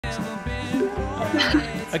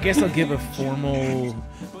I guess I'll give a formal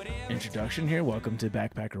introduction here. Welcome to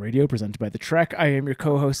Backpacker Radio, presented by The Trek. I am your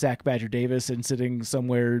co-host, Zach Badger Davis, and sitting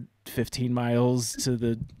somewhere 15 miles to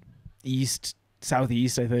the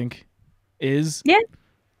southeast, I think, is... Yeah.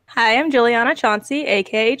 Hi, I'm Juliana Chaunce,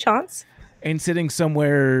 a.k.a. Chaunce. And sitting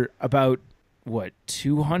somewhere about,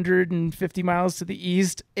 250 miles to the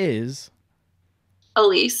east is...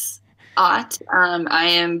 Elise Ott. I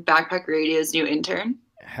am Backpacker Radio's new intern.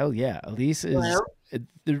 Hell yeah. Elise is... Hello.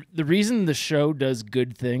 The reason the show does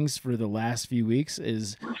good things for the last few weeks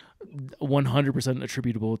is 100%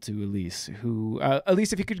 attributable to Elise, who...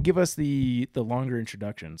 Elise, if you could give us the longer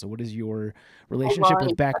introduction. So what is your relationship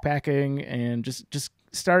with backpacking? And just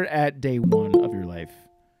start at day one of your life.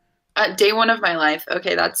 Day one of my life.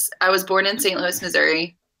 Okay, I was born in St. Louis,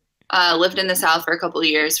 Missouri. Lived in the South for a couple of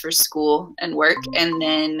years for school and work, and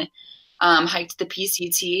then hiked the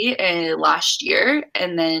PCT last year.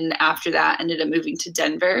 And then after that, ended up moving to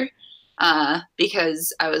Denver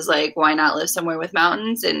because I was like, why not live somewhere with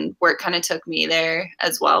mountains? And work kind of took me there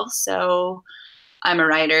as well. So I'm a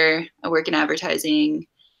writer. I work in advertising.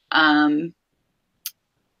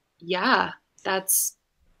 Yeah, that's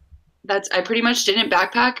I pretty much didn't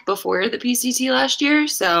backpack before the PCT last year.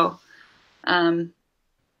 So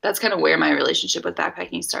that's kind of where my relationship with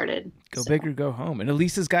backpacking started. Go big or go home. And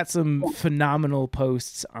Elise has got some phenomenal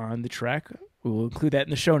posts on the Trek. We'll include that in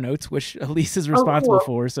the show notes, which Elise is responsible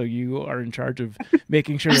for. So you are in charge of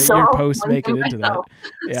making sure that your posts make it into that.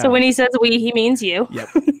 Yeah. So when he says we, he means you. Yep.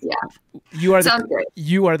 Yeah. You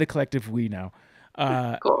are the collective we now.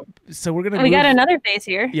 Cool. So we're gonna. We got another face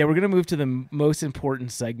here. Yeah, we're gonna move to the most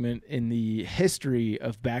important segment in the history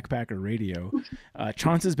of Backpacker Radio.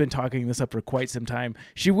 Chaunce has been talking this up for quite some time.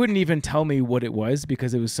 She wouldn't even tell me what it was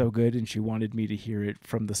because it was so good, and she wanted me to hear it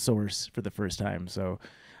from the source for the first time. So,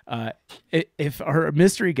 if our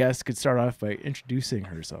mystery guest could start off by introducing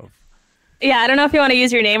herself. Yeah, I don't know if you want to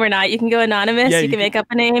use your name or not. You can go anonymous. Yeah, you can make up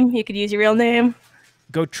a name. You could use your real name.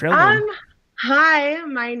 Go Trillium. Hi,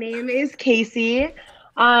 my name is Casey.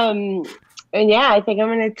 And yeah, I think I'm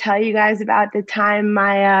going to tell you guys about the time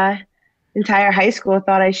my entire high school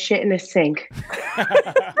thought I shit in a sink. I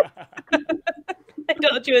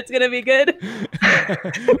told you it's going to be good.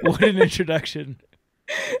 What an introduction.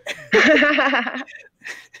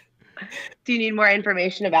 Do you need more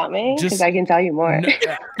information about me? Because I can tell you more. No,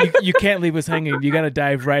 you can't leave us hanging. You got to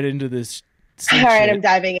dive right into this. All right, I'm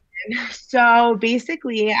diving in. So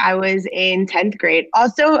basically, I was in 10th grade.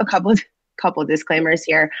 Also, a couple disclaimers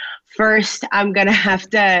here. First, I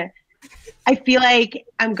feel like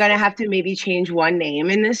I'm going to have to maybe change one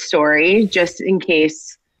name in this story just in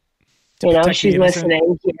case, she's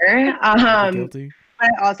listening here. But I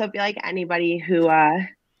also feel like anybody who went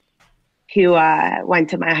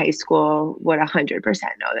to my high school would 100%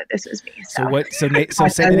 know that this was me. So say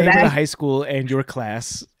the name of the high school and your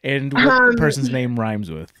class and what the person's name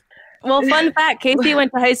rhymes with. Well, fun fact, Casey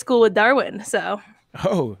went to high school with Darwin, so.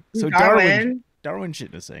 Oh, so Darwin shit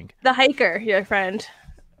in a sink. The hiker, your friend.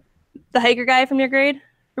 The hiker guy from your grade,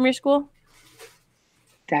 from your school?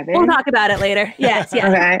 Devin? We'll talk about it later. Yes.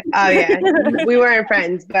 Okay. Oh, yeah. We weren't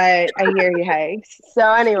friends, but I hear he hikes.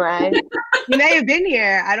 So anyway, he may have been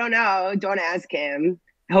here. I don't know. Don't ask him.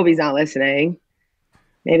 I hope he's not listening.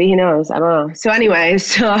 Maybe he knows. I don't know. So anyway,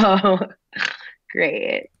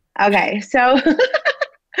 great. Okay, so...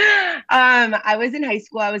 I was in high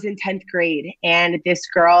school. I was in 10th grade, and this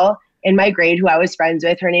girl in my grade who I was friends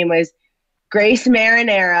with, her name was Grace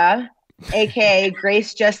Marinara, aka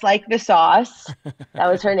Grace Just Like the Sauce. That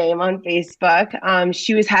was her name on Facebook.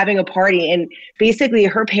 She was having a party, and basically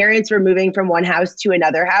her parents were moving from one house to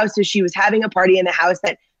another house, so she was having a party in the house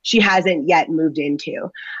that she hasn't yet moved into.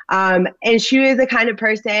 And she was the kind of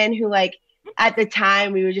person who, like, at the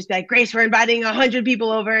time, we would just be like, Grace, we're inviting 100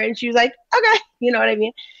 people over. And she was like, okay, you know what I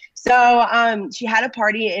mean? So she had a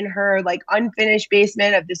party in her like unfinished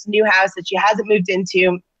basement of this new house that she hasn't moved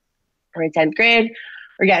into. We're in 10th grade.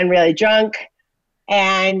 We're getting really drunk.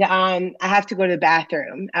 And I have to go to the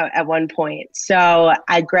bathroom at one point. So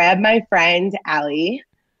I grab my friend, Allie,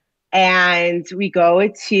 and we go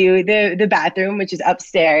to the bathroom, which is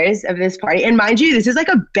upstairs of this party. And mind you, this is like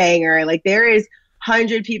a banger. Like there is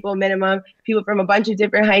 100 people minimum, people from a bunch of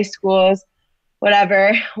different high schools,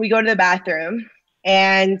 whatever. We go to the bathroom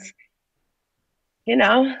and,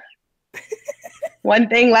 one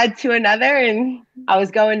thing led to another and I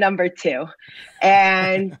was going number 2.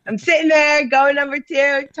 And I'm sitting there going number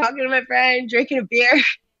 2, talking to my friend, drinking a beer.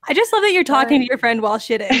 I just love that you're talking to your friend while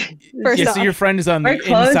shitting. First off. So your friend is on the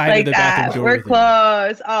inside of the bathroom door. We're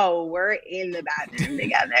close. Oh, we're in the bathroom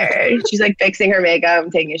together. She's like fixing her makeup,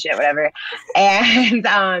 taking a shit, whatever. And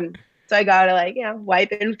So I go to like,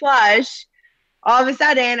 wipe and flush. All of a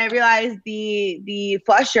sudden I realized the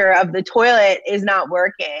flusher of the toilet is not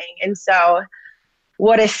working. And so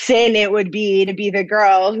what a sin it would be to be the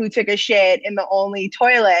girl who took a shit in the only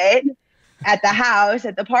toilet at the house,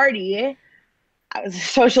 at the party. I was a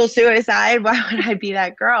social suicide. Why would I be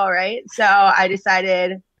that girl, right? So I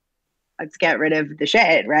decided, let's get rid of the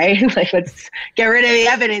shit, right? Like, let's get rid of the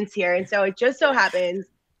evidence here. And so it just so happens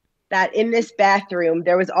that in this bathroom,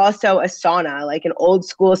 there was also a sauna, like an old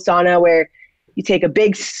school sauna where you take a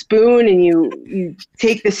big spoon and you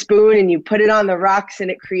take the spoon and you put it on the rocks and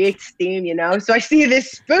it creates steam, So I see this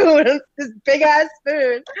spoon, this big ass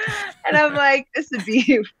spoon, and I'm like, this would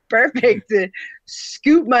be perfect to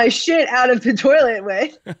scoop my shit out of the toilet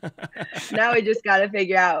with. Now we just got to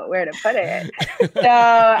figure out where to put it. So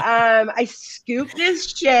I scoop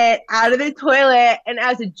this shit out of the toilet, and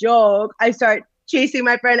as a joke, I start chasing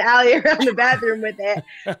my friend Allie around the bathroom with it.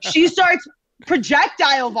 She starts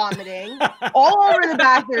projectile vomiting all over the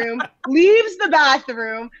bathroom, leaves the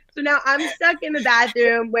bathroom. So now I'm stuck in the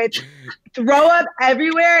bathroom with throw up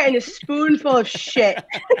everywhere and a spoonful of shit.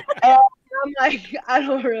 And I'm like, I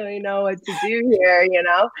don't really know what to do here,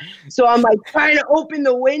 So I'm like trying to open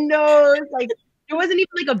the windows. Like there wasn't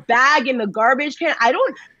even like a bag in the garbage can. I'm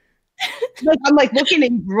like looking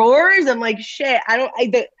in drawers. I'm like, shit,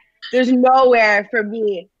 there's nowhere for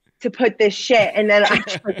me to put this shit. And then I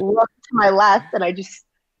just like look to my left and I just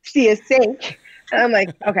see a sink. And I'm like,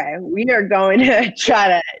 okay, we are going to try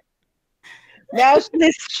to douse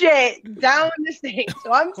this shit down the sink.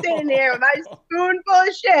 So I'm sitting there with my spoonful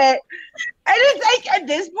of shit. And it's like, at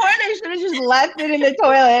this point, I should have just left it in the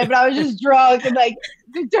toilet, but I was just drunk and like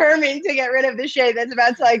determined to get rid of the shit that's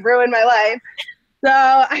about to like ruin my life. So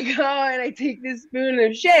I go and I take this spoon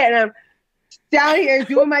of shit and I'm down here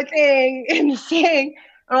doing my thing in the sink.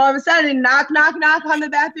 And all of a sudden, knock, knock, knock on the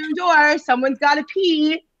bathroom door. Someone's got to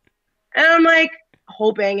pee. And I'm like,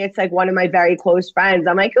 hoping it's like one of my very close friends.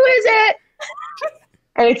 I'm like, who is it?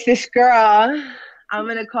 And it's this girl. I'm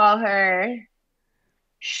going to call her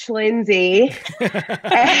Schlindsey.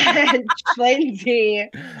 And Schlindsey,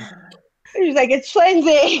 she's like, it's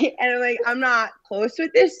Schlindsey. And I'm like, I'm not close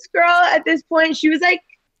with this girl at this point. She was like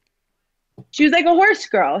a horse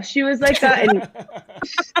girl. She was like and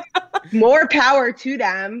more power to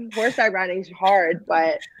them. Horseback riding's hard,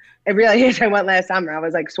 but it really is. I went last summer. I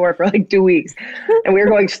was like sore for like 2 weeks and we were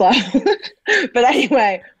going slow. But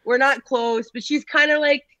anyway, we're not close, but she's kind of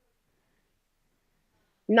like,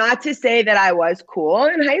 not to say that I was cool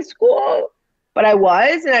in high school, but I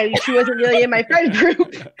was, and she wasn't really in my friend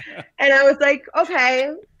group. And I was like,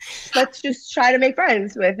 okay, let's just try to make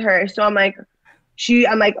friends with her. So I'm like,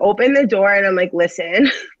 open the door and I'm like,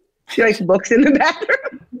 listen. She like looks in the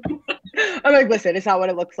bathroom. I'm like, listen, it's not what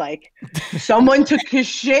it looks like. Someone took his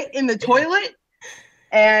shit in the toilet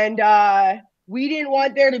and we didn't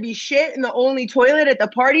want there to be shit in the only toilet at the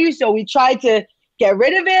party. So we tried to get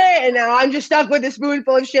rid of it. And now I'm just stuck with a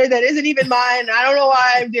spoonful of shit that isn't even mine. I don't know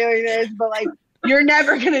why I'm doing this, but like, you're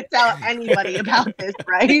never going to tell anybody about this,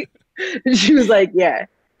 right? And she was like, yeah.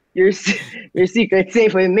 Your secret's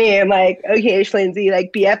safe with me. I'm like, okay, Schlindsey,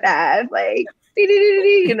 like BFF, like,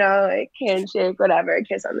 like handshake, whatever,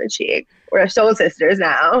 kiss on the cheek. We're soul sisters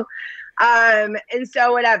now. And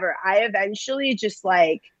so whatever. I eventually just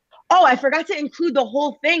like, oh, I forgot to include the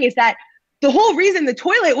whole thing is that the whole reason the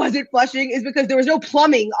toilet wasn't flushing is because there was no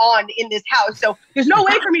plumbing on in this house. So there's no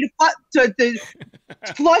way for me to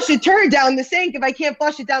flush a turd down the sink if I can't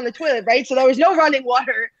flush it down the toilet, right? So there was no running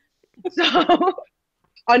water. So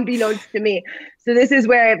unbeknownst to me. So this is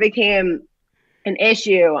where it became an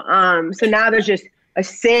issue. So now there's just a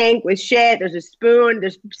sink with shit. There's a spoon.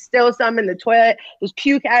 There's still some in the toilet. There's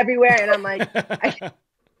puke everywhere. And I'm like,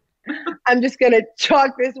 I'm just going to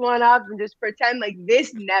chalk this one up and just pretend like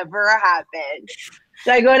this never happened.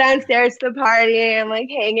 So I go downstairs to the party. I'm like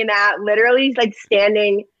hanging out, literally like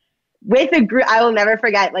standing with a group. I will never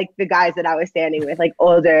forget like the guys that I was standing with, like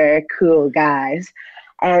older, cool guys.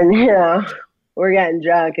 And, we're getting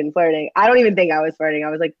drunk and flirting. I don't even think I was flirting. I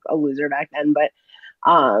was like a loser back then, but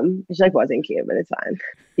it just like wasn't cute, but it's fine.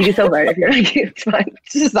 You can still flirt if you're not cute. It's fine.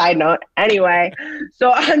 Just a side note. Anyway,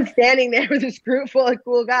 so I'm standing there with this group full of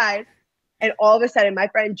cool guys, and all of a sudden my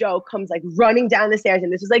friend Joe comes like running down the stairs,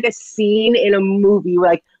 and this is like a scene in a movie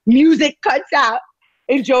where like music cuts out,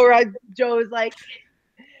 and Joe was like,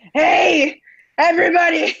 "Hey,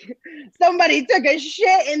 everybody, somebody took a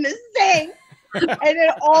shit in the sink." And then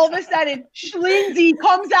all of a sudden, Schlindsey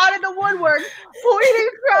comes out of the woodwork, pointing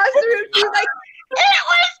across the room. She's like, "It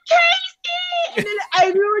was Casey!" And then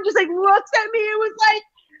everyone just like looks at me and was like,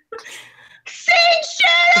 "Sing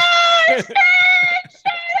shit out! Sing shit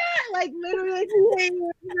out!" Like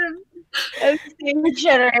sink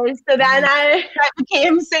shitters. So then I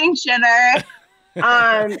became sink shitter.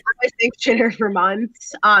 I was sink shitter for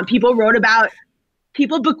months.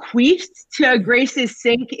 People bequeathed to Grace's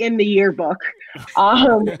sink in the yearbook.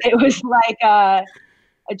 It was like a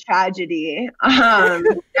tragedy.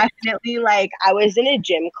 Definitely, like, I was in a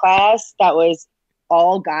gym class that was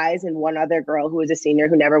all guys and one other girl who was a senior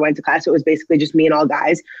who never went to class. So it was basically just me and all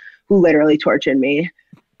guys who literally tortured me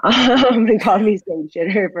and called me sink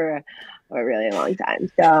shitter for a really long time.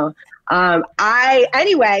 So so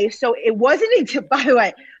it wasn't until, by the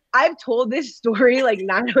way, I've told this story like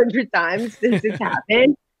 900 times since it's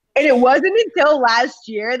happened. And it wasn't until last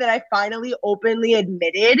year that I finally openly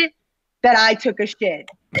admitted that I took a shit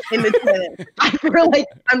in the toilet. For like,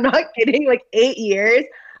 I'm not kidding, like 8 years.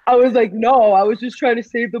 I was like, no, I was just trying to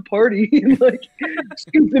save the party and like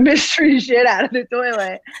scoop the mystery shit out of the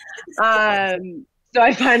toilet. So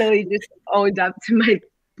I finally just owned up to my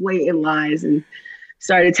blatant lies and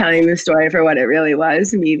started telling the story for what it really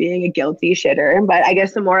was, me being a guilty shitter. But I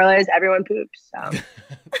guess the moral is everyone poops. So.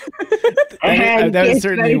 that was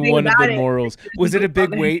certainly one of the morals. Was it a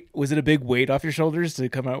big weight? Was it a big weight off your shoulders to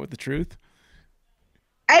come out with the truth?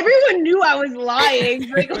 Everyone knew I was lying.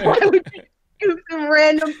 Like, why would you scoop some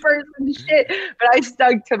random person shit? But I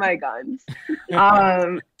stuck to my guns.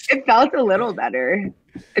 It felt a little better.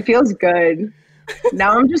 It feels good.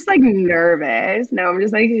 Now I'm just like nervous. Now I'm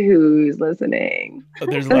just like, who's listening? Oh,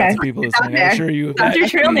 there's lots of people listening. I'm sure you. What's your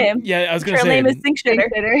trail name? Yeah, I was going to say. Trail name is Sink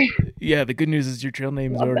Shitter. Yeah, the good news is your trail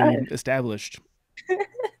name is already established.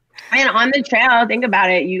 Man, on the trail, think about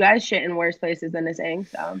it. You guys shit in worse places than the sink,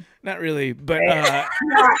 so. Not really, but like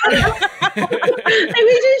we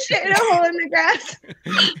just shit in a hole in the grass.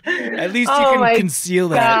 At least you can conceal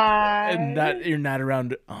that, and you're not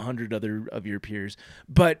around 100 other of your peers.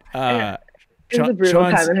 But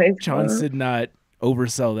Chaunce did not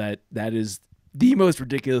oversell that. That is the most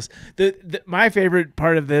ridiculous. My favorite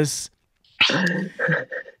part of this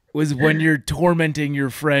was when you're tormenting your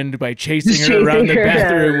friend by chasing her around the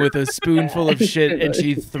bathroom with a spoonful of shit, and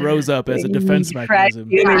she throws up as a defense mechanism.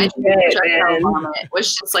 Yeah, vomit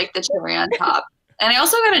was just like the cherry on top. And I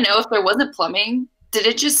also got to know, if there wasn't plumbing, did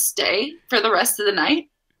it just stay for the rest of the night?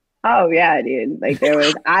 Oh yeah, dude. Like there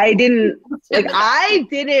was. I didn't.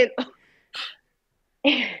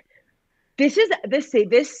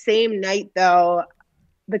 This same night though,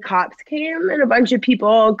 the cops came and a bunch of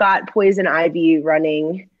people got poison ivy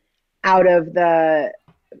running out of the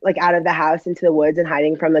house into the woods and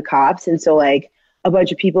hiding from the cops. And so like a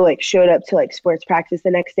bunch of people like showed up to like sports practice the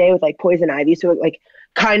next day with like poison ivy. So it like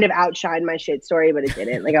kind of outshined my shit story, but it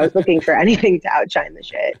didn't. Like I was looking for anything to outshine the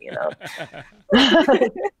shit, you know?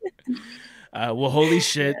 Well, holy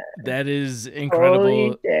shit. That is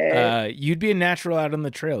incredible. You'd be a natural out on the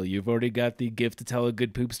trail. You've already got the gift to tell a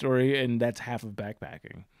good poop story, and that's half of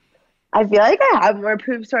backpacking. I feel like I have more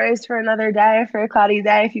poop stories for another day, for a cloudy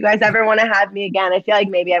day. If you guys ever want to have me again, I feel like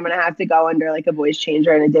maybe I'm going to have to go under like a voice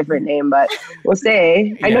changer and a different name, but we'll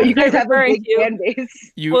see. Yeah. I know you guys have a big fan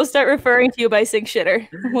base. We'll start referring to you by Sink Shitter.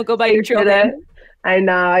 We'll go by your trail name. I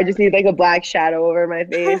know. I just need like a black shadow over my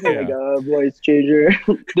face and like a voice changer.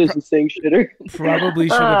 This is Sink Shitter. Probably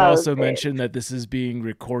should have also mentioned that this is being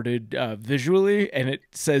recorded visually, and it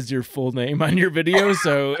says your full name on your video.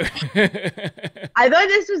 So I thought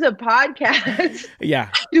this was a podcast.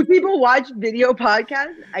 Yeah. Do people watch video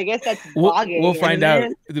podcasts? I guess that's vlogging. We'll find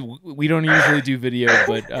out. We don't usually do video,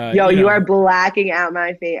 but you are blacking out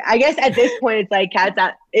my face. I guess at this point it's like cat's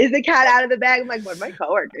out. Is the cat out of the bag? I'm like, what my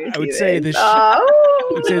coworkers? I would say the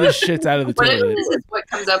shit's out of the toilet. This is what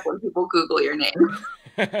comes up when people Google your name.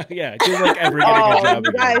 Yeah, just like ever get a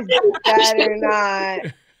good job. You guys better not.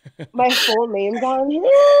 My full name's on here.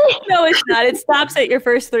 No, it's not. It stops at your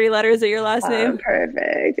first 3 letters of your last name.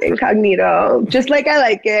 Perfect. Incognito. Just like I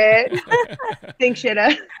like it. Think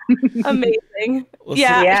shitta. Amazing.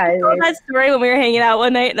 I told that story when we were hanging out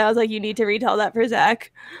one night, and I was like, you need to retell that for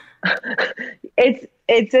Zach.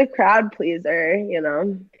 It's a crowd pleaser, you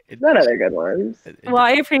know. It's not other good ones. Well,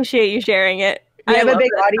 I appreciate you sharing it. I have a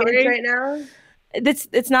big audience right now.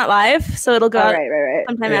 It's not live, so it'll go out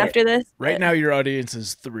sometime after this. Right now, your audience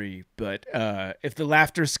is 3, but if the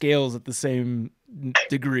laughter scales at the same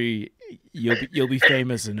degree, you'll be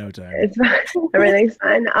famous in no time. It's fine. Everything's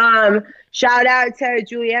fine. Shout out to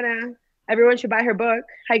Juliana. Everyone should buy her book,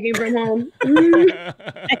 Hiking from Home.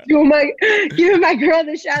 Giving my girl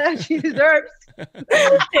the shout out she deserves.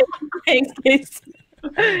 Thanks.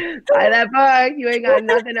 Buy that book. You ain't got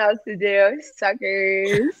nothing else to do,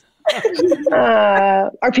 suckers.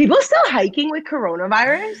 Are people still hiking with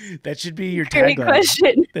coronavirus? That should be your tagline. Great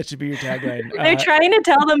question. That should be your tagline. They're trying to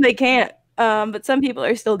tell them they can't, but some people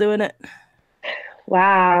are still doing it.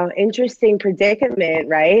 Wow, interesting predicament,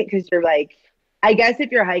 right? Because you're like, I guess if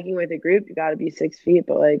you're hiking with a group, you got to be 6 feet,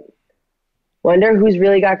 but like, wonder who's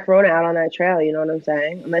really got corona out on that trail. You know what I'm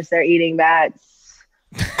saying? Unless they're eating bats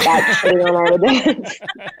shitting on all the beds.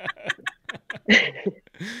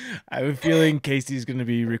 I have a feeling Casey's going to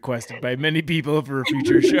be requested by many people for a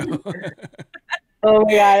future show. Oh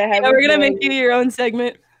my God. We're going to make you your own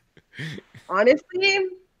segment. Honestly,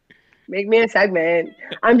 make me a segment.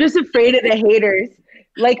 I'm just afraid of the haters.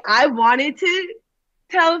 Like, I wanted to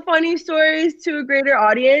tell funny stories to a greater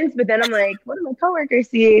audience, but then I'm like, what do my coworkers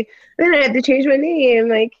see? Then I have to change my name.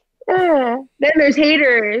 Like, then there's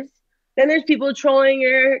haters. Then there's people trolling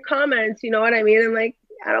your comments. You know what I mean? I'm like,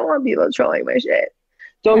 I don't want people trolling my shit.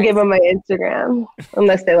 Don't give them my Instagram.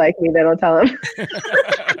 Unless they like me, then I'll tell them.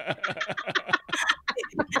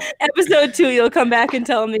 Episode 2, you'll come back and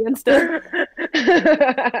tell them the Insta.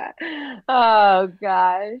 Oh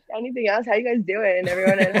gosh. Anything else? How you guys doing?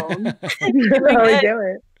 Everyone at home? How are we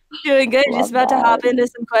doing? Doing good. Just about to hop into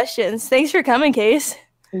some questions. Thanks for coming, Case.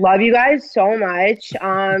 Love you guys so much.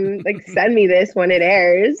 Like, send me this when it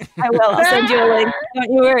airs. I will. I'll send you a link. Don't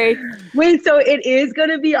you worry. Wait, so it is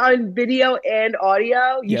gonna be on video and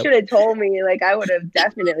audio? You should have told me. Like, I would have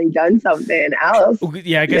definitely done something else.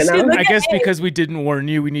 Yeah, I guess. You know? I guess because we didn't warn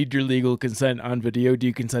you, we need your legal consent on video. Do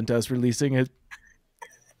you consent to us releasing it?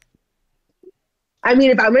 I mean,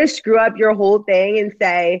 if I'm gonna screw up your whole thing and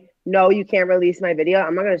say no, you can't release my video,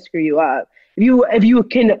 I'm not gonna screw you up. If you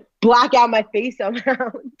can black out my face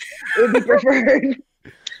somehow, it would be preferred.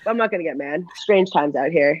 I'm not gonna get mad. Strange times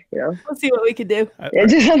out here, you know. We'll see what we can do. Yeah,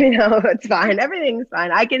 just let me know. It's fine. Everything's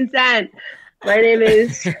fine. I consent. My name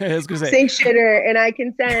is Sink Shitter, and I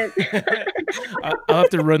consent. I'll have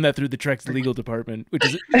to run that through the Trek's legal department. Which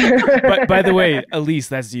is, by the way, Elise,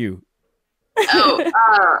 that's you. Oh,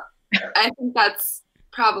 I think that's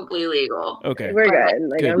probably legal. Okay, we're good.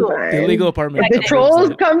 Like, I'm fine. The legal department. If the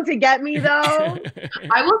trolls come to get me, though,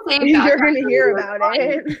 I will say you're going to hear about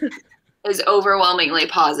it. Is overwhelmingly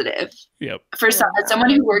positive. Yep. For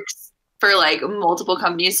someone who works for like multiple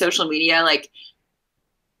companies, social media, like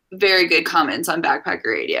very good comments on Backpacker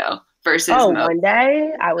Radio versus. One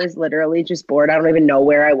day I was literally just bored. I don't even know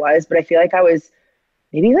where I was, but I feel like I was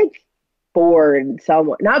maybe like bored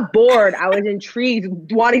somewhat. Not bored. I was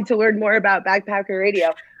intrigued, wanting to learn more about Backpacker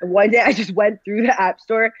Radio. And one day I just went through the app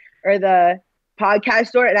store or the podcast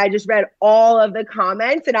store and I just read all of the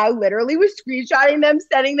comments and I literally was screenshotting them,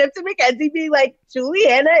 sending them to Mackenzie, being like,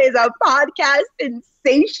 Juliana is a podcast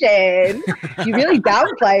sensation. You really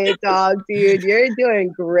downplay it, dog, dude. You're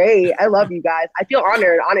doing great. I love you guys. I feel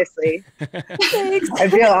honored, honestly. Thanks. I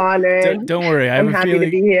feel honored. Don't worry. I'm happy to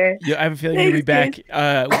be here. Yeah, I have a feeling you'll be back.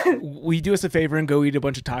 Will you do us a favor and go eat a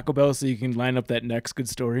bunch of Taco Bell so you can line up that next good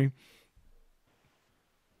story?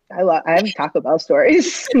 I have Taco Bell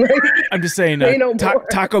stories. I'm just saying,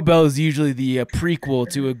 Taco Bell is usually the prequel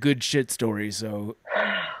to a good shit story. So,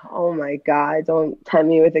 oh my God, don't tempt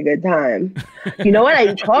me with a good time. You know what?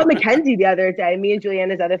 I called Mackenzie the other day. Me and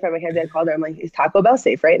Juliana's other friend Mackenzie, I called her. I'm like, is Taco Bell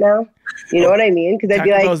safe right now? You know what I mean? Because I'd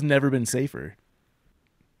be like, Taco Bell's never been safer.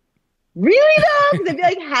 Really though? Because I feel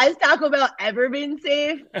like, has Taco Bell ever been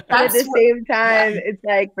safe? But at the same time, it's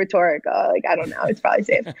like rhetorical. Like, I don't know. It's probably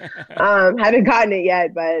safe. Haven't gotten it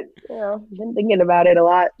yet, but you know, I've been thinking about it a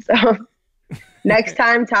lot. So next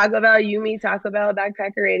time Taco Bell, you meet Taco Bell,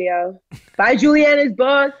 Backpacker Radio. Buy Juliana's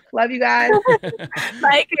book. Love you guys.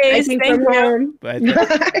 Bye, Grace. Thank you. Bye.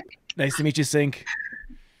 Nice to meet you, Sink.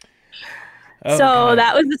 Oh, so God.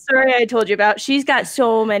 That was the story I told you about. She's got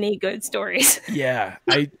so many good stories. Yeah,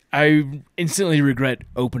 I instantly regret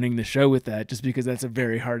opening the show with that just because that's a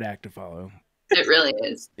very hard act to follow. It really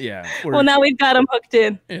is. Yeah. Well, now we've got them hooked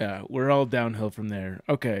in. Yeah, we're all downhill from there.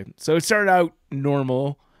 Okay, so it started out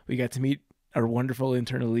normal. We got to meet our wonderful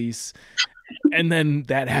intern Elise, and then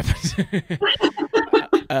that happened.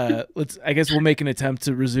 I guess we'll make an attempt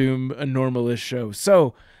to resume a normal-ish show.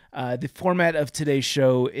 So. The format of today's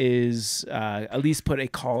show is Elise put a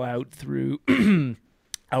call out through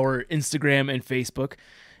our Instagram and Facebook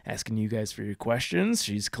asking you guys for your questions.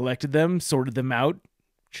 She's collected them, sorted them out,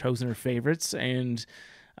 chosen her favorites, and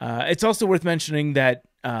it's also worth mentioning that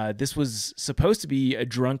this was supposed to be a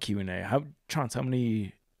drunk Q&A. Chaunce, how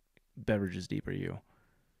many beverages deep are you?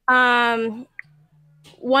 1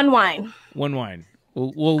 wine. 1 wine.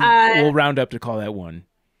 We'll round up to call that one.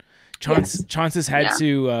 Chaunce has had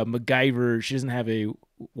to MacGyver. She doesn't have a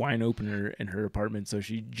wine opener in her apartment, so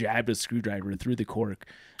she jabbed a screwdriver through the cork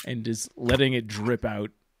and is letting it drip out.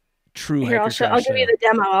 True. Here, I'll give you the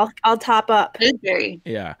demo. I'll top up. It's very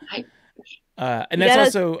And that's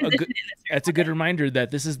also that's a good reminder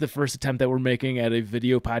that this is the first attempt that we're making at a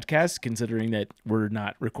video podcast, considering that we're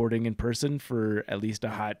not recording in person for at least a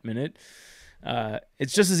hot minute.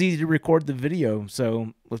 It's just as easy to record the video,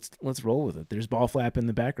 so let's roll with it. There's Ball Flap in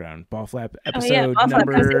the background. Ball Flap episode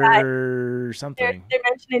number something. They're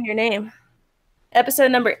mentioning your name.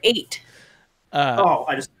 Episode number 8.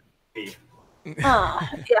 I just.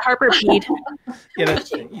 Harper peed. Yeah,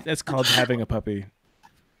 that's called having a puppy.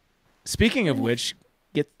 Speaking of which,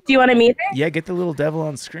 do you want to meet her? Yeah, get the little devil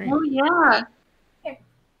on screen. Oh yeah. Here.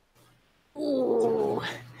 Ooh.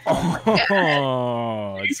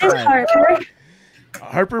 Oh, this is Harper.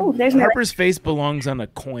 Harper's face belongs on a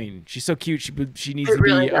coin. She's so cute. She needs to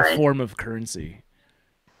be a form of currency.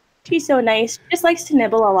 She's so nice. She just likes to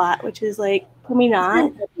nibble a lot, which is like, can we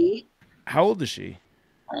not? How old is she?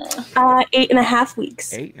 8.5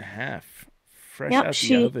 weeks. 8.5. Fresh out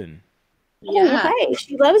the oven. Yeah. Oh, hi.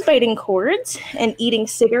 She loves biting cords and eating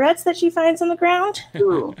cigarettes that she finds on the ground.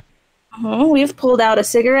 Ooh. We've pulled out a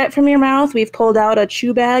cigarette from your mouth. We've pulled out a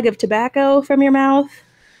chew bag of tobacco from your mouth.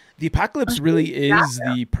 The apocalypse really is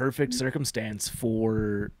the perfect circumstance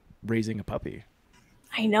for raising a puppy.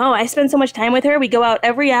 I know. I spend so much time with her. We go out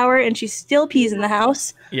every hour, and she still pees in the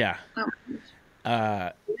house. Yeah.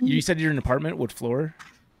 You said you're in an apartment. What floor?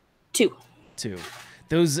 2.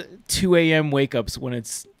 Those 2 a.m. wake-ups when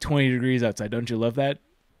it's 20 degrees outside. Don't you love that?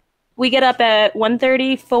 We get up at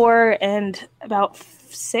 1:30, 4, and about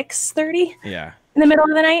 6:30. Yeah. In the middle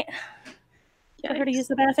of the night. For her to use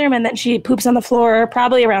the bathroom, and then she poops on the floor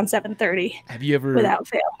probably around 7:30. Without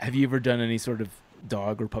fail. Have you ever done any sort of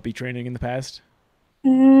dog or puppy training in the past?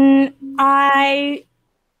 I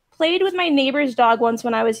played with my neighbor's dog once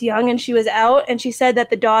when I was young, and she was out, and she said that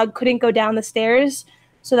the dog couldn't go down the stairs,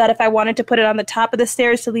 so that if I wanted to put it on the top of the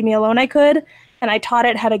stairs to leave me alone, I could. And I taught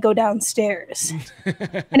it how to go downstairs.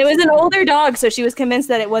 And it was an older dog, so she was convinced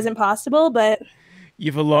that it wasn't possible, but...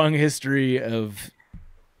 You have a long history of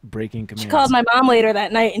breaking commands. She called my mom later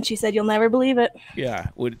that night, and she said, "You'll never believe it." Yeah.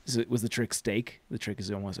 Was the trick steak? The trick is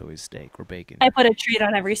almost always steak or bacon. I put a treat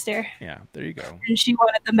on every stair. Yeah, there you go. And she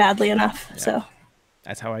wanted them badly enough, so...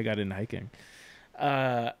 That's how I got into hiking.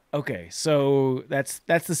 Okay, so that's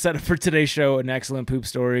the setup for today's show. An excellent poop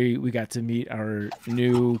story. We got to meet our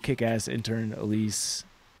new kick-ass intern, Elise,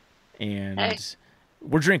 and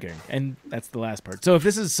we're drinking, and that's the last part. So if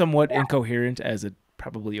this is somewhat incoherent, as it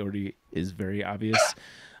probably already is very obvious,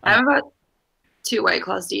 I'm about 2 White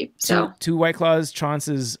Claws deep. So two White Claws. Chaunce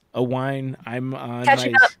is a wine. I'm on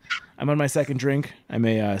my second drink. I'm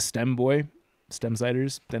a STEM boy, STEM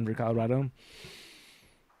ciders, Denver, Colorado.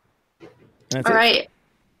 All right.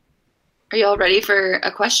 Are you all ready for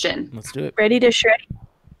a question? Let's do it. Ready to shred.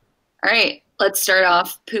 All right. Let's start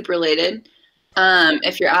off poop related.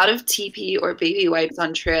 If you're out of TP or baby wipes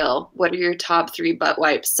on trail, what are your top 3 butt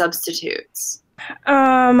wipe substitutes?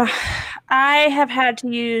 I have had to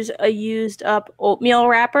use a used up oatmeal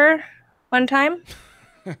wrapper one time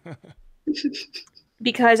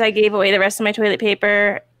because I gave away the rest of my toilet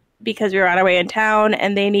paper because we were on our way in town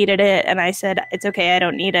and they needed it, and I said, "It's okay, I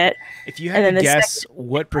don't need it." If you had to guess,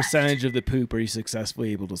 what percentage of the poop are you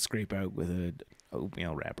successfully able to scrape out with an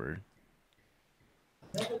oatmeal wrapper?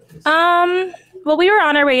 Well, we were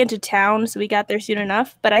on our way into town, so we got there soon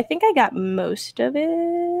enough, but I think I got most of it.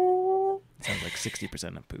 Sounds like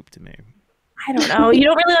 60% of poop to me. I don't know. You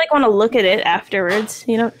don't really want to look at it afterwards.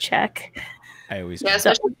 You don't check. I always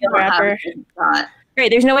especially wrapper. Great,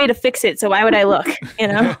 there's no way to fix it, so why would I look?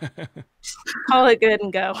 Call it good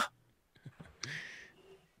and go.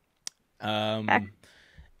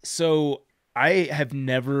 So I have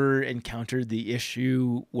never encountered the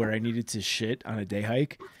issue where I needed to shit on a day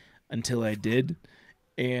hike until I did,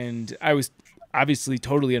 and I was obviously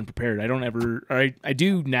totally unprepared. I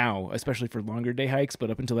do now, especially for longer day hikes, but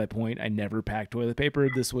up until that point, I never packed toilet paper. I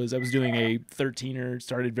was doing a 13er,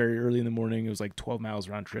 started very early in the morning. It was like 12 miles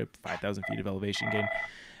round trip, 5,000 feet of elevation gain.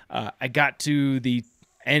 I got to the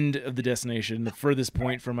end of the destination, the furthest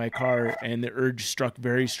point from my car, and the urge struck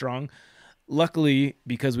very strong. Luckily,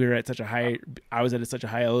 because I was at such a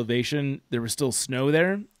high elevation, there was still snow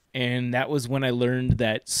there. And that was when I learned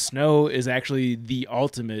that snow is actually the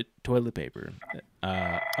ultimate toilet paper.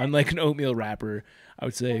 Unlike an oatmeal wrapper, I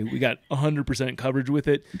would say we got 100% coverage with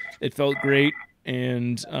it. It felt great.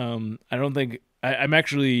 And I don't think I'm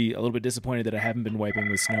actually a little bit disappointed that I haven't been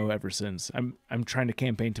wiping with snow ever since. I'm trying to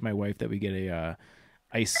campaign to my wife that we get a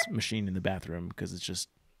ice machine in the bathroom because it's just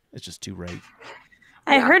too right.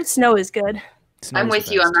 I heard snow is good. I'm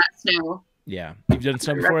with you on that snow. Yeah. You've done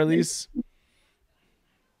snow before, Elise?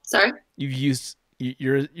 Sorry? You've used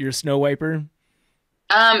your snow wiper?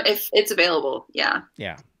 If it's available, yeah.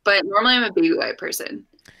 Yeah. But normally I'm a baby wipe person.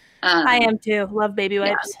 I am too. Love baby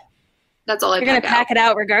wipes. Yeah, that's all I You're going to pack it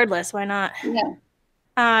out regardless. Why not?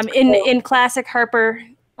 Yeah. In classic Harper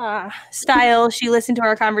style, she listened to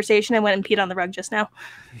our conversation and went and peed on the rug just now.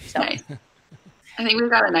 So. Nice. I think we've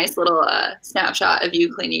got a nice little snapshot of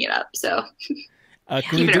you cleaning it up. So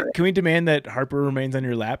can we demand that Harper remains on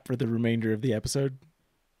your lap for the remainder of the episode?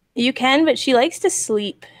 You can, but she likes to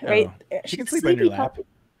sleep, right? She can sleep on your lap.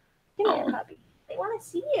 Puppy. They want to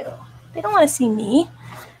see you. They don't want to see me.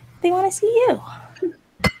 They want to see you.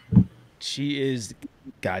 She is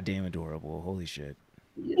goddamn adorable. Holy shit.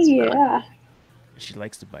 Yeah. She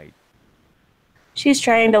likes to bite. She's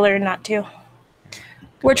trying to learn not to.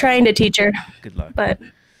 We're trying to teach her. Good luck. But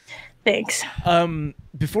thanks.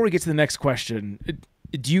 Before we get to the next question,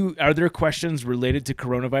 are there questions related to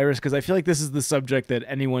coronavirus? Because I feel like this is the subject that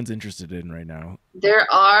anyone's interested in right now. There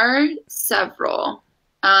are several.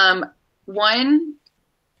 One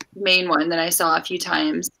main one that I saw a few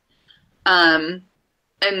times, and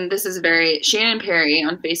this is Shannon Perry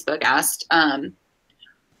on Facebook asked,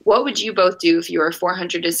 what would you both do if you were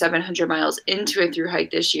 400 to 700 miles into a thru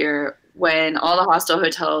hike this year when all the hostel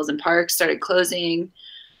hotels and parks started closing,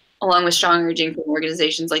 along with strong urging from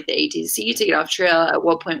organizations like the ATC to get off trail? At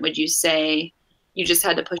what point would you say you just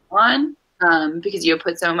had to push on because you have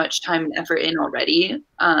put so much time and effort in already?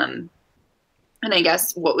 And I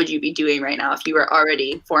guess what would you be doing right now if you were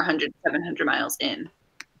already 400, 700 miles in?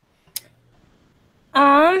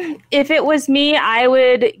 If it was me, I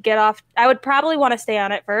would get off. I would probably want to stay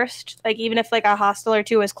on it first. Like, even if like a hostel or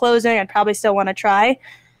two was closing, I'd probably still want to try.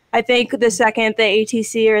 I think the second the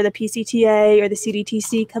ATC or the PCTA or the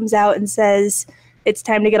CDTC comes out and says it's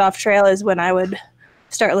time to get off trail is when I would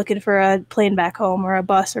start looking for a plane back home or a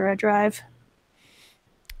bus or a drive.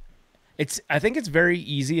 I think it's very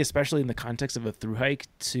easy, especially in the context of a thru hike,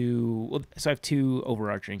 so I have two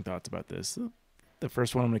overarching thoughts about this. The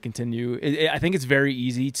first one I'm going to continue. I think it's very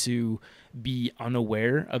easy to be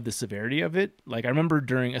unaware of the severity of it. Like I remember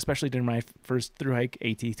especially during my first thru hike,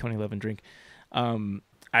 AT 2011 drink,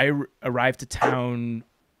 I arrived to town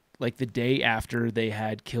like the day after they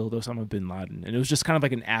had killed Osama bin Laden. And it was just kind of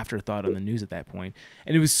like an afterthought on the news at that point.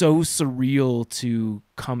 And it was so surreal to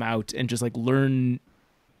come out and just like learn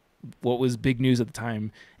what was big news at the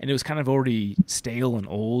time. And it was kind of already stale and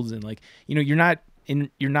old. And like, you're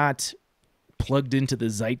not plugged into the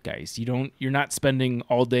zeitgeist. You're not spending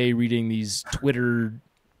all day reading these Twitter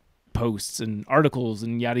posts and articles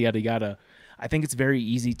and yada, yada, yada. I think it's very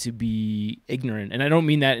easy to be ignorant. And I don't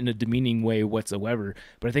mean that in a demeaning way whatsoever,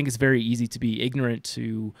 but I think it's very easy to be ignorant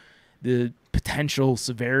to the potential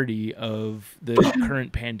severity of the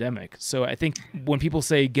current pandemic. So I think when people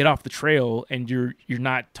say get off the trail and you're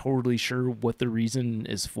not totally sure what the reason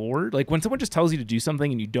is for, like when someone just tells you to do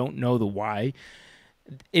something and you don't know the why,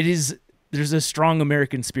 there's a strong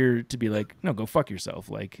American spirit to be like, no, go fuck yourself.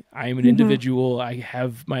 Like I am an individual. I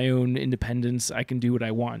have my own independence. I can do what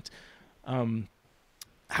I want.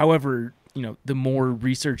 However, the more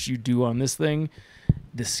research you do on this thing,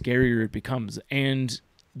 the scarier it becomes. And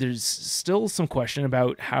there's still some question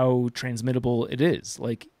about how transmittable it is.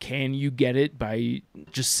 Like, can you get it by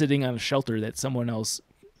just sitting on a shelter that someone else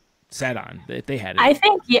sat on, that they had it? I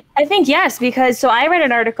think yes, because I read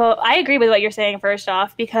an article. I agree with what you're saying first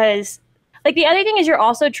off, because like the other thing is you're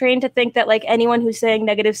also trained to think that like anyone who's saying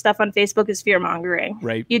negative stuff on Facebook is fear mongering.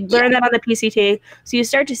 Right. You learn that on the PCT. So you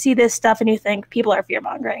start to see this stuff and you think people are fear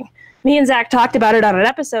mongering. Me and Zach talked about it on an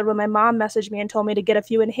episode when my mom messaged me and told me to get a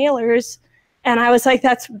few inhalers. And I was like,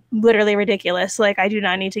 that's literally ridiculous. Like, I do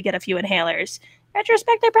not need to get a few inhalers. In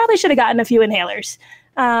retrospect, I probably should have gotten a few inhalers.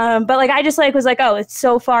 But like, I just was like, oh, it's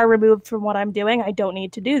so far removed from what I'm doing. I don't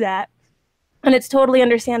need to do that. And it's totally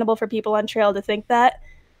understandable for people on trail to think that.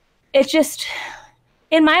 It's just,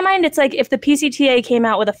 in my mind, it's like if the PCTA came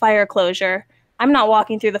out with a fire closure, I'm not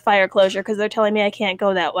walking through the fire closure because they're telling me I can't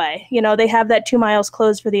go that way. They have that 2 miles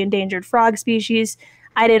closed for the endangered frog species.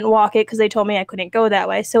 I didn't walk it because they told me I couldn't go that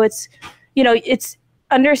way. So it's, it's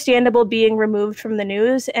understandable being removed from the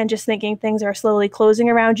news and just thinking things are slowly closing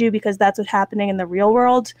around you because that's what's happening in the real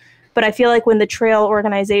world. But I feel like when the trail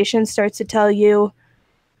organization starts to tell you,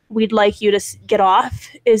 we'd like you to get off,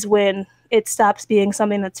 is when it stops being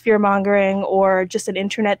something that's fear-mongering or just an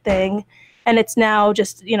internet thing. And it's now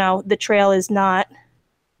just, the trail is not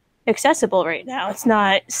accessible right now. It's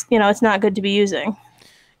not, it's not good to be using.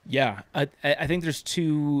 Yeah, I think there's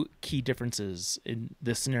two key differences in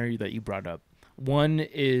this scenario that you brought up. One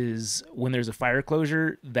is when there's a fire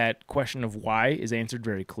closure, that question of why is answered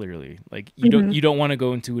very clearly. Like you don't want to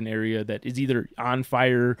go into an area that is either on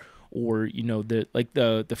fire or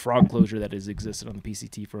the frog closure that has existed on the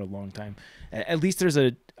PCT for a long time. At least there's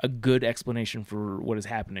a good explanation for what is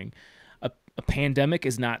happening. A pandemic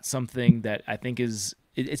is not something that I think it's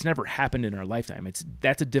never happened in our lifetime.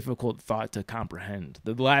 That's a difficult thought to comprehend.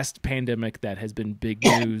 The last pandemic that has been big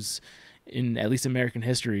news in at least American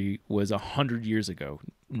history was 100 years ago.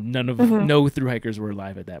 No thru hikers were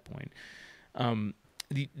alive at that point.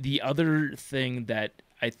 The other thing that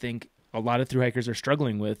I think a lot of thru hikers are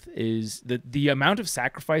struggling with is the amount of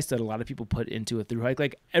sacrifice that a lot of people put into a thru hike.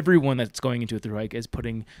 Like everyone that's going into a thru hike is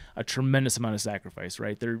putting a tremendous amount of sacrifice,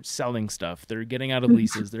 right? They're selling stuff, they're getting out of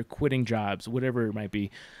leases, they're quitting jobs, whatever it might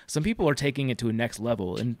be. Some people are taking it to a next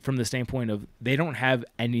level, and from the standpoint of they don't have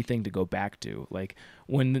anything to go back to. Like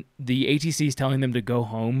when the ATC is telling them to go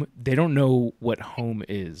home, they don't know what home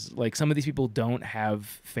is. Like some of these people don't have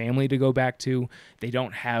family to go back to. They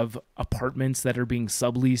don't have apartments that are being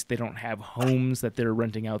subleased. They don't have homes that they're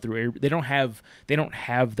renting out through air. They don't have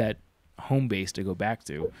that home base to go back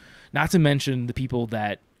to. Not to mention the people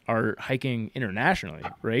that are hiking internationally,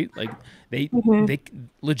 right? Like they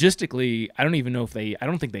logistically, I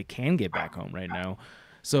don't think they can get back home right now.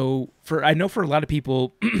 So I know for a lot of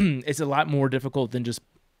people, it's a lot more difficult than just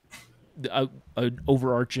an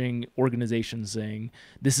overarching organization saying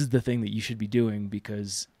this is the thing that you should be doing,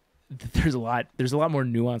 because there's a lot more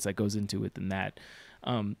nuance that goes into it than that.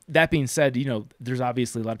 That being said, there's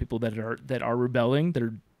obviously a lot of people that are rebelling.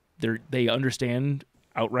 They understand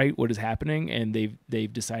outright what is happening, and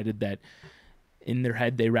they've decided that in their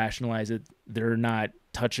head they rationalize it. They're not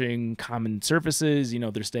touching common surfaces.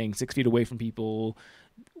 They're staying 6 feet away from people,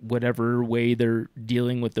 whatever way they're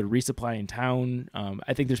dealing with the resupply in town.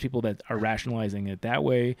 I think there's people that are rationalizing it that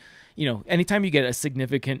way. Anytime you get a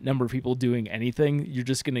significant number of people doing anything, you're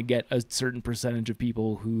just going to get a certain percentage of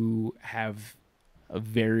people who have a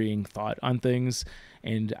varying thought on things,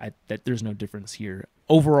 and that there's no difference here.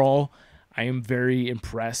 Overall, I am very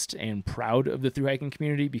impressed and proud of the thru hiking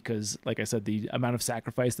community, because like I said, the amount of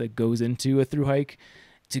sacrifice that goes into a thru hike,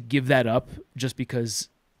 to give that up just because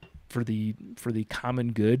for the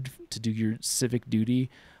common good, to do your civic duty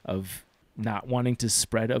of not wanting to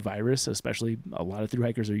spread a virus, especially a lot of thru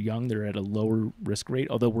hikers are young, they're at a lower risk rate,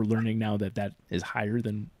 although we're learning now that is higher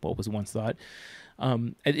than what was once thought.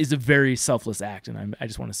 It is a very selfless act, and I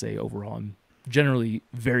just want to say overall I'm generally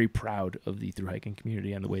very proud of the thru hiking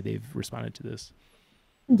community and the way they've responded to this.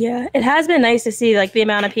 Yeah, it has been nice to see like the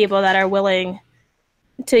amount of people that are willing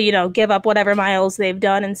to, give up whatever miles they've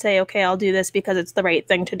done and say, okay, I'll do this because it's the right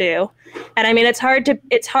thing to do. And I mean, it's hard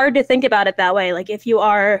to think about it that way. Like if you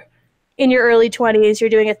are in your early 20s,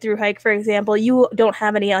 you're doing a thru hike, for example, you don't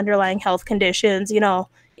have any underlying health conditions.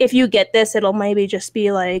 If you get this, it'll maybe just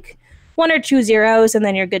be like 1 or 2 zeros and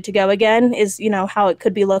then you're good to go again, is, how it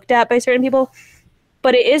could be looked at by certain people.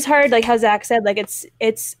 But it is hard, like how Zach said, like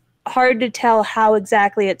it's hard to tell how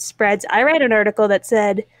exactly it spreads. I read an article that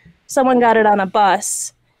said someone got it on a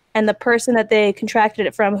bus, and the person that they contracted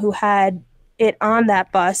it from who had it on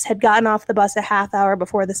that bus had gotten off the bus a half hour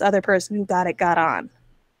before this other person who got on.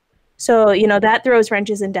 So, that throws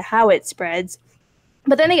wrenches into how it spreads.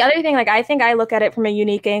 But then the other thing, like I think I look at it from a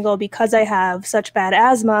unique angle because I have such bad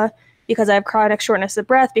asthma, because I have chronic shortness of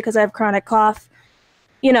breath, because I have chronic cough.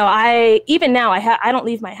 I don't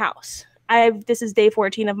leave my house. This is day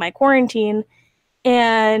 14 of my quarantine,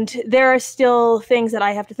 and there are still things that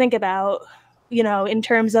I have to think about, in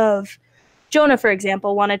terms of Jonah, for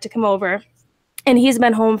example, wanted to come over, and he's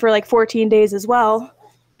been home for like 14 days as well.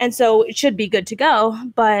 And so it should be good to go,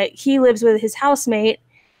 but he lives with his housemate,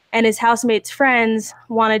 and his housemate's friends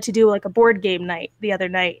wanted to do like a board game night the other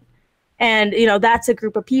night. And, that's a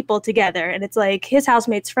group of people together. And it's like his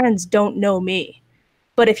housemate's friends don't know me.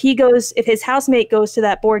 But if his housemate goes to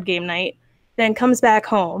that board game night, then comes back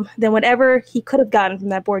home, then whatever he could have gotten from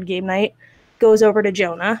that board game night goes over to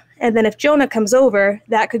Jonah. And then if Jonah comes over,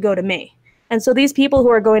 that could go to me. And so these people who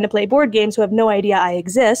are going to play board games who have no idea I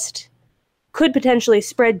exist could potentially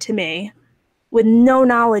spread to me with no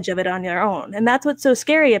knowledge of it on their own. And that's what's so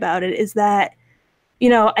scary about it, is that,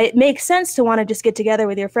 it makes sense to want to just get together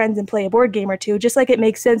with your friends and play a board game or two, just like it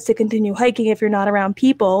makes sense to continue hiking if you're not around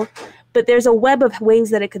people. But there's a web of ways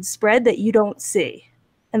that it could spread that you don't see.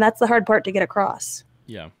 And that's the hard part to get across.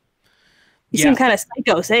 Yeah. You seem kind of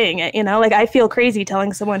psycho saying it, like I feel crazy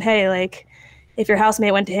telling someone, hey, like if your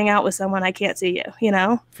housemate went to hang out with someone, I can't see you,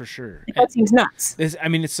 For sure. That seems nuts.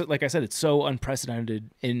 It's like I said, it's so unprecedented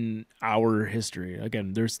in our history.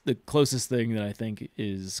 Again, there's the closest thing that I think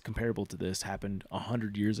is comparable to this happened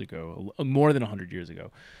 100 years ago, more than 100 years ago.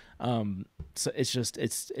 So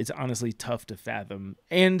it's honestly tough to fathom.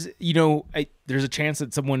 And, you know, there's a chance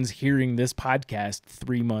that someone's hearing this podcast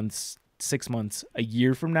 3 months, 6 months, a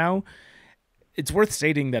year from now. It's worth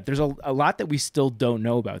stating that there's a lot that we still don't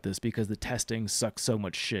know about this because the testing sucks so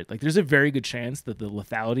much shit. Like, there's a very good chance that the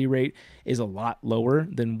lethality rate is a lot lower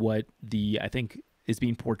than what I think is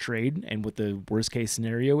being portrayed and what the worst case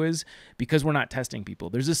scenario is, because we're not testing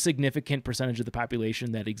people. There's a significant percentage of the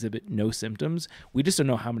population that exhibit no symptoms. We just don't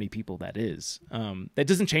know how many people that is. That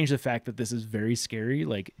doesn't change the fact that this is very scary.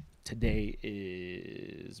 Like, today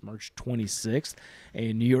is March 26th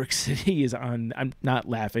and New York City is on. I'm not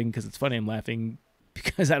laughing because it's funny. I'm laughing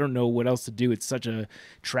because I don't know what else to do. It's such a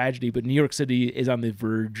tragedy, but New York City is on the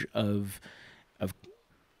verge of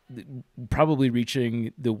probably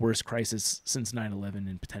reaching the worst crisis since 9/11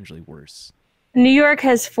 and potentially worse. New York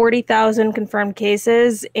has 40,000 confirmed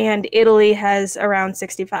cases, and Italy has around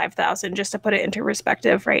 65,000, just to put it into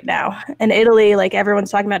perspective right now. And Italy, like,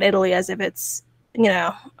 everyone's talking about Italy as if it's, you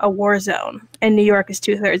know, a war zone. And New York is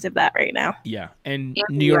 2/3 of that right now. Yeah. And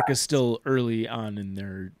New York is still early on in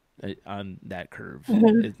their, on that curve.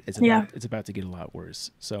 Mm-hmm. It's about to get a lot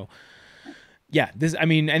worse. So, yeah,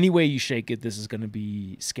 any way you shake it, this is going to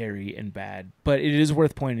be scary and bad. But it is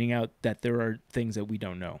worth pointing out that there are things that we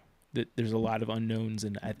don't know. That there's a lot of unknowns,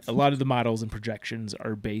 and a lot of the models and projections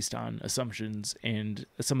are based on assumptions, and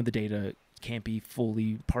some of the data can't be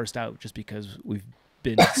fully parsed out just because we've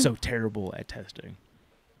been so terrible at testing.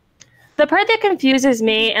 The part that confuses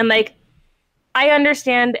me, and like, I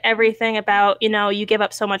understand everything about, you know, you give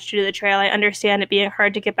up so much to do the trail. I understand it being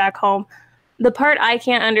hard to get back home. The part I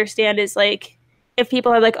can't understand is, like, if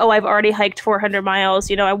people are like, oh, I've already hiked 400 miles,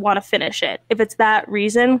 you know, I want to finish it. If it's that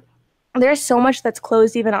reason, there's so much that's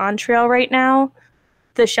closed even on trail right now.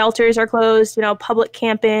 The shelters are closed, you know, public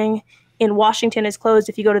camping in Washington is closed.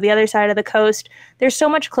 If you go to the other side of the coast, there's so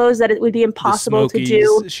much closed that it would be impossible the Smokies,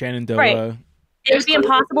 to do. Shenandoah. Right. It would be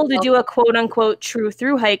impossible to do a quote unquote true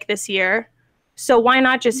through hike this year. So why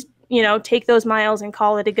not just, you know, take those miles and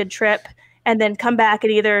call it a good trip, and then come back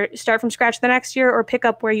and either start from scratch the next year or pick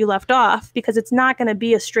up where you left off, because it's not going to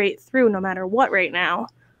be a straight through no matter what right now.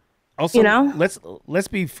 Also, you know? let's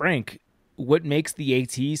be frank. What makes the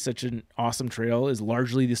AT such an awesome trail is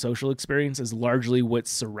largely the social experience, is largely what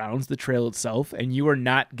surrounds the trail itself, and you are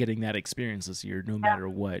not getting that experience this year no matter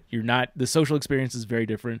what. You're not. The social experience is very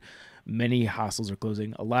different. Many hostels are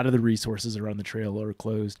closing. A lot of the resources around the trail are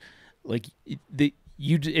closed. Like,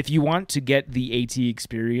 if you want to get the AT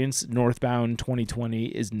experience, northbound 2020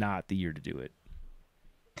 is not the year to do it.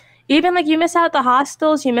 Even, like, you miss out the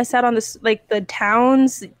hostels, you miss out on this, like, the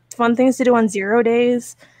towns, fun things to do on 0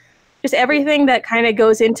 days. Just everything that kind of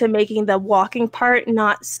goes into making the walking part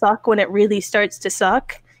not suck when it really starts to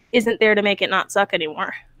suck isn't there to make it not suck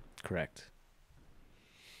anymore. Correct.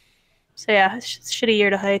 So yeah, shitty year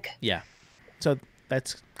to hike. Yeah. So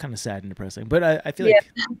that's kind of sad and depressing, but I feel like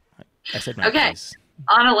I said my piece.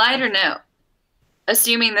 On a lighter note,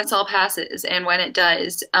 assuming this all passes, and when it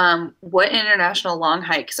does, what international long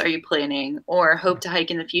hikes are you planning or hope to hike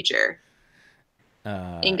in the future?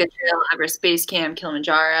 Inca Trail, Everest Base Camp,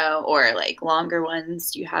 Kilimanjaro, or like longer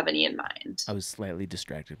ones? Do you have any in mind? I was slightly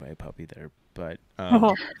distracted by a puppy there, but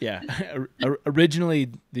yeah.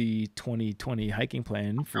 Originally, the 2020 hiking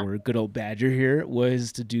plan for good old Badger here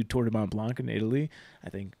was to do Tour de Mont Blanc in Italy. I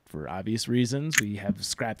think for obvious reasons, we have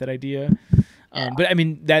scrapped that idea. But I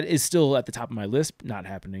mean, that is still at the top of my list, not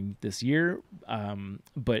happening this year.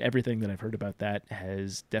 But everything that I've heard about that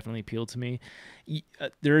has definitely appealed to me.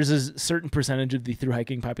 There is a certain percentage of the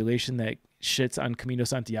thru-hiking population that shits on Camino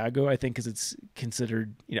Santiago, I think, because it's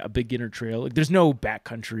considered, you know, a beginner trail. Like, there's no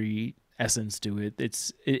backcountry essence to it.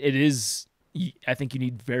 It is, I think you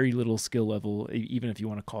need very little skill level, even if you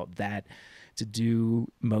want to call it that, to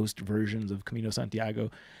do most versions of Camino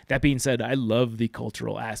Santiago. That being said, I love the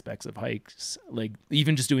cultural aspects of hikes. Like,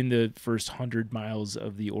 even just doing the first 100 miles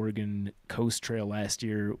of the Oregon Coast Trail last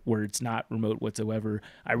year, where it's not remote whatsoever,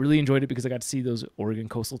 I really enjoyed it because I got to see those Oregon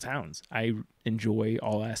coastal towns. I enjoy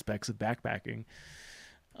all aspects of backpacking.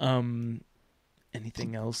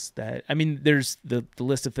 Anything else that, I mean, there's the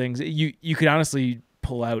list of things. You could honestly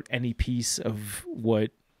pull out any piece of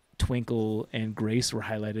what Twinkle and Grace were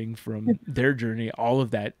highlighting from their journey. All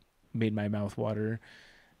of that made my mouth water.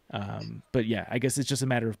 But yeah, I guess it's just a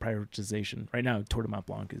matter of prioritization. Right now, Tour de Mont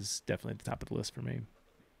Blanc is definitely at the top of the list for me.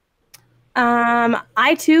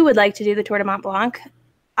 I too would like to do the Tour de Mont Blanc.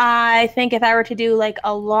 I think if I were to do like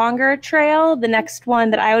a longer trail, the next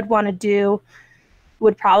one that I would want to do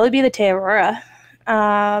would probably be the Te Aurora.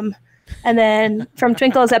 And then from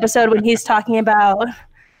Twinkle's episode when he's talking about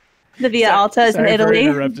The Via Alta is in Italy. For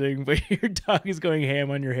interrupting, but your dog is going ham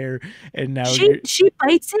on your hair, and now she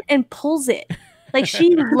bites it and pulls it. Like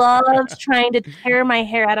she loves trying to tear my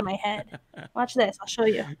hair out of my head. Watch this. I'll show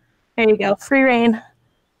you. There you go. Free reign.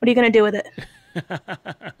 What are you going to do with it?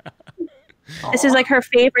 This is like her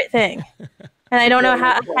favorite thing. And I don't know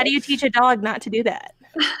how do you teach a dog not to do that?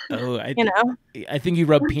 Oh, I think you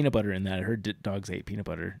rub peanut butter in that. I heard dogs ate peanut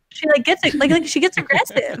butter. She gets it, like she gets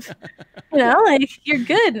aggressive. Like you're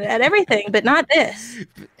good at everything, but not this.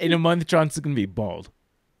 In a month, Chaunce is gonna be bald.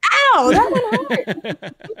 Ow, that one hurt.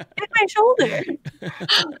 Hit my shoulder.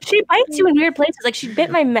 She bites you in weird places. Like she bit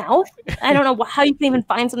my mouth. I don't know how you can even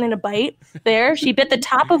find something to bite there. She bit the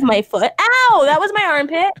top of my foot. Ow, that was my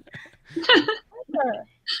armpit.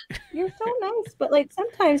 You're so nice, but like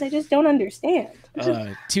sometimes I just don't understand.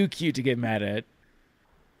 Too cute to get mad at.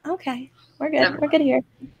 Okay, we're good. We're good here.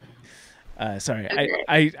 Sorry,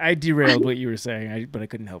 okay. I derailed what you were saying, but I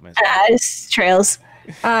couldn't help myself. It's trails.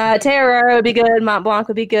 Terra would be good. Mont Blanc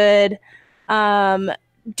would be good.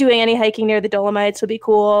 Doing any hiking near the Dolomites would be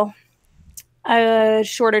cool. A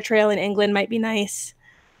shorter trail in England might be nice.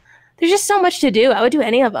 There's just so much to do. I would do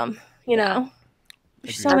any of them.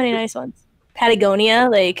 There's so many nice ones. Patagonia,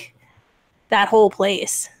 like that whole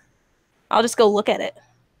place. I'll just go look at it.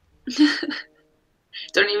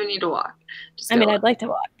 Don't even need to walk. I'd like to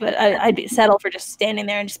walk, but I'd be settled for just standing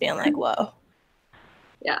there and just being like, whoa.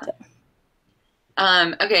 Yeah.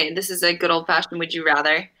 Okay, this is a good old-fashioned would you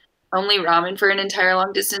rather. Only ramen for an entire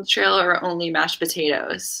long-distance trail or only mashed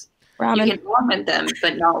potatoes? Ramen. You can ramen them,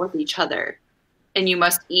 but not with each other. And you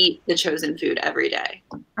must eat the chosen food every day.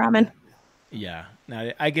 Ramen. Yeah.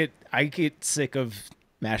 Now I get sick of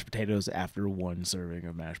mashed potatoes after one serving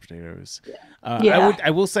of mashed potatoes. Yeah.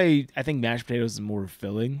 I will say I think mashed potatoes is more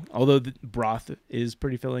filling, although the broth is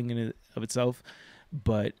pretty filling in it of itself.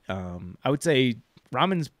 But I would say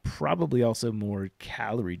ramen's probably also more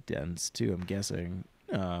calorie dense too, I'm guessing.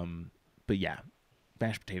 But yeah,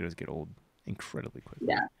 mashed potatoes get old incredibly quickly.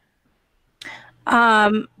 Yeah.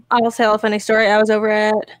 I'll tell a funny story. I was over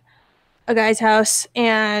at a guy's house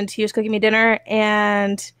and he was cooking me dinner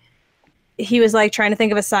and he was like trying to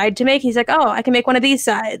think of a side to make. He's like, oh, I can make one of these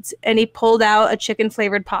sides. And he pulled out a chicken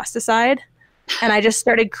flavored pasta side and I just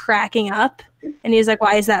started cracking up. And he's like,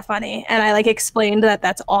 why is that funny? And I like explained that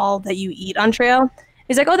that's all that you eat on trail.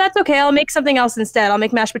 He's like, oh, that's okay. I'll make something else instead. I'll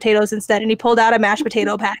make mashed potatoes instead. And he pulled out a mashed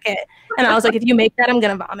potato packet. And I was like, if you make that, I'm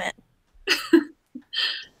going to vomit.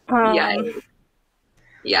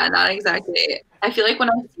 Yeah, not exactly. I feel like when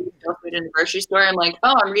I see real food in the grocery store, I'm like,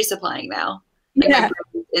 oh, I'm resupplying now. Like my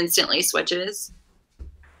brain instantly switches.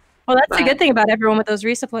 Well, that's the good thing about everyone with those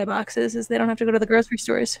resupply boxes is they don't have to go to the grocery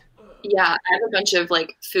stores. Yeah, I have a bunch of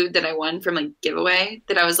like food that I won from like giveaway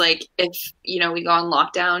that I was like, if we go on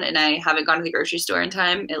lockdown and I haven't gone to the grocery store in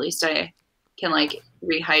time, at least I can like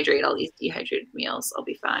rehydrate all these dehydrated meals. I'll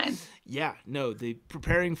be fine. Yeah, no, the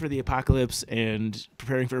preparing for the apocalypse and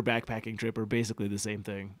preparing for a backpacking trip are basically the same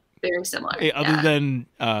thing. Very similar. Other than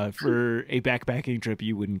for a backpacking trip,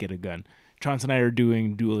 you wouldn't get a gun. Chaunce and I are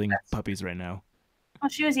doing dueling puppies right now. Well,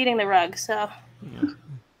 she was eating the rug, so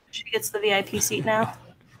she gets the VIP seat now.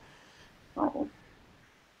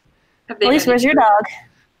 Elise, where's your dog?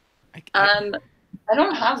 I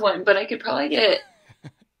don't have one, but I could probably get.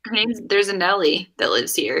 There's a Nellie that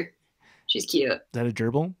lives here. She's cute. Is that a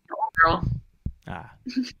gerbil? Girl. Ah.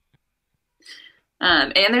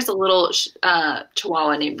 And there's a little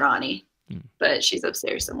Chihuahua named Ronnie, but she's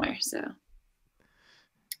upstairs somewhere. So,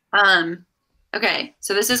 okay.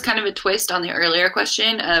 So this is kind of a twist on the earlier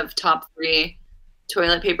question of top 3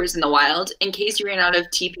 toilet papers in the wild. In case you ran out of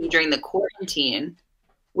TP during the quarantine,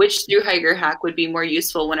 which thru-hiker hack would be more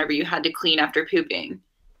useful whenever you had to clean after pooping?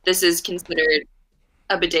 This is considered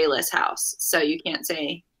a bidet-less house, so you can't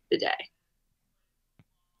say bidet.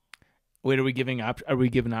 Wait, are we giving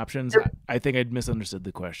options? I think I'd misunderstood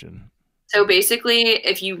the question. So basically,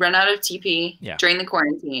 if you run out of TP during the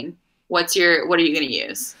quarantine, what are you going to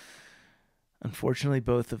use? Unfortunately,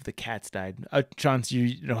 both of the cats died. Chaunce,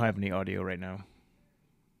 you don't have any audio right now.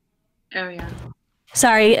 Oh, yeah.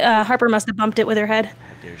 Sorry, Harper must have bumped it with her head.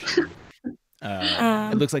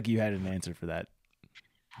 It looks like you had an answer for that.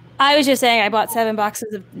 I was just saying I bought 7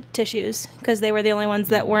 boxes of tissues because they were the only ones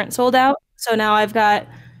that weren't sold out. So now I've got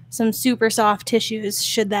some super soft tissues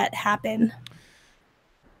should that happen.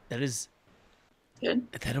 That is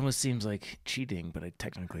good. That almost seems like cheating, but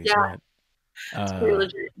technically it's not.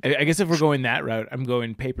 I guess if we're going that route, I'm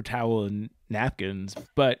going paper towel and napkins.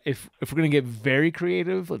 But if we're gonna get very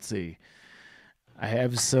creative, let's see. I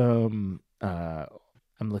have some. I'm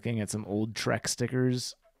looking at some old Trek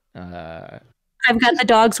stickers. I've got the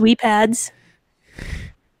dog's wee pads.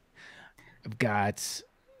 I've got.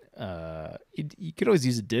 You could always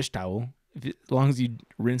use a dish towel as long as you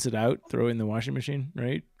rinse it out, throw it in the washing machine,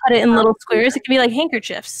 right? Cut it in little squares. It can be like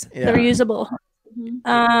handkerchiefs. Yeah. They're reusable.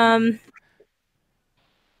 I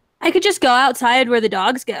could just go outside where the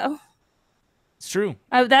dogs go. It's true.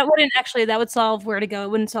 That would solve where to go.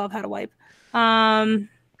 It wouldn't solve how to wipe. I've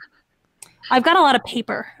got a lot of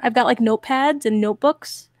paper. I've got like notepads and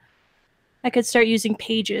notebooks. I could start using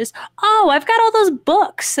pages. Oh, I've got all those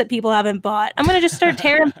books that people haven't bought. I'm going to just start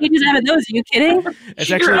tearing pages out of those. Are you kidding? It's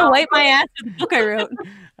You're actually going to wipe my ass with the book I wrote.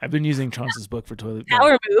 I've been using Chaunce's book for toilet paper.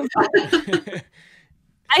 Power move.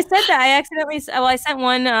 I said that. I sent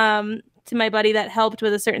one to my buddy that helped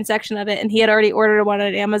with a certain section of it, and he had already ordered one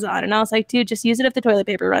on Amazon. And I was like, dude, just use it if the toilet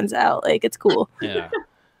paper runs out. Like, it's cool. Yeah.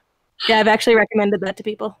 Yeah, I've actually recommended that to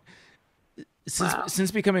people.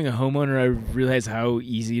 Since becoming a homeowner, I realize how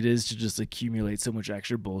easy it is to just accumulate so much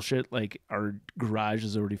extra bullshit. Like our garage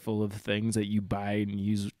is already full of things that you buy and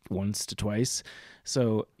use once to twice.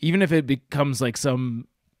 So even if it becomes like some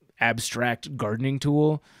abstract gardening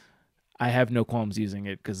tool, I have no qualms using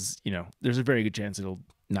it because, there's a very good chance it'll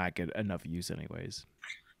not get enough use anyways.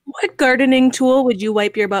 What gardening tool would you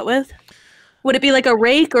wipe your butt with? Would it be like a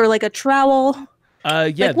rake or like a trowel?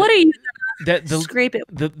 Yeah. Like, what are you scrape it?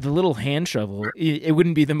 The little hand shovel, it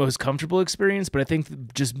wouldn't be the most comfortable experience, but I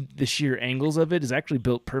think just the sheer angles of it is actually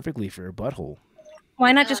built perfectly for a butthole.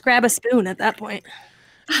 Why not just grab a spoon at that point?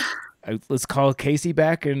 Let's call Casey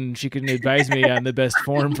back and she can advise me on the best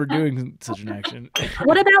form for doing such an action.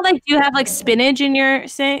 What about do you have like spinach in your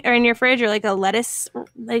sink or in your fridge or like a lettuce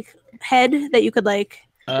like head that you could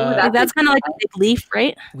that's kind of like a big leaf,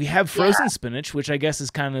 right? We have frozen spinach, which I guess is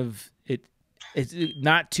kind of it's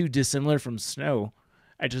not too dissimilar from snow.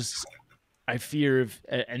 I fear if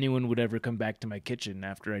anyone would ever come back to my kitchen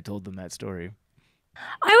after I told them that story.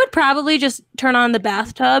 I would probably just turn on the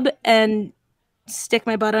bathtub and stick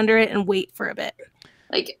my butt under it and wait for a bit.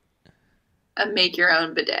 Like a make your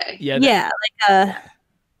own bidet. Yeah.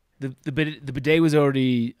 The bidet was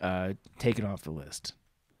already taken off the list.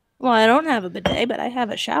 Well, I don't have a bidet, but I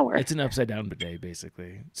have a shower. It's an upside down bidet,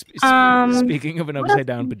 basically. Speaking of an upside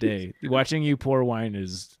down bidet, watching you pour wine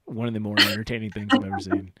is one of the more entertaining things I've ever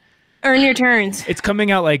seen. Earn your turns. It's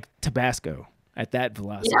coming out like Tabasco at that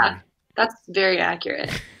velocity. Yeah, that's very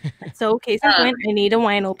accurate. So, case in point, I need a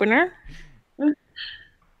wine opener.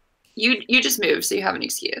 You just moved, so you have an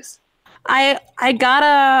excuse. I got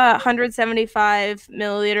a 175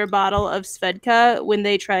 milliliter bottle of Svedka when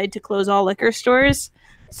they tried to close all liquor stores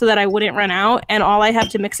so that I wouldn't run out, and all I have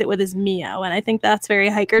to mix it with is Mio, and I think that's very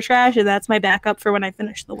hiker trash, and that's my backup for when I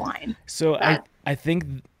finish the wine. So I think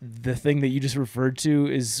the thing that you just referred to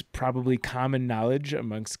is probably common knowledge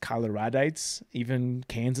amongst Coloradites, even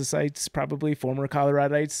Kansasites, probably former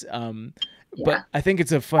Coloradites. But I think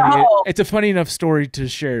it's a funny enough story to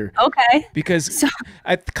share. Okay. Because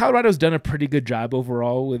Colorado's done a pretty good job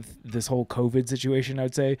overall with this whole COVID situation, I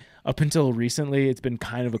would say. Up until recently, it's been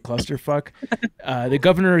kind of a clusterfuck. The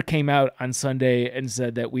governor came out on Sunday and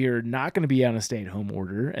said that we are not going to be on a stay-at-home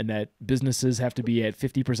order and that businesses have to be at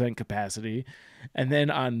 50% capacity. And then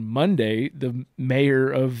on Monday, the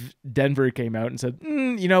mayor of Denver came out and said,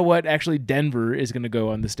 you know what? Actually, Denver is going to go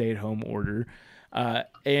on the stay-at-home order.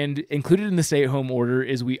 And included in the stay-at-home order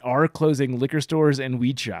is we are closing liquor stores and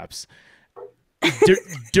weed shops.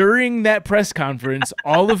 During that press conference,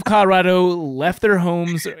 all of Colorado left their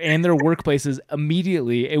homes and their workplaces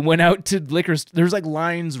immediately and went out to liquor. There's like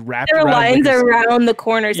lines wrapped around. There are lines around the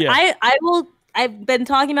corners. Yeah. I've been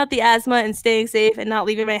talking about the asthma and staying safe and not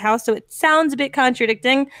leaving my house, so it sounds a bit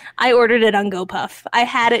contradicting. I ordered it on GoPuff. I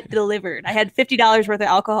had it delivered. I had $50 worth of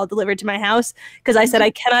alcohol delivered to my house because I said I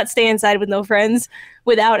cannot stay inside with no friends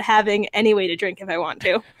without having any way to drink if I want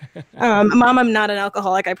to. Mom, I'm not an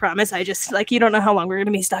alcoholic, I promise. I just, you don't know how long we're going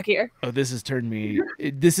to be stuck here. Oh, this has turned me...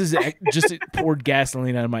 This is just poured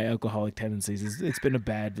gasoline on my alcoholic tendencies. It's been a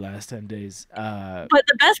bad last 10 days. But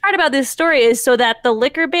the best part about this story is so that the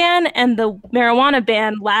liquor ban and the marijuana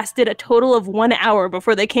ban lasted a total of 1 hour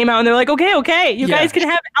before they came out and they're like, okay, you guys can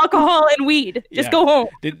have alcohol and weed. Just go home.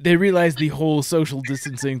 They realized the whole social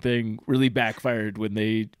distancing thing really backfired when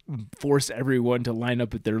they forced everyone to line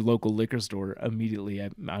up at their local liquor store immediately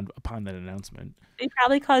upon that announcement. They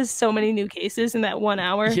probably caused so many new cases in that 1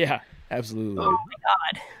 hour. Yeah, absolutely. Oh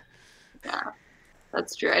my God. Yeah,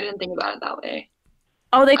 that's true. I didn't think about it that way.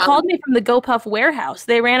 Oh, they called me from the GoPuff warehouse.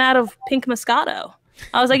 They ran out of pink Moscato.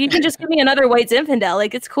 I was like, you can just give me another white Zinfandel.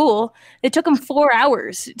 It's cool. It took them 4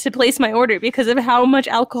 hours to place my order because of how much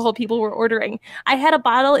alcohol people were ordering. I had a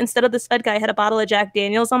bottle, instead of the Svedka, I had a bottle of Jack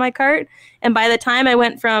Daniels on my cart. And by the time I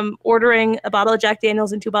went from ordering a bottle of Jack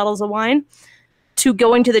Daniels and 2 bottles of wine to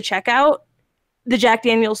going to the checkout, the Jack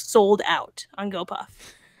Daniels sold out on GoPuff.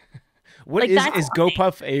 What Like, is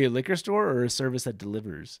GoPuff a liquor store or a service that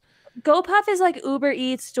delivers? GoPuff is like Uber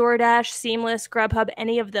Eats, DoorDash, Seamless, Grubhub,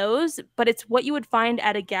 any of those, but it's what you would find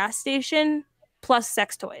at a gas station plus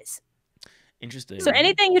sex toys. Interesting. So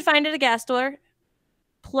anything you'd find at a gas store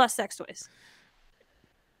plus sex toys.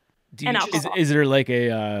 Is there like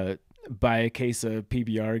a buy a case of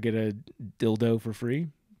PBR, get a dildo for free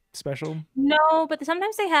special? No, but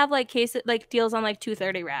sometimes they have like deals on like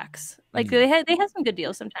 230 racks. Like they have some good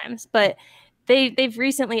deals sometimes, but they've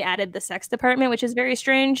recently added the sex department, which is very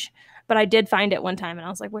strange. But I did find it one time, and I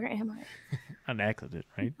was like, "Where am I?" An accident,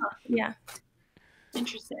 right? Yeah.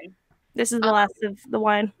 Interesting. This is the last of the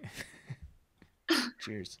wine.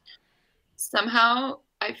 Cheers. Somehow,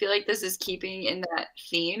 I feel like this is keeping in that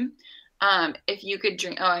theme. If you could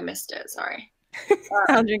drink, I missed it. Sorry.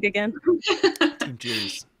 I'll drink again.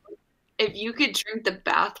 Cheers. If you could drink the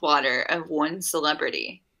bathwater of one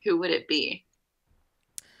celebrity, who would it be?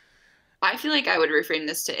 I feel like I would reframe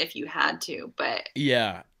this to if you had to, but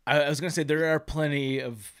yeah, I was gonna say there are plenty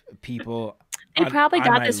of people. They probably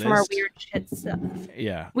got this from our weird shit stuff.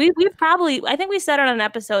 Yeah, we've probably. I think we said on an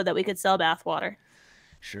episode that we could sell bathwater.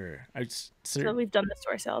 Sure, so we've done this to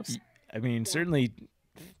ourselves. I mean, certainly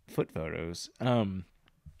foot photos.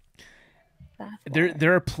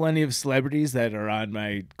 There are plenty of celebrities that are on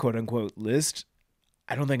my quote unquote list.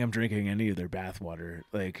 I don't think I'm drinking any of their bathwater.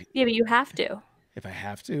 Like, yeah, but you have to. If I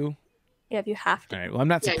have to. Yeah, if you have to. All right. Well,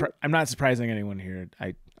 I'm not surprising anyone here.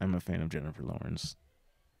 I'm a fan of Jennifer Lawrence.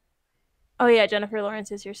 Oh yeah, Jennifer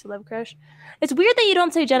Lawrence is your celeb crush. It's weird that you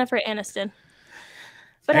don't say Jennifer Aniston.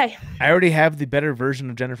 But I already have the better version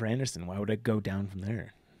of Jennifer Aniston. Why would I go down from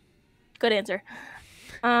there? Good answer.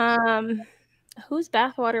 Whose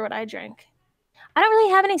bathwater would I drink? I don't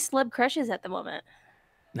really have any celeb crushes at the moment.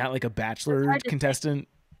 Not like a Bachelor contestant?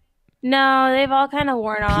 No, they've all kind of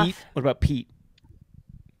worn off. What about Pete?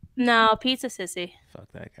 No, Pete's a sissy.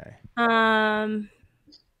 Fuck that guy. Can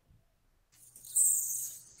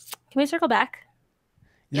we circle back?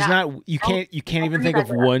 You can't even think of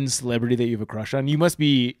one celebrity that you have a crush on. You must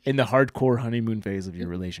be in the hardcore honeymoon phase of your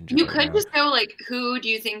relationship. You could just go like, who do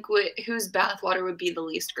you think whose bathwater would be the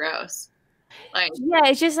least gross? Like, yeah,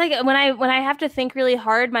 it's just like when I have to think really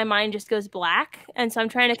hard, my mind just goes black, and so I'm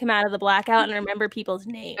trying to come out of the blackout and remember people's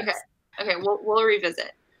names. Okay, we'll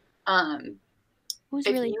revisit. Who's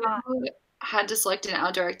really hot? You had to select an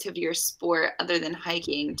outdoor activity or sport other than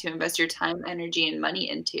hiking to invest your time, energy, and money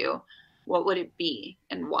into, what would it be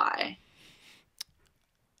and why?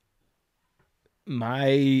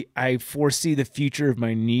 I foresee the future of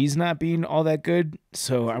my knees not being all that good,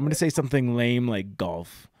 so I'm going to say something lame like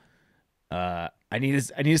golf. I need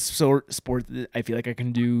a sport that I feel like I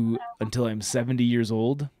can do until I'm 70 years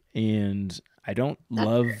old, and I don't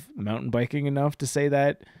love mountain biking enough to say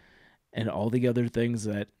that, and all the other things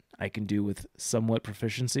that I can do with somewhat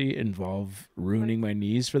proficiency involve ruining my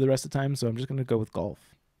knees for the rest of the time, so I'm just going to go with golf.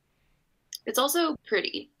 It's also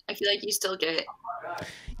pretty. I feel like you still get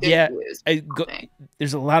views.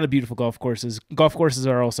 There's a lot of beautiful golf courses. Golf courses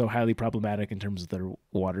are also highly problematic in terms of their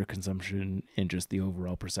water consumption and just the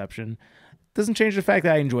overall perception. Doesn't change the fact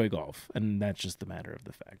that I enjoy golf, and that's just the matter of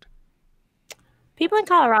the fact. People in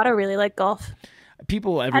Colorado really like golf.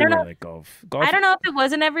 People everywhere like golf. I don't know if it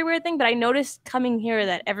was an everywhere thing, but I noticed coming here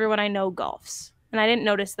that everyone I know golfs, and I didn't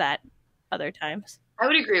notice that other times. I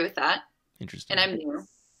would agree with that. Interesting. And I'm new.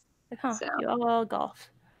 You all golf.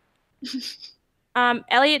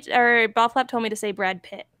 Elliot or Ballflap told me to say Brad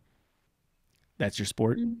Pitt. That's your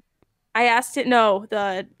sport? I asked it. No,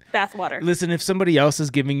 the bathwater. Listen, if somebody else is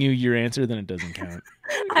giving you your answer, then it doesn't count.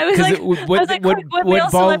 I was like, what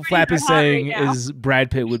Ballflap is saying is Brad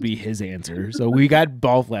Pitt would be his answer. So we got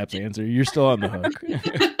Ballflap's answer. You're still on the hook.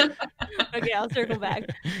 Okay, I'll circle back.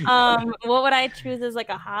 What would I choose as like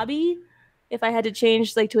a hobby? If I had to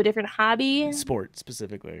change like to a different hobby? Sport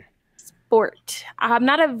specifically. Sport. I'm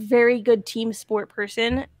not a very good team sport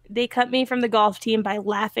person. They cut me from the golf team by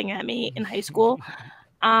laughing at me in high school.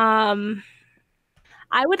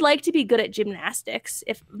 I would like to be good at gymnastics.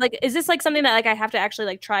 Is this like something that like I have to actually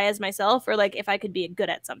like try as myself, or like if I could be good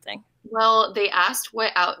at something? Well, they asked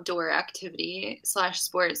what outdoor activity /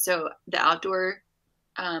 sport, so the outdoor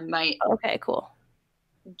might cool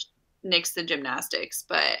nix the gymnastics,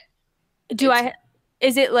 but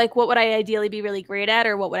is it like what would I ideally be really great at,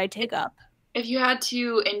 or what would I take up? If you had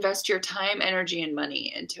to invest your time, energy, and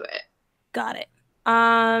money into it. Got it.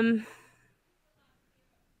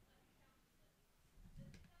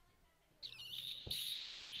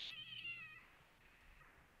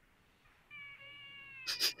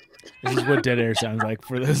 This is what dead air sounds like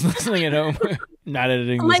for those listening at home. not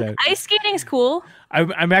editing this out. Ice skating's cool.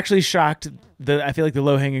 I'm actually shocked that I feel like the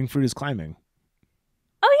low hanging fruit is climbing.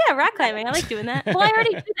 Oh yeah, rock climbing. I like doing that. Well, I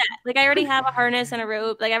already do that. Like I already have a harness and a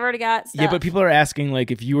rope. Like I've already got stuff. Yeah, but people are asking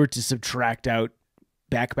like if you were to subtract out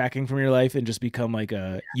backpacking from your life and just become like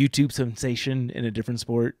a YouTube sensation in a different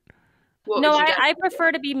sport. No, I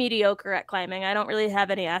prefer to be mediocre at climbing. I don't really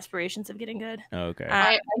have any aspirations of getting good. Oh,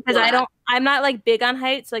 okay. Because I'm not like big on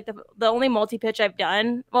heights. Like the only multi-pitch I've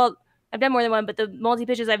done, well, I've done more than one, but the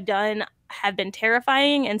multi-pitches I've done have been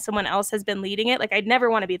terrifying and someone else has been leading it. Like I'd never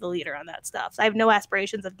want to be the leader on that stuff. So I have no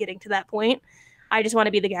aspirations of getting to that point. I just want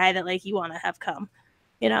to be the guy that like you want to have come,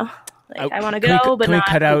 you know, like I want to go, but can we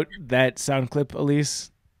cut out that sound clip,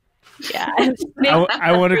 Elise? Yeah.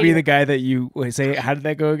 I want to be the guy that you say. How did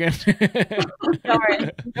that go again? Don't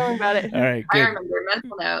worry about it. All right. Good. I remember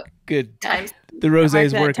mental note. Good. Times. The rosé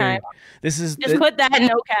is working. Time. This is just put that in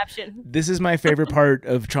no caption. This is my favorite part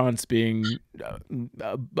of Chaunce being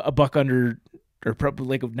a buck under, or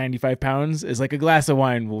probably like 95 pounds. Is like a glass of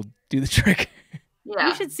wine will do the trick. Yeah.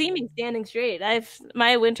 You should see me standing straight.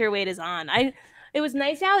 My winter weight is on. It was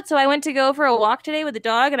nice out, so I went to go for a walk today with the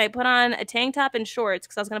dog, and I put on a tank top and shorts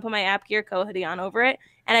because I was going to put my App Gear Co hoodie on over it.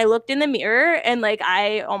 And I looked in the mirror, and like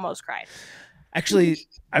I almost cried. Actually,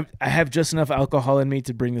 I have just enough alcohol in me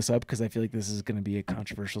to bring this up because I feel like this is going to be a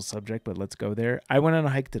controversial subject, but let's go there. I went on a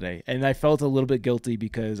hike today, and I felt a little bit guilty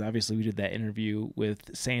because obviously we did that interview with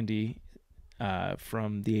Sandy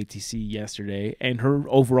from the ATC yesterday, and her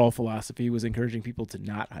overall philosophy was encouraging people to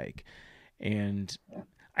not hike. And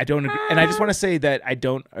I don't agree, and I just want to say that I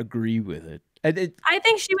don't agree with it. I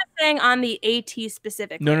think she was saying on the AT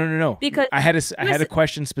specifically. No. Because I had a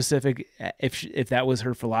question specific if that was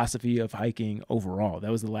her philosophy of hiking overall.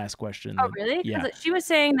 That was the last question. Oh, really? Yeah. She was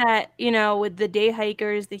saying that, you know, with the day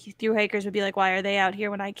hikers, the through hikers would be like, why are they out here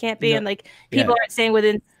when I can't be? No, and like people aren't staying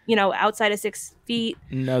within, you know, outside of 6 feet.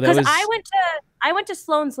 No, that was. I went to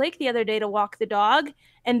Sloan's Lake the other day to walk the dog,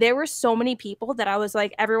 and there were so many people that I was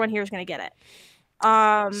like, everyone here is going to get it.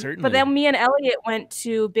 Certainly. But then me and Elliot went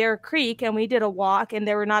to Bear Creek and we did a walk, and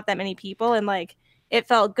there were not that many people, and like it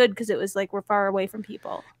felt good because it was like we're far away from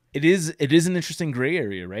people. It is an interesting gray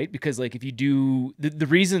area, right? Because like if you do the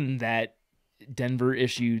reason that Denver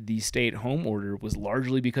issued the stay-at-home order was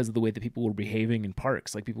largely because of the way that people were behaving in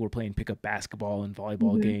parks. Like people were playing pickup basketball and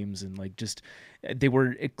volleyball games, and like just they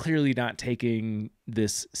were clearly not taking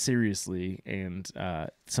this seriously. And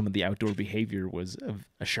some of the outdoor behavior was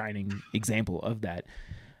a shining example of that.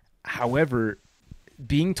 However,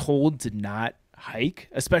 being told to not hike,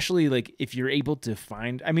 especially like if you're able to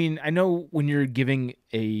find, I mean, I know when you're giving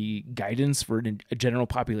a guidance for a general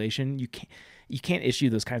population, you can't issue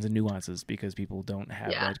those kinds of nuances because people don't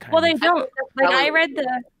have that kind of. Well, they don't. Like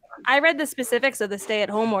I read the specifics of the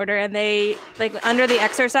stay-at-home order, and they like under the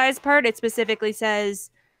exercise part, it specifically says,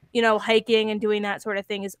 you know, hiking and doing that sort of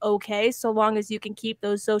thing is okay so long as you can keep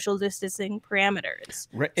those social distancing parameters.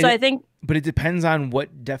 Right. So I think, but it depends on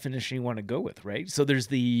what definition you want to go with, right? So there's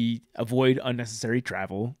the avoid unnecessary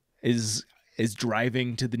travel. Is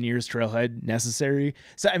driving to the nearest trailhead necessary?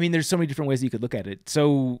 So I mean, there's so many different ways you could look at it.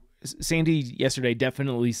 So Sandy yesterday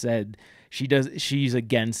definitely said she's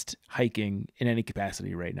against hiking in any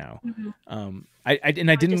capacity right now. I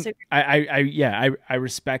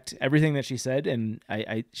respect everything that she said, and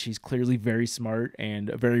she's clearly very smart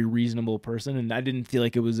and a very reasonable person, and I didn't feel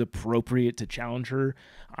like it was appropriate to challenge her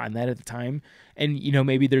on that at the time. And you know,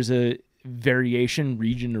 maybe there's a variation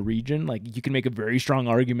region to region. Like you can make a very strong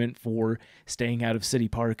argument for staying out of City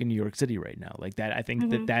Park in New York City right now. Like that, I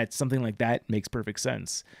think that's something like that makes perfect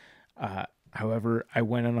sense. However, I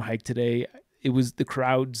went on a hike today. It was the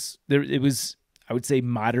crowds there. It was, I would say,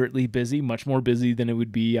 moderately busy, much more busy than it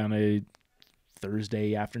would be on a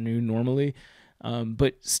Thursday afternoon normally.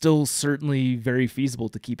 But still certainly very feasible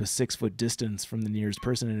to keep a 6-foot distance from the nearest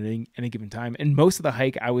person at any given time. And most of the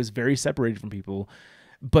hike, I was very separated from people,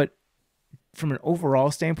 but from an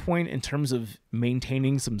overall standpoint, in terms of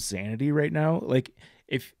maintaining some sanity right now, like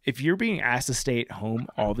if you're being asked to stay at home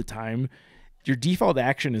all the time, your default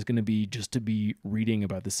action is going to be just to be reading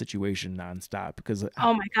about the situation nonstop. Because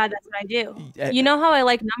oh my God, that's what I do. You know how I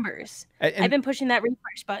like numbers. I've been pushing that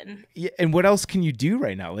refresh button. Yeah, and what else can you do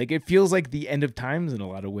right now? Like it feels like the end of times in a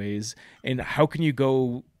lot of ways. And how can you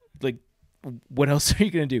go? Like, what else are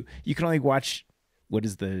you going to do? You can only watch. What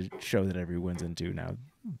is the show that everyone's into now?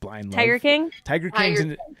 Blind Love. Tiger King. Tiger King's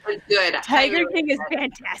good. Tiger King is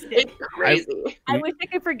fantastic. It's crazy. I wish I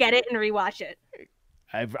could forget it and rewatch it.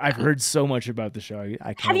 I've heard so much about the show. I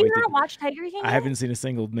can't Have you not watched Tiger King? I haven't seen a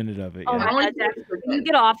single minute of it. Oh yet. my God, Jack, when you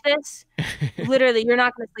get off this, literally, you're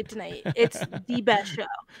not going to sleep tonight. It's the best show.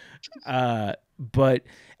 But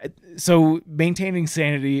so maintaining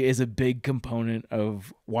sanity is a big component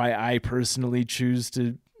of why I personally choose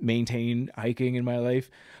to maintain hiking in my life.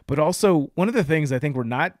 But also, one of the things I think we're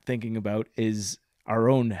not thinking about is our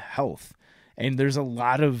own health. And there's a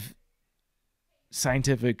lot of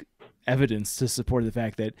scientific evidence to support the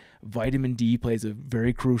fact that vitamin D plays a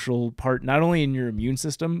very crucial part, not only in your immune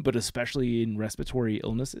system, but especially in respiratory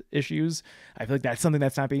illness issues. I feel like that's something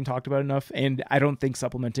that's not being talked about enough. And I don't think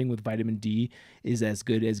supplementing with vitamin D is as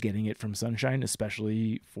good as getting it from sunshine,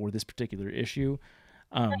 especially for this particular issue.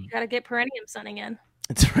 You got to get perineum sunning in.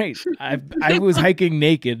 That's right. I was hiking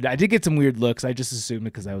naked. I did get some weird looks. I just assumed it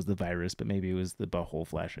because I was the virus, but maybe it was the butthole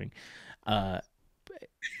flashing.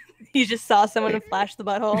 You just saw someone and flashed the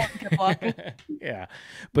butthole and kept walking. Yeah.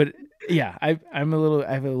 But yeah, I have a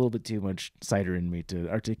little bit too much cider in me to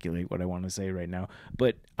articulate what I want to say right now.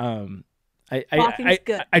 But I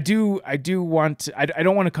do want to, I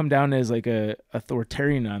don't want to come down as like a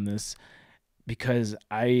authoritarian on this, because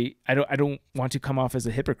I don't want to come off as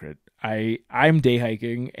a hypocrite. I'm day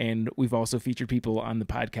hiking, and we've also featured people on the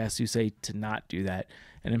podcast who say to not do that,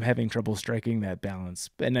 and I'm having trouble striking that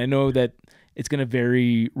balance. And I know that it's going to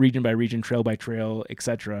vary region by region, trail by trail,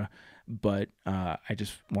 etc. But I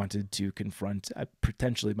just wanted to confront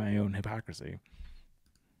potentially my own hypocrisy.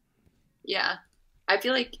 Yeah. I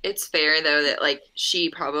feel like it's fair, though, that like she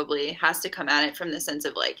probably has to come at it from the sense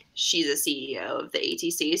of like she's a CEO of the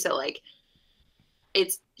ATC. So like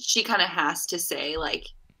she kind of has to say, like,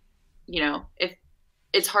 you know, if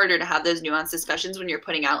it's harder to have those nuanced discussions when you're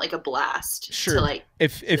putting out like a blast. Sure. To, like,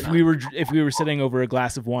 if we were sitting over a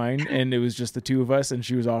glass of wine and it was just the two of us and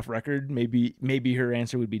she was off record, maybe her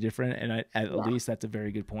answer would be different. And at least that's a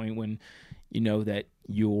very good point, when you know that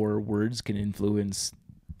your words can influence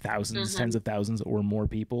thousands, tens of thousands or more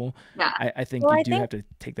people. Yeah. I think you do have to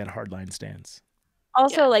take that hardline stance.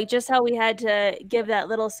 Also, like, just how we had to give that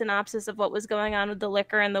little synopsis of what was going on with the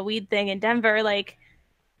liquor and the weed thing in Denver, like,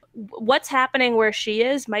 what's happening where she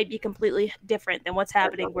is might be completely different than what's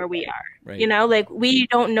happening where we are. Right. You know, like, we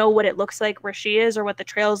don't know what it looks like where she is or what the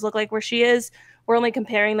trails look like where she is. We're only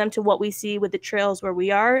comparing them to what we see with the trails where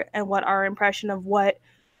we are and what our impression of what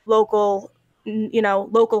local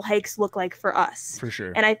hikes look like for us. For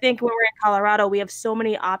sure. And I think when we're in Colorado, we have so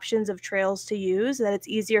many options of trails to use that it's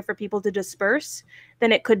easier for people to disperse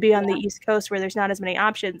than it could be on the East Coast, where there's not as many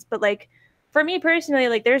options. But like, for me personally,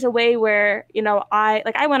 like, there's a way where, you know, I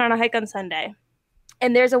went on a hike on Sunday,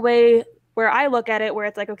 and there's a way where I look at it where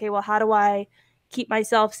it's like, okay, well, how do I keep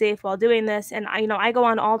myself safe while doing this? And I go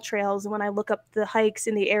on all trails, and when I look up the hikes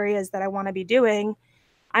in the areas that I want to be doing,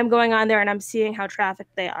 I'm going on there and I'm seeing how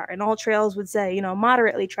trafficked they are. And all trails would say, you know,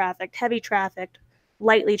 moderately trafficked, heavy trafficked,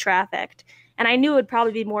 lightly trafficked. And I knew it would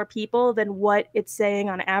probably be more people than what it's saying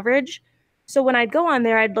on average. So when I'd go on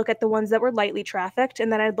there, I'd look at the ones that were lightly trafficked,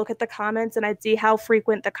 and then I'd look at the comments and I'd see how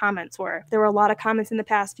frequent the comments were. If there were a lot of comments in the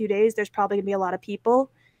past few days, there's probably gonna be a lot of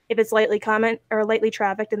people. If it's lightly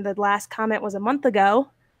trafficked and the last comment was a month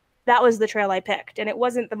ago, that was the trail I picked. And it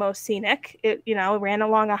wasn't the most scenic. It ran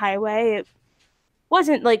along a highway. It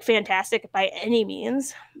wasn't like fantastic by any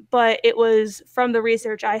means, but it was, from the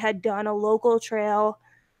research I had done, a local trail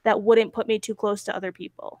that wouldn't put me too close to other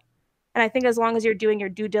people. And I think as long as you're doing your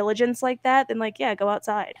due diligence like that, then like, yeah, go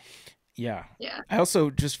outside. Yeah. Yeah. I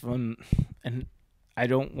also and I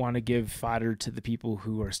don't want to give fodder to the people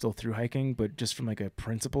who are still through hiking, but just from like a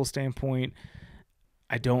principle standpoint,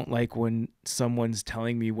 I don't like when someone's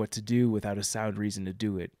telling me what to do without a sound reason to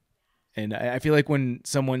do it. And I feel like when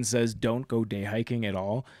someone says don't go day hiking at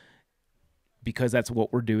all, because that's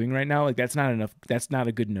what we're doing right now, like, that's not enough. That's not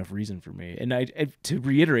a good enough reason for me. And I to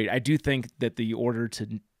reiterate, I do think that the order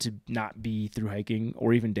to not be through hiking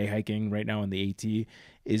or even day hiking right now in the AT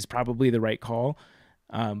is probably the right call.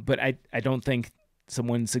 But I don't think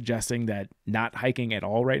someone suggesting that not hiking at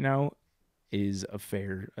all right now is a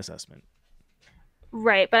fair assessment.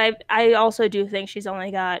 Right, but I also do think she's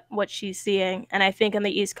only got what she's seeing. And I think on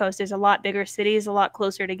the East Coast, there's a lot bigger cities, a lot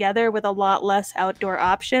closer together with a lot less outdoor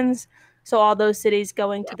options. So all those cities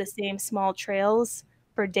going to the same small trails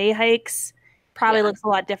for day hikes probably looks a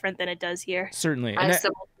lot different than it does here. Certainly.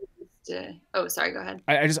 Sorry, go ahead.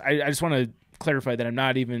 I just want to clarify that I'm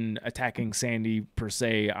not even attacking Sandy per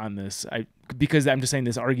se on this, because I'm just saying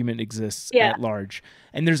this argument exists at large.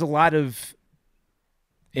 And there's a lot of,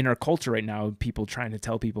 in our culture right now, people trying to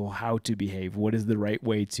tell people how to behave, what is the right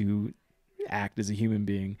way to act as a human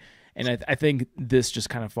being. And I think this just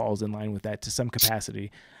kind of falls in line with that to some capacity.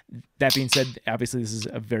 That being said, obviously this is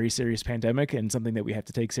a very serious pandemic and something that we have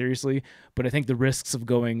to take seriously. But I think the risks of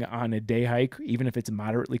going on a day hike, even if it's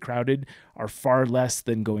moderately crowded, are far less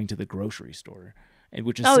than going to the grocery store. and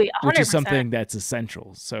which is Oh, yeah, which is 100%. something that's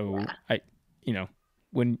essential. So Yeah.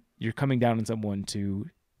 when you're coming down on someone to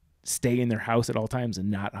stay in their house at all times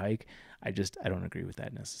and not hike, I don't agree with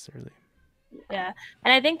that necessarily. Yeah.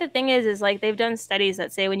 And I think the thing is like they've done studies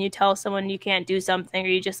that say when you tell someone you can't do something, or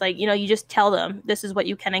you just like, you just tell them this is what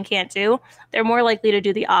you can and can't do, they're more likely to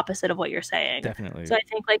do the opposite of what you're saying. Definitely. So I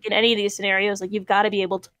think like in any of these scenarios, like you've got to be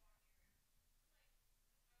able to,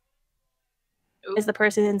 as the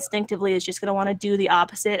person instinctively is just going to want to do the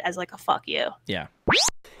opposite as like a fuck you. Yeah.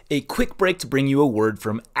 A quick break to bring you a word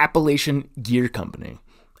from Appalachian Gear Company.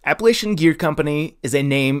 Appalachian Gear Company is a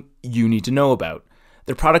name you need to know about.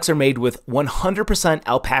 Their products are made with 100%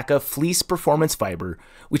 alpaca fleece performance fiber,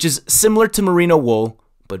 which is similar to merino wool,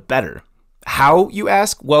 but better. How, you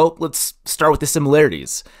ask? Well, let's start with the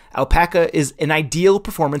similarities. Alpaca is an ideal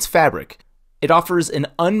performance fabric. It offers an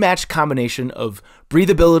unmatched combination of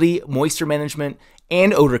breathability, moisture management,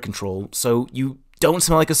 and odor control, so you don't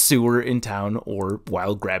smell like a sewer in town or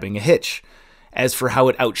while grabbing a hitch. As for how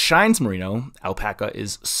it outshines merino, alpaca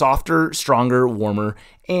is softer, stronger, warmer,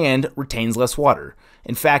 and retains less water.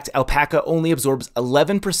 In fact, alpaca only absorbs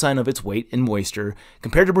 11% of its weight in moisture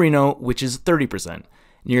compared to merino, which is 30%,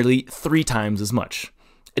 nearly 3 times as much.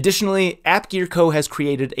 Additionally, App Gear Co. has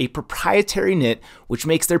created a proprietary knit which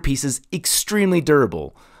makes their pieces extremely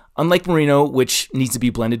durable. Unlike merino, which needs to be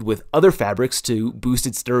blended with other fabrics to boost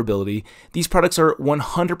its durability, these products are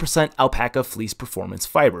 100% alpaca fleece performance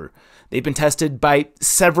fiber. They've been tested by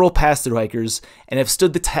several pass-through hikers and have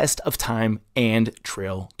stood the test of time and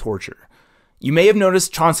trail torture. You may have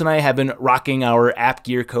noticed Chaunce and I have been rocking our App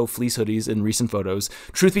Gear Co. fleece hoodies in recent photos.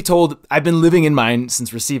 Truth be told, I've been living in mine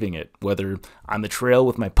since receiving it, whether on the trail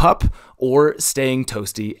with my pup or staying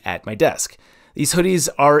toasty at my desk. These hoodies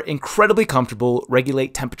are incredibly comfortable,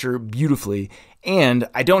 regulate temperature beautifully, and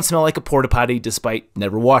I don't smell like a porta potty despite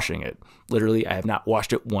never washing it. Literally, I have not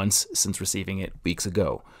washed it once since receiving it weeks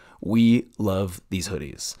ago. We love these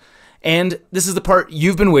hoodies. And this is the part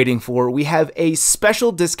you've been waiting for. We have a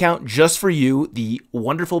special discount just for you, the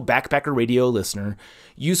wonderful Backpacker Radio listener.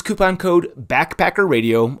 Use coupon code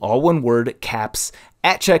BackpackerRadio, all one word, caps,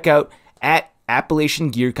 at checkout at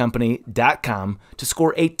AppalachianGearCompany.com to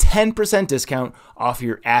score a 10% discount off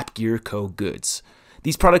your App Gear Co. goods.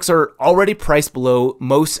 These products are already priced below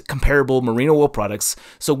most comparable merino wool products,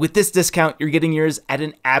 so with this discount, you're getting yours at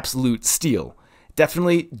an absolute steal.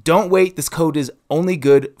 Definitely don't wait. This code is only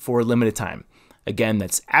good for a limited time. Again,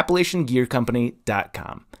 that's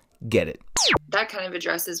AppalachianGearCompany.com. Get it. That kind of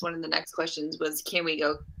addresses one of the next questions was, can we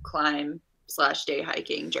go climb/day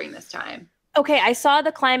hiking during this time? Okay, I saw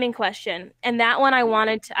the climbing question, and that one I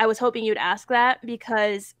was hoping you'd ask that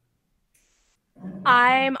because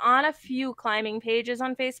I'm on a few climbing pages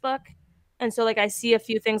on Facebook. And so like I see a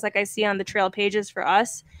few things like I see on the trail pages for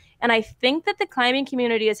us. And I think that the climbing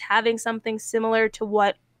community is having something similar to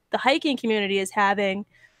what the hiking community is having,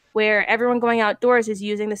 where everyone going outdoors is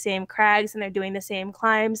using the same crags and they're doing the same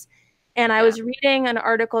climbs. And I was reading an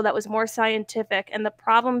article that was more scientific, and the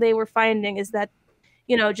problem they were finding is that,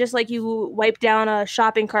 just like you wipe down a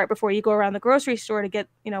shopping cart before you go around the grocery store to get,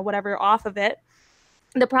 whatever off of it,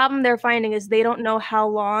 the problem they're finding is they don't know how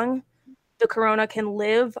long the corona can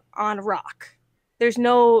live on rock. There's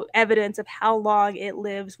no evidence of how long it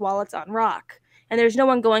lives while it's on rock. And there's no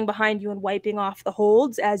one going behind you and wiping off the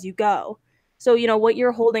holds as you go. So, what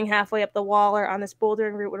you're holding halfway up the wall or on this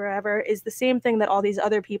bouldering route, whatever, is the same thing that all these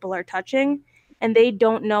other people are touching. And they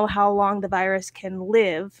don't know how long the virus can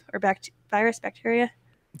live, or virus.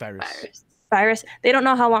 They don't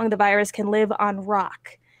know how long the virus can live on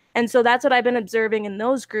rock. And so that's what I've been observing in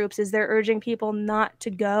those groups is they're urging people not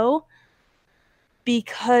to go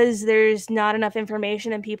because there's not enough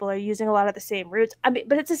information and people are using a lot of the same routes. I mean,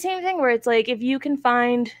 but it's the same thing where it's like, if you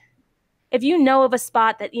know of a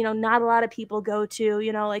spot that, not a lot of people go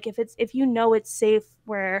to, like if it's safe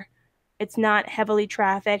where it's not heavily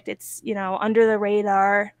trafficked, it's, under the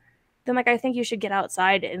radar, then like, I think you should get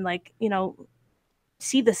outside and like,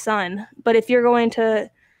 see the sun. But if you're going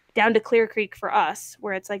down to Clear Creek for us,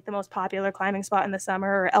 where it's like the most popular climbing spot in the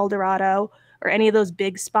summer, or El Dorado, or any of those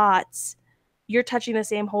big spots, you're touching the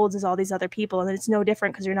same holds as all these other people, and it's no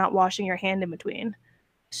different because you're not washing your hand in between.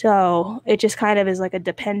 So it just kind of is like a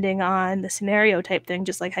depending on the scenario type thing,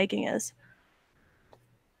 just like hiking is.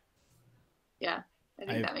 Yeah, I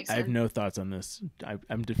think that makes sense. I have no thoughts on this.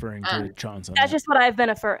 I'm deferring to Chaunce on that's that. just what I've been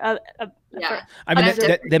I mean,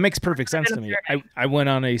 that makes perfect sense to me. I went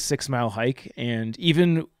on a 6-mile hike, and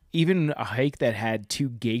even even a hike that had 2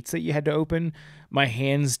 gates that you had to open, my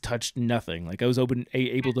hands touched nothing. Like I was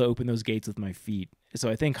able to open those gates with my feet. So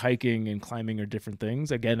I think hiking and climbing are different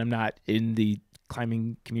things. Again, I'm not in the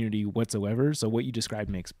climbing community whatsoever. So what you described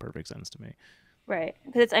makes perfect sense to me. Right.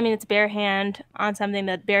 Because it's bare hand on something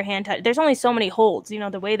that bare hand touch. There's only so many holds.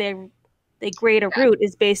 The way they grade a route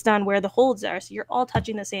is based on where the holds are. So you're all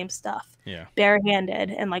touching the same stuff. Yeah.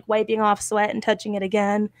 Barehanded and like wiping off sweat and touching it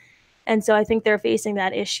again. And so I think they're facing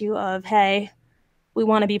that issue of, hey, we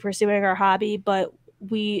want to be pursuing our hobby, but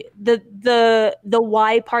the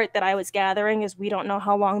why part that I was gathering is we don't know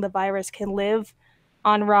how long the virus can live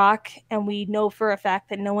on rock, and we know for a fact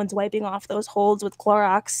that no one's wiping off those holds with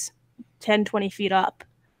Clorox 10, 20 feet up.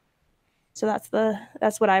 So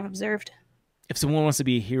that's what I've observed. If someone wants to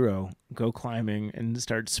be a hero, go climbing and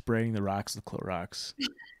start spraying the rocks with Clorox.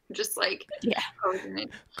 Just like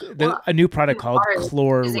a new product called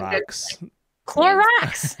Clorox.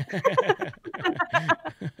 Clorox.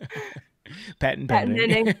 Patent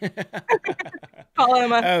pending. Calling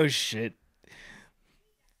him Oh shit!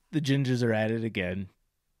 The gingers are at it again.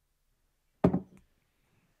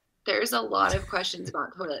 There's a lot of questions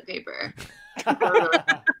about toilet paper.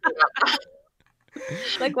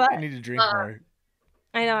 Like what? I need to drink more.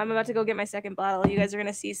 I know. I'm about to go get my second bottle. You guys are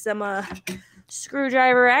gonna see some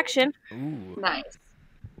screwdriver action. Ooh. Nice.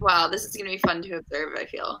 Wow, this is gonna be fun to observe, I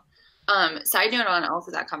feel. Side note on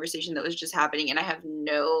also that conversation that was just happening, and I have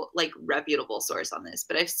no like reputable source on this,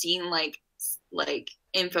 but I've seen like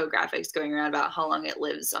infographics going around about how long it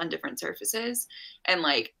lives on different surfaces, and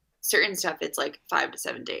like certain stuff it's like 5 to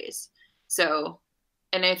 7 days. So,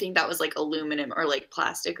 and I think that was like aluminum or like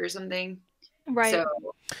plastic or something. Right. So,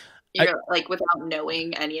 like without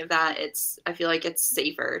knowing any of that, I feel like it's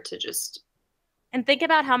safer to just. And think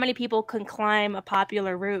about how many people can climb a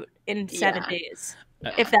popular route in 7 days.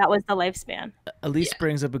 If that was the lifespan. Elise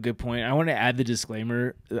brings up a good point. I want to add the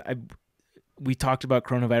disclaimer. We talked about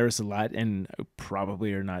coronavirus a lot and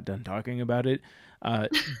probably are not done talking about it.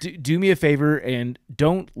 Do me a favor and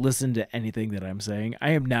don't listen to anything that I'm saying. I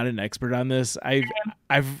am not an expert on this.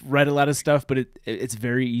 I've read a lot of stuff, but it's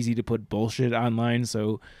very easy to put bullshit online.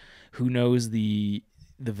 So who knows the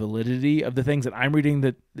validity of the things that I'm reading?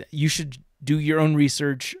 That you should do your own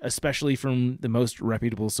research, especially from the most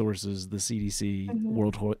reputable sources, the CDC,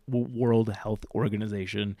 World Health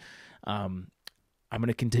Organization. I'm going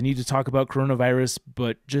to continue to talk about coronavirus,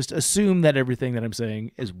 but just assume that everything that I'm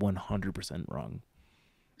saying is 100% wrong.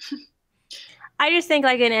 I just think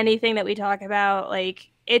like in anything that we talk about, like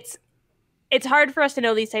it's hard for us to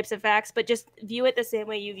know these types of facts, but just view it the same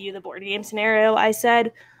way you view the board game scenario I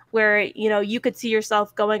said, where, you could see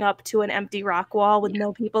yourself going up to an empty rock wall with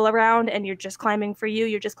no people around and you're just climbing for you.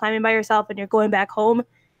 You're just climbing by yourself and you're going back home.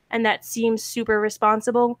 And that seems super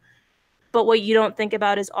responsible. But what you don't think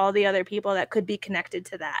about is all the other people that could be connected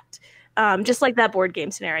to that. Just like that board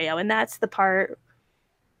game scenario. And that's the part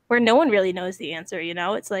where no one really knows the answer.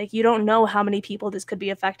 It's like, you don't know how many people this could be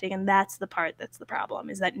affecting. And that's the part that's the problem,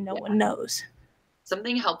 is that no one knows.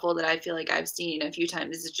 Something helpful that I feel like I've seen a few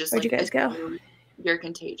times is just Where'd you guys go? You're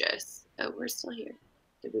contagious. Oh, we're still here.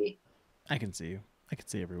 Did we? I can see you. I can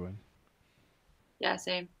see everyone. Yeah,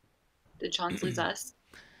 same. Did Chaunce lose us?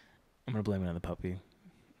 I'm going to blame it on the puppy.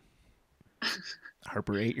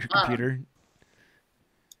 Harper ate your computer.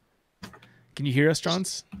 Can you hear us,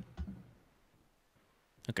 Chaunce?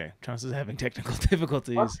 Okay, Chaunce is having technical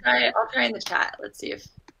difficulties. I'll try in the chat. Let's see if...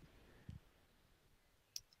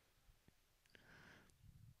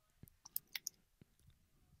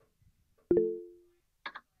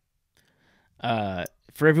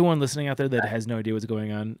 For everyone listening out there that has no idea what's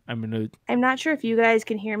going on, I'm not sure if you guys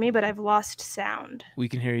can hear me, but I've lost sound. We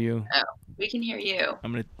can hear you. Oh, we can hear you.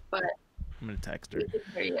 I'm gonna text her. We can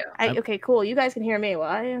hear you. Okay, cool. You guys can hear me. Well,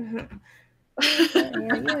 I can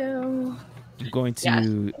hear you. I'm going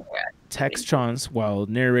to text Chaunce while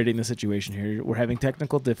narrating the situation here. We're having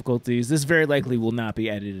technical difficulties. This very likely will not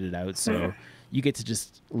be edited out, so you get to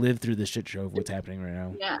just live through the shit show of what's happening right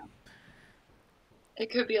now. Yeah.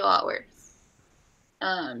 It could be a lot worse.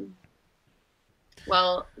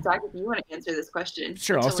 Well, Zach, if you want to answer this question.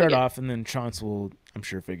 Sure, I'll start off and then Chaunce will, I'm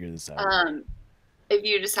sure, figure this out. If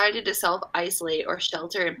you decided to self-isolate or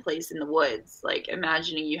shelter in place in the woods, like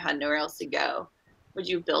imagining you had nowhere else to go, would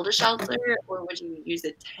you build a shelter or would you use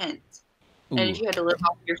a tent? Ooh. And if you had to live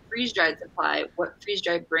off your freeze-dried supply, what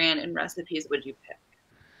freeze-dried brand and recipes would you pick?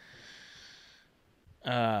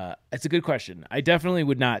 It's a good question. I definitely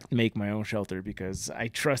would not make my own shelter because I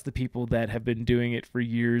trust the people that have been doing it for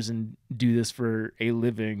years and do this for a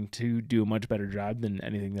living to do a much better job than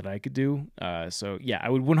anything that I could do. So yeah, I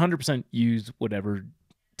would 100% use whatever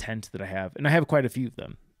tent that I have. And I have quite a few of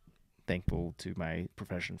them. thankful to my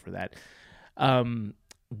profession for that.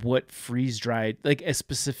 What freeze dried, like a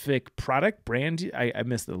specific product brand? I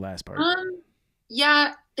missed the last part.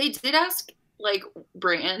 Yeah, they did ask like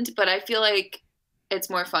brand, but I feel like it's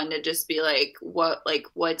more fun to just be like,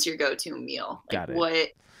 what's your go-to meal? Like, Got it. What?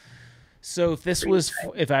 So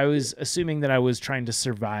if I was assuming that I was trying to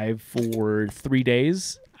survive for 3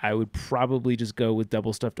 days, I would probably just go with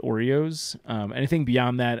double stuffed Oreos. Anything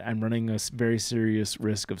beyond that, I'm running a very serious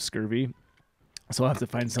risk of scurvy. So I'll have to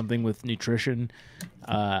find something with nutrition.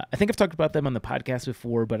 I think I've talked about them on the podcast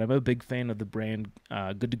before, but I'm a big fan of the brand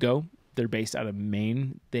Good to Go. They're based out of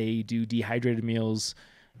Maine. They do dehydrated meals.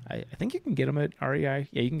 I think you can get them at REI.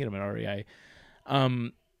 Yeah, you can get them at REI.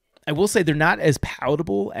 I will say they're not as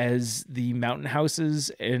palatable as the Mountain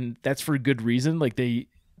Houses, and that's for good reason. Like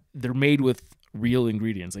they're made with real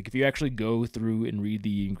ingredients. Like if you actually go through and read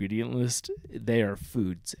the ingredient list, they are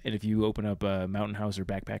foods. And if you open up a Mountain House or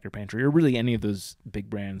Backpacker Pantry or really any of those big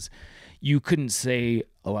brands, you couldn't say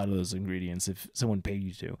a lot of those ingredients if someone paid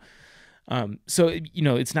you to. So,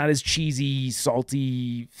 it's not as cheesy,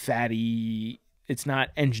 salty, fatty. It's not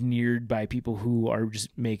engineered by people who are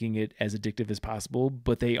just making it as addictive as possible,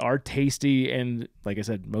 but they are tasty. And like I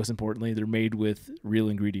said, most importantly, they're made with real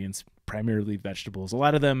ingredients, primarily vegetables. A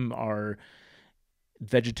lot of them are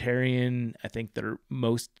vegetarian. I think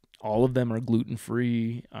all of them are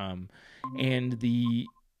gluten-free. And the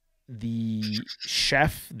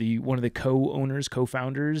chef, one of the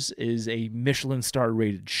co-founders is a Michelin star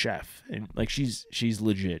rated chef. And like, she's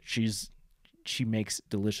legit. She makes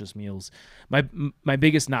delicious meals. My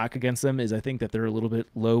biggest knock against them is I think that they're a little bit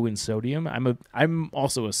low in sodium. I'm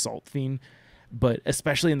also a salt fiend, but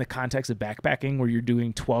especially in the context of backpacking where you're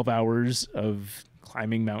doing 12 hours of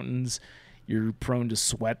climbing mountains, you're prone to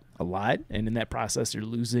sweat a lot, and in that process you're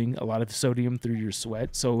losing a lot of sodium through your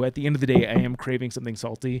sweat. So at the end of the day, I am craving something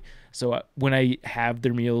salty. So when I have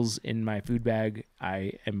their meals in my food bag,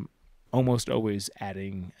 I am almost always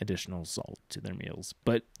adding additional salt to their meals.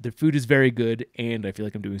 But their food is very good, and I feel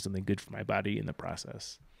like I'm doing something good for my body in the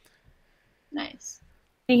process. Nice.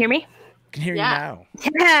 Can you hear me? I can hear you now.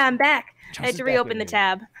 Yeah, I'm back. Chaunce I had is to back reopen with the me.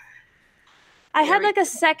 tab. I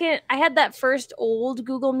had that first old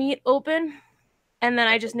Google Meet open, and then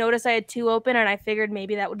I just noticed I had two open, and I figured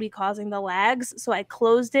maybe that would be causing the lags, so I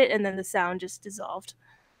closed it, and then the sound just dissolved.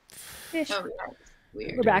 Ish. Oh, yeah.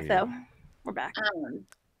 Weird. We're back, though. We're back.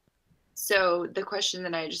 So the question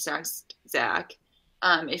that I just asked Zach,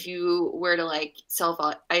 if you were to like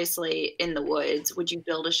self-isolate in the woods, would you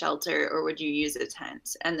build a shelter or would you use a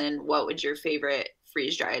tent? And then what would your favorite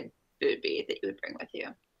freeze-dried food be that you would bring with you?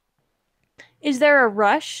 Is there a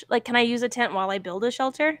rush? Like, can I use a tent while I build a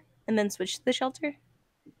shelter and then switch to the shelter?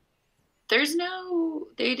 They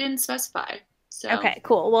didn't specify. So. Okay,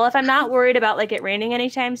 cool. Well, if I'm not worried about like it raining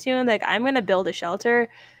anytime soon, like I'm going to build a shelter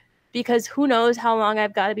because who knows how long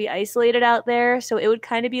I've got to be isolated out there. So it would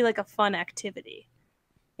kind of be like a fun activity,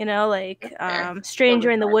 like stranger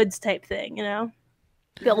in the woods type thing,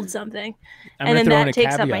 build something. And then that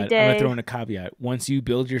takes up my day. I'm going to throw in a caveat. Once you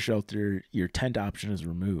build your shelter, your tent option is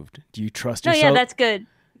removed. Do you trust yourself? Oh, yeah, that's good.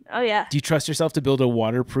 Oh, yeah. Do you trust yourself to build a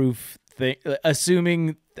waterproof thing?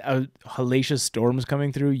 Assuming a hellacious storm's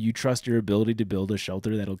coming through, you trust your ability to build a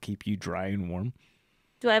shelter that'll keep you dry and warm?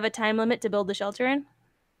 Do I have a time limit to build the shelter in?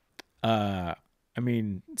 Normal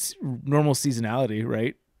seasonality,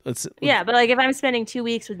 right? Yeah, but like if I'm spending 2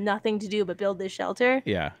 weeks with nothing to do but build this shelter,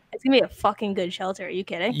 yeah, it's gonna be a fucking good shelter. Are you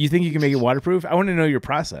kidding? You think you can make it waterproof? I want to know your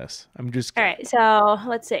process. I'm just all right. So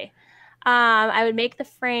let's see. I would make the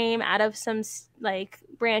frame out of some like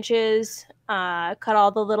branches, cut all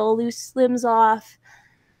the little loose limbs off,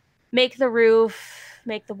 make the roof,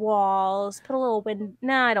 make the walls, put a little window.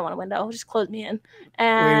 No, I don't want a window. Just close me in.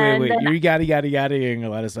 And wait. You're yada-yadaing a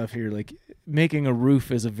lot of stuff here. Like making a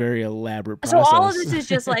roof is a very elaborate process. So all of this is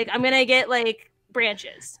just like, I'm going to get like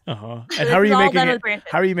branches. Uh-huh. So and how are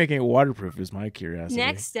you making it waterproof is my curiosity.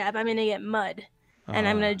 Next step, I'm going to get mud. And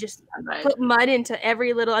I'm going to just put mud into I'm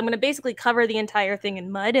going to basically cover the entire thing in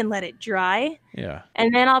mud and let it dry. Yeah.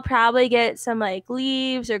 And then I'll probably get some like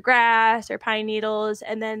leaves or grass or pine needles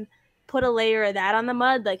and then put a layer of that on the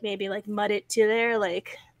mud, like maybe like mud it to there,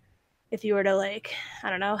 like if you were to like, I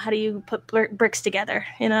don't know, how do you put bricks together,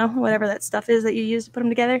 whatever that stuff is that you use to put them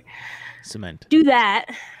together. Cement. Do that.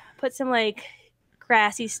 Put some like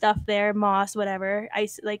grassy stuff there, moss, whatever,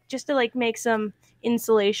 ice, like just to like make some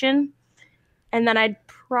insulation. And then I'd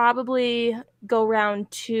probably go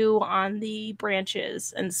round 2 on the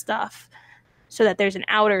branches and stuff so that there's an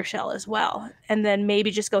outer shell as well. And then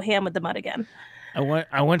maybe just go ham with the mud again.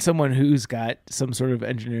 I want someone who's got some sort of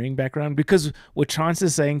engineering background, because what Chaunce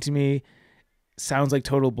is saying to me sounds like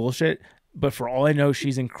total bullshit, but for all I know,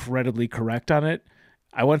 she's incredibly correct on it.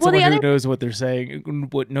 I want someone who knows what they're saying,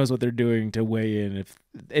 knows what they're doing to weigh in.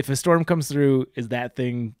 If a storm comes through, is that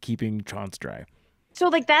thing keeping Chaunce dry? So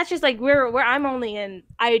like that's just like where I'm only in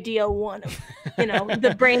idea one of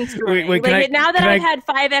the brainstorming. Now that I've had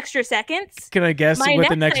 5 extra seconds, can I guess what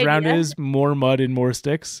the next round is? More mud and more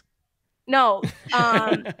sticks? No.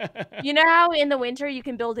 You know how in the winter you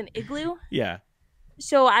can build an igloo? Yeah.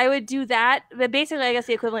 So I would do that, but basically I guess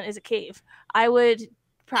the equivalent is a cave. I would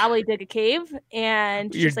probably dig a cave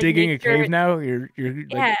and you're digging a cave now? You're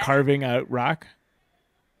like carving out rock?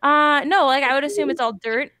 No, like I would assume it's all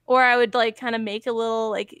dirt, or I would like kind of make a little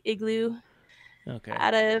like igloo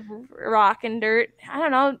out of rock and dirt. I don't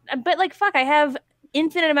know, but like fuck, I have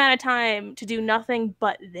infinite amount of time to do nothing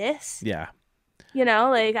but this. Yeah.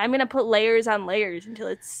 Like I'm gonna put layers on layers until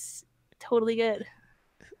it's totally good.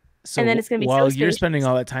 So and then it's gonna be while you're spending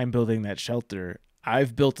all that time building that shelter,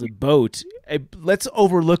 I've built a boat. Let's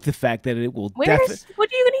overlook the fact that it will. What are you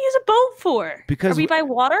gonna use a boat for? Because are we by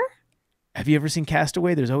water? Have you ever seen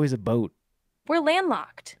Castaway? There's always a boat. We're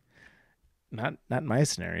landlocked. Not in my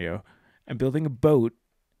scenario. I'm building a boat,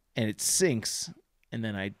 and it sinks, and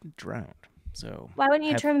then I drown. So why wouldn't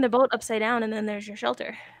you turn the boat upside down, and then there's your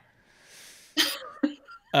shelter?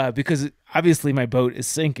 Because obviously my boat is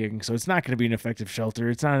sinking, so it's not going to be an effective shelter.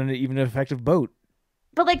 It's not even an effective boat.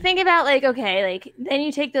 But like, think about then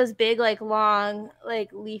you take those big long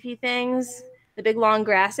leafy things, the big long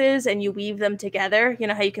grasses, and you weave them together. You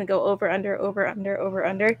know how you can go over, under, over, under, over,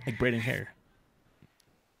 under. Like braiding hair.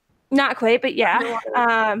 Not quite, but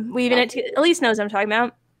yeah. Weaving it to, Elise knows what I'm talking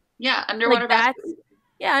about. Yeah, underwater basket.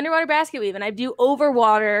 Yeah, underwater basket weaving. I do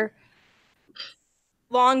overwater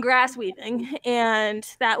long grass weaving, and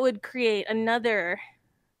that would create another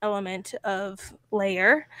element of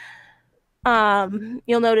layer.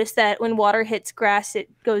 You'll notice that when water hits grass, it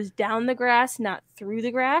goes down the grass, not through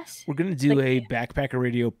the grass. We're gonna do a Backpacker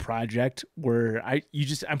Radio project where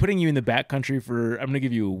I'm putting you in the backcountry I'm gonna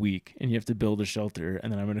give you a week, and you have to build a shelter,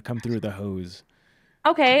 and then I'm gonna come through with a hose.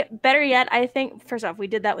 Okay, better yet, I think, first off, we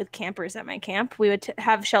did that with campers at my camp. We would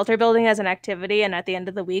have shelter building as an activity, and at the end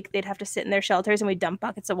of the week, they'd have to sit in their shelters, and we'd dump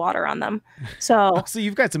buckets of water on them. So, so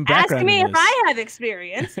you've got some background. Ask me if I have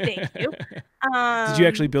experience. Thank you. Did you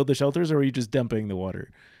actually build the shelters, or were you just dumping the water?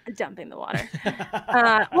 Dumping the water.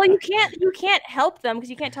 Well, you can't help them because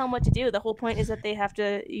you can't tell them what to do. The whole point is that they have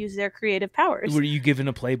to use their creative powers. Were you given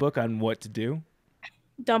a playbook on what to do?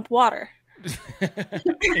 Dump water.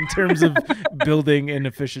 In terms of building an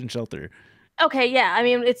efficient shelter. Okay, yeah. I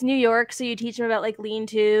mean, it's New York, so you teach them about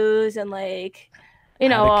lean-tos and how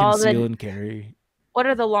to all conceal and carry. What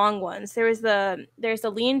are the long ones? There's the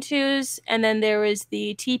lean-tos, and then there was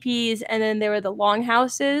the teepees, and then there were the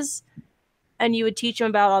longhouses. And you would teach them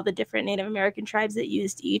about all the different Native American tribes that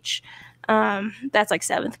used each. That's like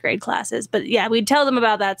 7th grade classes. But yeah, we'd tell them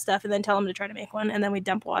about that stuff and then tell them to try to make one. And then we'd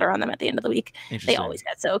dump water on them at the end of the week. They always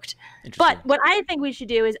got soaked. But what I think we should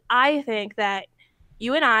do is I think that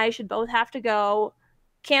you and I should both have to go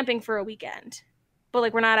camping for a weekend.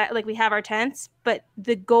 But we're not we have our tents. But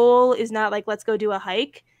the goal is not let's go do a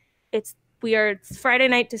hike. It's Friday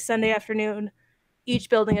night to Sunday afternoon, each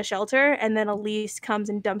building a shelter. And then Elise comes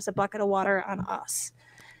and dumps a bucket of water on us.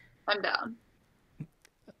 I'm down.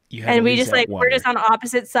 And we just we're just on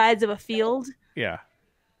opposite sides of a field. Yeah.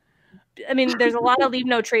 I mean, there's a lot of leave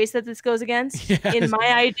no trace that this goes against. Yeah. In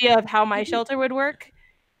my idea of how my shelter would work,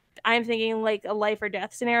 I'm thinking a life or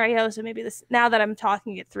death scenario. So maybe this, now that I'm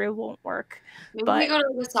talking it through, won't work. Maybe we go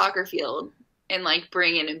to the soccer field and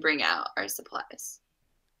bring in and bring out our supplies.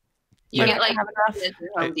 You get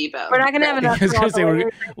Home Depot. We're not gonna have enough. I was gonna say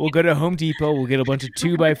we'll go to Home Depot. We'll get a bunch of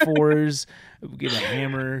 2x4s. We'll get a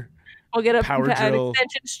hammer. We'll get power drill, an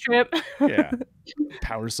extension strip. Yeah,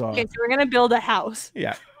 power saw. Okay, so we're gonna build a house.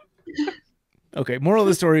 Yeah. Okay. Moral of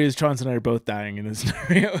the story is Chaunce and I are both dying in this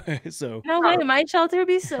scenario. So no way, my shelter would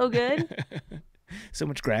be so good. So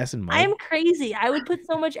much grass and mud. I'm crazy. I would put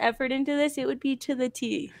so much effort into this. It would be to the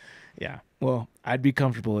T. Yeah. Well, I'd be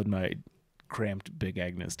comfortable in my cramped Big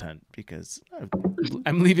Agnes tent because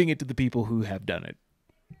I'm leaving it to the people who have done it.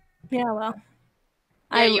 Yeah. Well,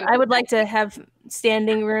 I would like to have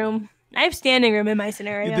standing room. I have standing room in my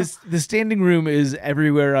scenario. The standing room is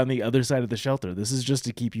everywhere on the other side of the shelter. This is just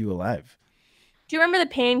to keep you alive. Do you remember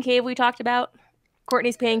the pain cave we talked about?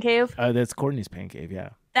 Courtney's pain cave? That's Courtney's pain cave, yeah.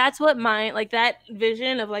 That's what that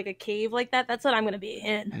vision of a cave like that, that's what I'm going to be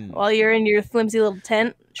in while you're in your flimsy little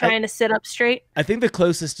tent trying to sit up straight. I think the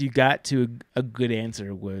closest you got to a good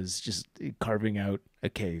answer was just carving out a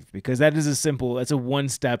cave because that is that's a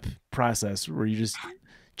one-step process where you just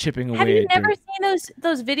chipping away. Have you at never dirt. seen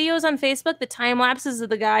those videos on Facebook, the time lapses of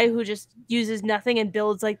the guy who just uses nothing and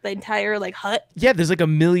builds like the entire like hut? Yeah, there's like a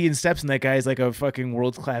million steps, and that guy's like a fucking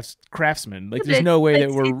world-class craftsman. Like, there's no way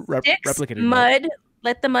that we're replicating mud. that.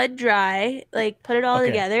 Let the mud dry. Like, put it all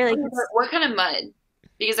together. Like, what kind of mud?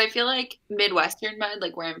 Because I feel like Midwestern mud,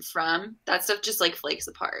 like where I'm from, that stuff just like flakes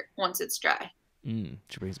apart once it's dry.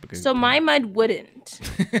 So my mud wouldn't.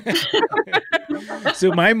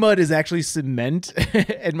 So my mud is actually cement,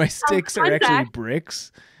 and my sticks are actually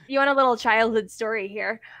bricks. You want a little childhood story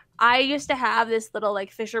here? I used to have this little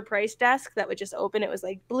like Fisher Price desk that would just open. It was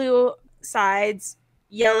like blue sides,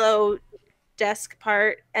 yellow desk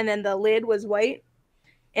part, and then the lid was white.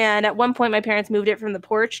 And at one point, my parents moved it from the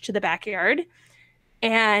porch to the backyard.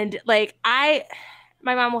 And like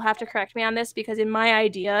my mom will have to correct me on this, because in my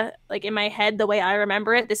idea, like in my head, the way I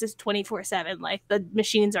remember it, this is 24/7. Like, the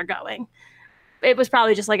machines are going. It was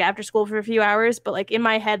probably just like after school for a few hours, but like in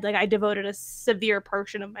my head, like I devoted a severe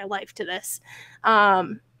portion of my life to this.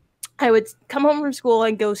 I would come home from school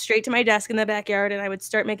and go straight to my desk in the backyard, and I would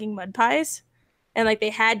start making mud pies. And like, they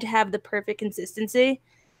had to have the perfect consistency,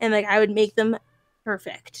 and like I would make them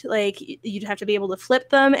perfect. Like, you'd have to be able to flip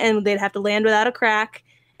them, and they'd have to land without a crack,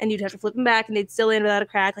 and you'd have to flip them back, and they'd still land without a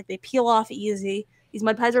crack. Like, they peel off easy. These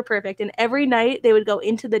mud pies were perfect. And every night they would go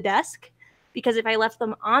into the desk, because if I left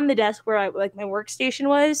them on the desk where my workstation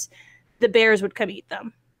was, the bears would come eat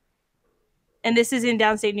them. And this is in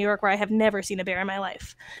downstate New York, where I have never seen a bear in my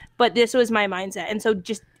life. But this was my mindset. And so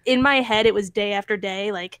just in my head, it was day after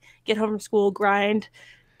day, like, get home from school, grind,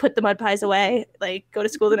 put the mud pies away, like, go to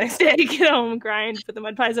school the next day, get home, grind, put the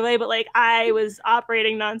mud pies away. But like, I was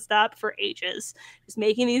operating nonstop for ages, just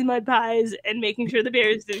making these mud pies and making sure the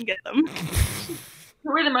bears didn't get them.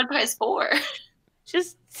 Who are the mud pies for?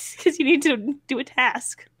 Just because you need to do a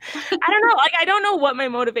task. I don't know. Like, I don't know what my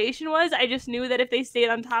motivation was. I just knew that if they stayed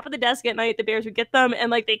on top of the desk at night, the bears would get them, and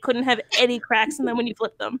like, they couldn't have any cracks in them when you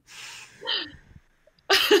flip them.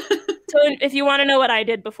 So if you want to know what I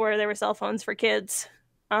did before there were cell phones for kids,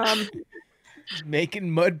 making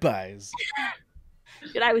mud pies.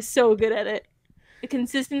 Dude, I was so good at it. The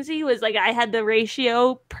consistency was like, I had the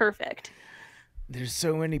ratio perfect. There's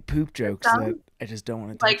so many poop jokes that I just don't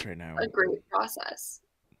want to touch right now. A great process.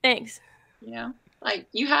 Thanks. You know, like,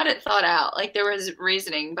 you had it thought out. Like, there was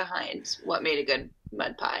reasoning behind what made a good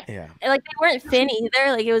mud pie. Yeah. And like, they weren't thin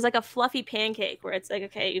either. Like, it was like a fluffy pancake where it's like,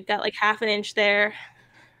 okay, you've got like half an inch there.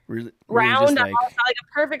 Really round, like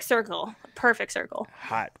a perfect circle. Perfect circle.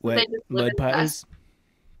 Hot, wet mud pies?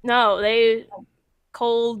 No, they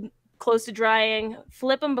cold, close to drying.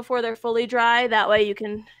 Flip them before they're fully dry. That way you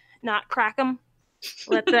can not crack them.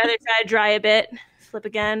 Let the other side dry a bit. Flip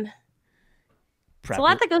again. It's a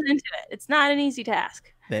lot that goes into it. It's not an easy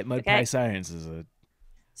task. That mud pie science is a...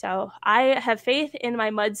 So I have faith in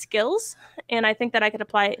my mud skills, and I think that I could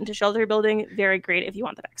apply it into shelter building. Very great if you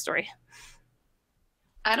want the backstory.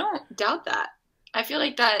 I don't doubt that. I feel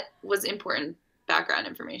like that was important background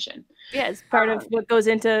information. Yeah, it's part of what goes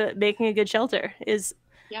into making a good shelter is,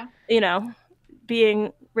 you know,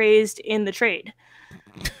 being raised in the trade.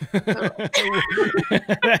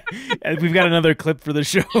 And we've got another clip for the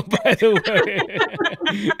show, by the way.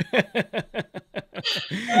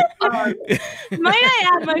 Might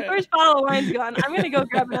I add, my first bottle of wine's gone. I'm going to go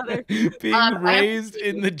grab another. Being raised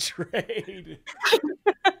in the trade.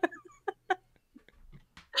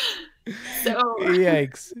 So,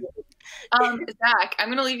 yikes. Zach, I'm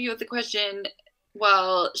going to leave you with the question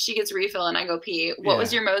while she gets refill and I go pee. What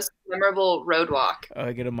was your most memorable road walk? Oh,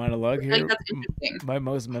 I get a monologue here. Like, that's interesting. My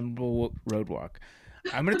most memorable road walk.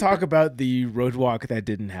 I'm going to talk about the road walk that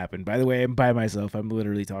didn't happen. By the way, I'm by myself. I'm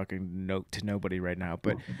literally talking to nobody right now.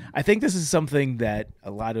 But I think this is something that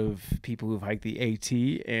a lot of people who've hiked the AT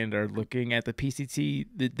and are looking at the PCT,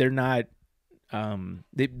 they're not,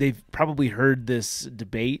 they've probably heard this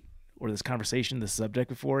debate or this conversation, this subject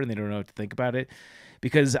before, and they don't know what to think about it.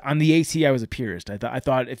 Because on the AT, I was a purist. I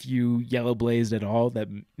thought if you yellow blazed at all, that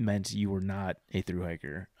meant you were not a thru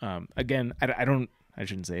hiker. Again, I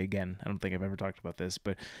shouldn't say again. I don't think I've ever talked about this,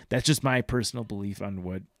 but that's just my personal belief on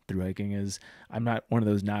what thru hiking is. I'm not one of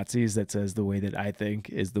those Nazis that says the way that I think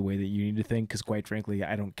is the way that you need to think, because quite frankly,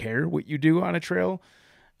 I don't care what you do on a trail.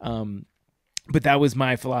 But that was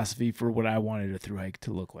my philosophy for what I wanted a thru hike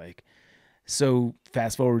to look like. So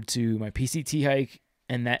fast forward to my PCT hike,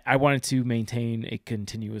 and that I wanted to maintain a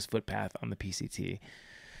continuous footpath on the PCT.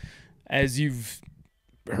 As you've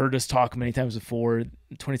heard us talk many times before,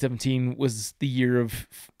 2017 was the year of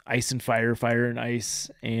ice and fire, fire and ice.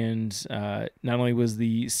 And not only was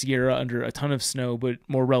the Sierra under a ton of snow, but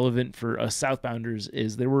more relevant for us southbounders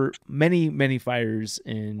is there were many, many fires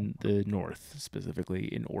in the north,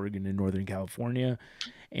 specifically in Oregon and Northern California.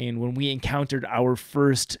 And when we encountered our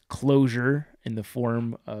first closure in the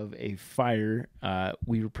form of a fire,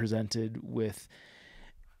 we were presented with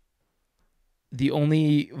the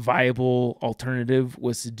only viable alternative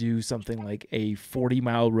was to do something like a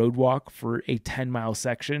 40-mile road walk for a 10-mile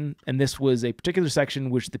section. And this was a particular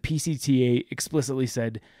section which the PCTA explicitly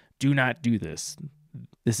said, do not do this.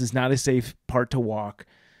 This is not a safe part to walk.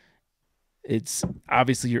 It's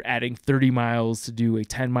obviously you're adding 30 miles to do a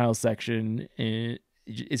 10-mile section. And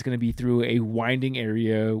it's going to be through a winding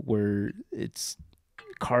area where it's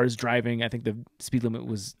cars driving. I think the speed limit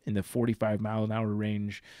was in the 45-mile-an-hour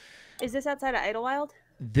range. Is this outside of Idlewild?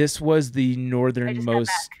 This was the northernmost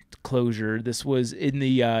closure. This was in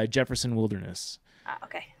the Jefferson Wilderness.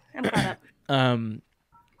 Okay. I'm caught up.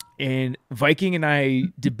 And Viking and I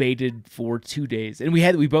debated for 2 days. And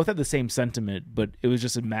we both had the same sentiment, but it was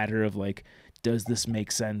just a matter of like, does this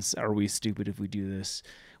make sense? Are we stupid if we do this?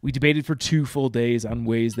 We debated for 2 full days on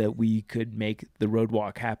ways that we could make the road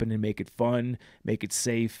walk happen and make it fun, make it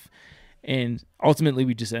safe. And ultimately,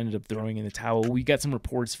 we just ended up throwing in the towel. We got some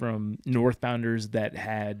reports from northbounders that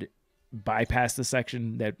had bypassed the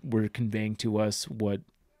section that were conveying to us what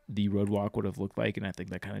the road walk would have looked like, and I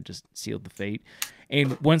think that kind of just sealed the fate.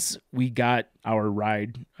 And once we got our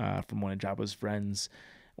ride from one of Jabba's friends,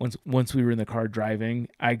 once we were in the car driving,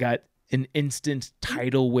 I got an instant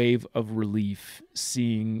tidal wave of relief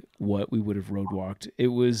seeing what we would have road walked. It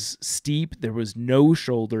was steep. There was no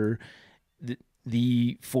shoulder.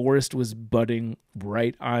 The forest was butting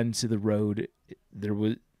right onto the road.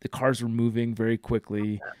 The cars were moving very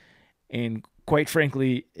quickly, and quite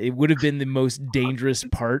frankly, it would have been the most dangerous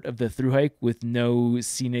part of the thru hike with no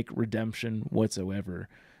scenic redemption whatsoever.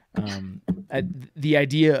 The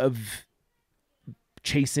idea of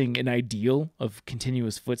chasing an ideal of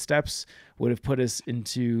continuous footsteps would have put us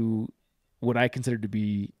into what I consider to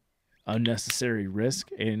be unnecessary risk,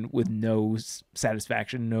 and with no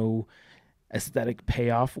satisfaction, no aesthetic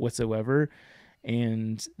payoff whatsoever.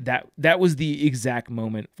 And that was the exact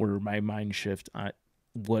moment where my mind shift on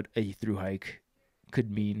what a thru hike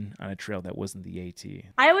could mean on a trail that wasn't the AT.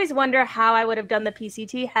 I always wonder how I would have done the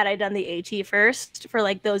PCT had I done the AT first for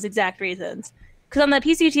like those exact reasons. Because on the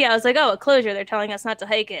PCT, I was like, oh, a closure. They're telling us not to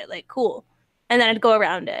hike it. Like, cool. And then I'd go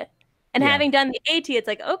around it. And having done the AT, it's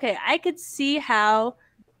like, okay, I could see how,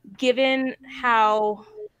 given how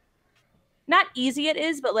not easy it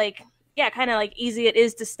is, but like, yeah, kind of like easy it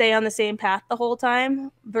is to stay on the same path the whole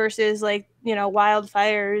time versus like, you know,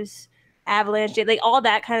 wildfires, avalanche, like all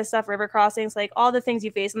that kind of stuff, river crossings, like all the things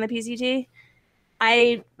you face on the PCT.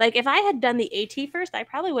 If I had done the AT first, I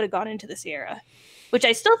probably would have gone into the Sierra, which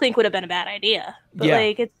I still think would have been a bad idea. But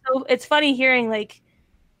like, it's funny hearing like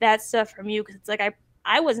that stuff from you, because it's like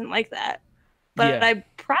I wasn't like that. But I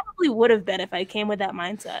probably would have been if I came with that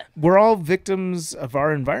mindset. We're all victims of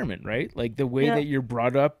our environment, right? Like the way that you're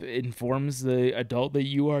brought up informs the adult that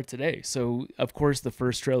you are today. So of course the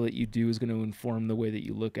first trail that you do is going to inform the way that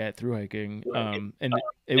you look at thru hiking. And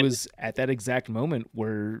it was at that exact moment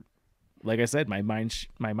where, like I said, my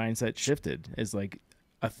mindset shifted. Is like,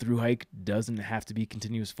 a thru hike doesn't have to be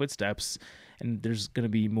continuous footsteps, and there's going to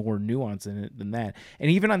be more nuance in it than that.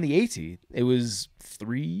 And even on the AT, it was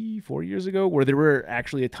 3-4 years ago where there were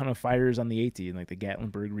actually a ton of fires on the AT in like the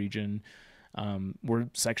Gatlinburg region, where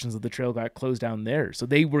sections of the trail got closed down there. So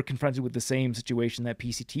they were confronted with the same situation that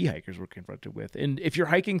PCT hikers were confronted with. And if you're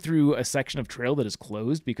hiking through a section of trail that is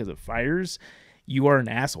closed because of fires, you are an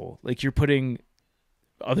asshole. Like, you're putting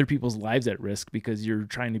other people's lives at risk because you're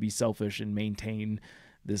trying to be selfish and maintain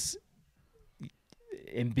this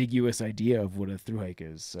ambiguous idea of what a thru hike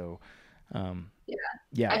is. So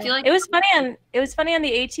yeah, I feel like it was funny on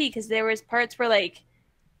the AT, because there was parts where like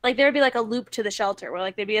there would be like a loop to the shelter where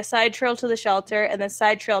like there'd be a side trail to the shelter and then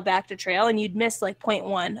side trail back to trail, and you'd miss like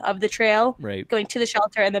 0.1 of the trail, right, going to the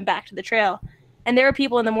shelter and then back to the trail. And there were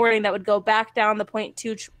people in the morning that would go back down the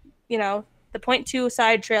 0.2, the 0.2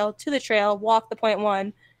 side trail to the trail, walk the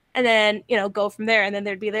 0.1, and then, go from there. And then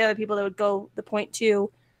there'd be the other people that would go the 0.2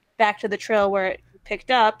 back to the trail where it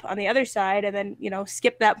picked up on the other side, and then,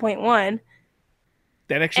 skip that 0.1.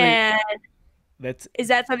 That actually, is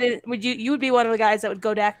that something, you would be one of the guys that would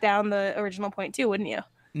go back down the original 0.2, wouldn't you?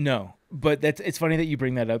 No. But it's funny that you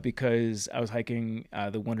bring that up because I was hiking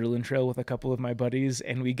the Wonderland Trail with a couple of my buddies,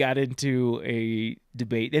 and we got into a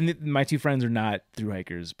debate. And my two friends are not thru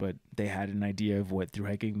hikers, but they had an idea of what thru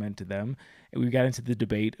hiking meant to them. And we got into the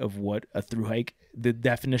debate of what a thru hike, the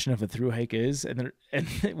definition of a thru hike is. And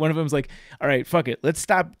one of them was like, "All right, fuck it, let's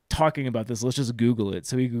stop talking about this. Let's just Google it."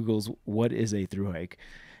 So he Googles what is a thru hike.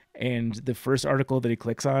 And the first article that he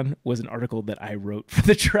clicks on was an article that I wrote for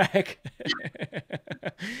the track.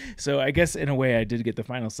 So I guess in a way I did get the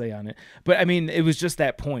final say on it. But I mean, it was just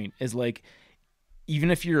that point is like,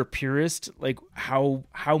 even if you're a purist, like how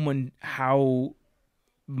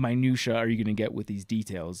minutia are you going to get with these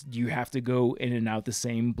details? Do you have to go in and out the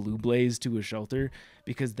same blue blaze to a shelter?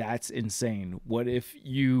 Because that's insane. What if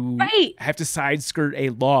you have to side skirt a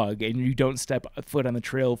log and you don't step a foot on the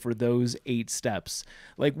trail for those 8 steps?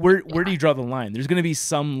 Like where do you draw the line? There's going to be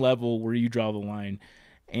some level where you draw the line.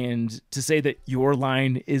 And to say that your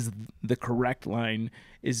line is the correct line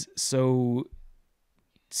is so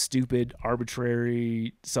stupid,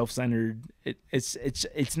 arbitrary, self-centered.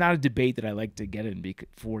 It's not a debate that I like to get in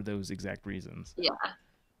for those exact reasons. Yeah.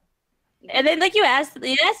 And then like you ask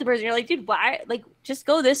the person, you're like, dude, why? Like, just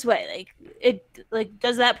go this way.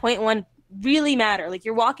 Does that 0.1 really matter? Like,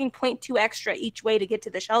 you're walking 0.2 extra each way to get to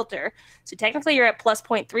the shelter, so technically you're at plus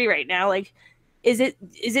 0.3 right now. Like, is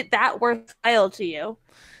it that worthwhile to you?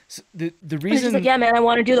 So the reason, like, yeah, man, I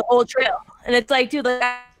want to do the whole trail, and it's like, dude, like,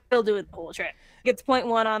 I still do the whole trail. It's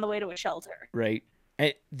 0.1 on the way to a shelter. Right.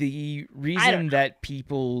 The reason that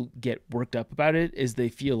people get worked up about it is they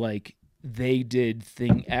feel like they did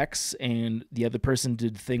thing X and the other person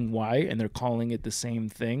did thing Y, and they're calling it the same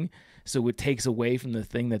thing. So it takes away from the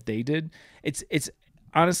thing that they did. It's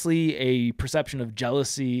honestly a perception of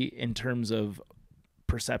jealousy in terms of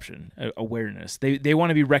perception, awareness. They want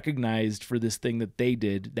to be recognized for this thing that they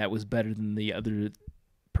did that was better than the other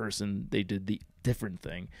person. They did the different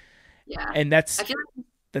thing. Yeah. And that's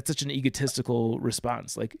such an egotistical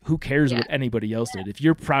response. Like, who cares what anybody else did? If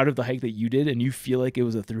you're proud of the hike that you did and you feel like it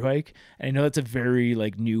was a thru hike, and I know that's a very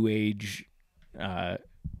like new age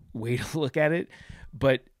way to look at it,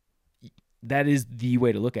 but that is the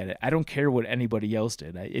way to look at it. I don't care what anybody else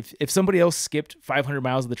did. If somebody else skipped 500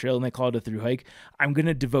 miles of the trail and they call it a thru hike, I'm going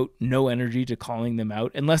to devote no energy to calling them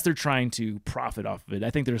out unless they're trying to profit off of it. I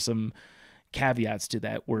think there's some caveats to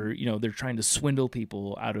that where, you know, they're trying to swindle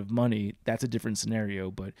people out of money. That's a different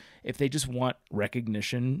scenario. But if they just want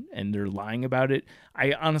recognition and they're lying about it,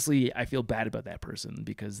 I feel bad about that person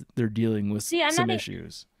because they're dealing with some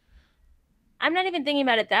issues. I'm not even thinking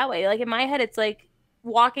about it that way. Like, in my head, it's like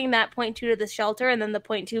walking that 0.2 to the shelter and then the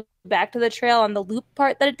 0.2 back to the trail on the loop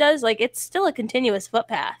part that it does. Like, it's still a continuous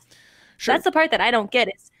footpath. Sure. That's the part that I don't get.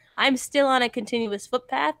 I'm still on a continuous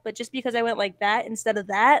footpath, but just because I went like that instead of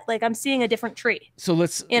that, like, I'm seeing a different tree. So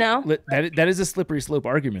that is a slippery slope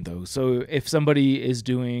argument, though. So if somebody is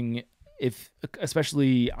doing,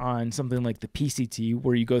 especially on something like the PCT,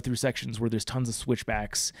 where you go through sections where there's tons of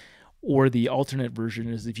switchbacks, or the alternate version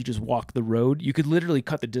is if you just walk the road, you could literally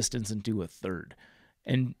cut the distance and do a third.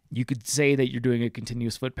 And you could say that you're doing a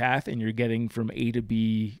continuous footpath and you're getting from A to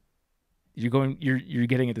B. You're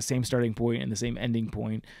getting at the same starting point and the same ending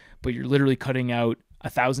point, but you're literally cutting out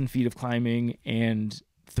 1,000 feet of climbing and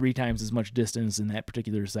 3 times as much distance in that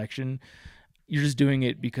particular section. You're just doing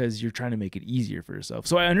it because you're trying to make it easier for yourself.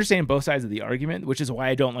 So I understand both sides of the argument, which is why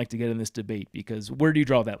I don't like to get in this debate, because where do you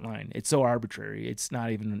draw that line? It's so arbitrary. It's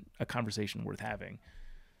not even a conversation worth having.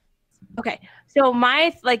 Okay. So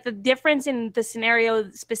the difference in the scenario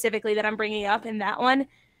specifically that I'm bringing up in that one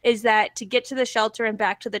is that to get to the shelter and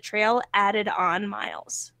back to the trail added on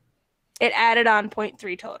miles. It added on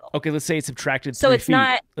 0.3 total. Okay, let's say it subtracted 3 feet. So it's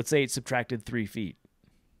not... Let's say it subtracted 3 feet.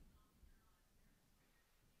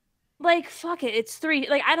 Like, fuck it, it's 3.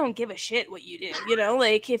 Like, I don't give a shit what you do, you know?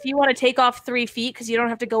 Like, if you want to take off 3 feet because you don't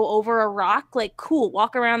have to go over a rock, like, cool,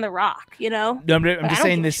 walk around the rock, you know? No, I'm just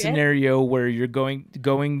saying this scenario where you're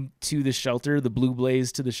going to the shelter, the blue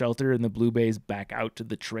blaze to the shelter, and the blue blaze back out to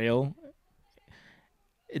the trail.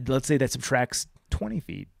 Let's say that subtracts 20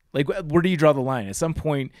 feet. Like, where do you draw the line? At some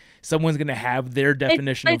point, someone's going to have their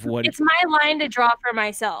definition of what... It's my line to draw for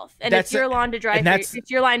myself. And it's your line to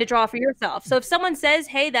it's your line to draw for yourself. So if someone says,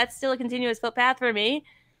 hey, that's still a continuous footpath for me,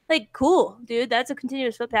 like, cool, dude, that's a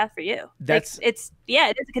continuous footpath for you. It is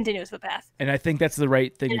a continuous footpath. And I think that's the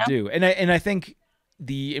right thing to do. And I think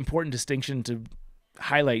the important distinction to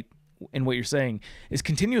highlight in what you're saying is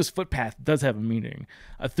continuous footpath does have a meaning.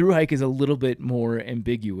 A thru hike is a little bit more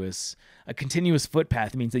ambiguous. A continuous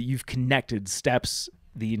footpath means that you've connected steps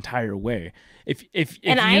the entire way.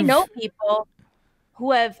 I know people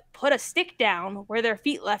who have put a stick down where their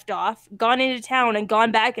feet left off, gone into town and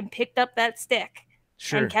gone back and picked up that stick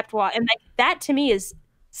and kept walking. And like, that to me is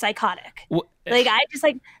psychotic. Like, I just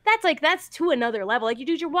that's to another level. Like,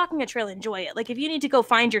 you're walking a trail, enjoy it. Like, if you need to go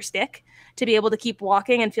find your stick to be able to keep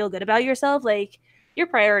walking and feel good about yourself, like, your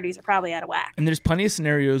priorities are probably out of whack. And there's plenty of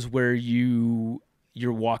scenarios where you're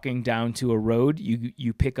walking down to a road,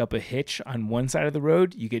 you pick up a hitch on one side of the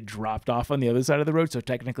road, you get dropped off on the other side of the road, so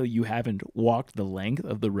technically you haven't walked the length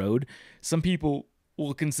of the road. Some people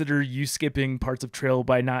will consider you skipping parts of trail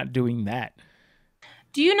by not doing that.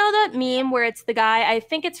 Do you know that meme where it's the guy, I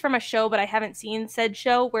think it's from a show, but I haven't seen said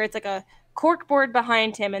show, where it's like a cork board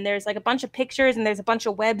behind him and there's like a bunch of pictures and there's a bunch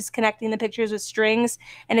of webs connecting the pictures with strings,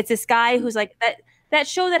 and it's this guy who's like that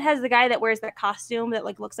show that has the guy that wears that costume that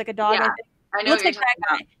like looks like a dog. Yeah. I know looks like that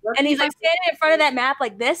guy. And he's like standing in front of that map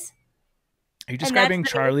like this. Are you describing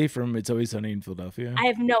Charlie from It's Always Sunny in Philadelphia? I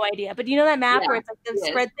have no idea. But you know that map where it's like the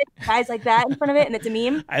spread thing, guys like that in front of it, and it's a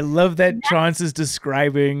meme? I love that Chaunce is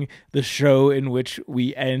describing the show in which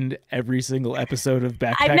we end every single episode of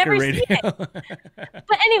Backpacker Radio. Seen it.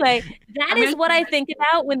 But anyway, that is what I think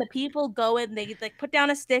about when the people go and they like put down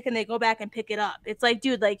a stick and they go back and pick it up. It's like,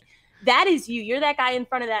 dude, like, that is you. You're that guy in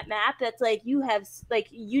front of that map that's like, you have, like,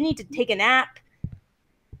 you need to take a nap.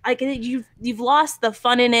 Like, you've lost the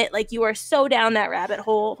fun in it. Like, you are so down that rabbit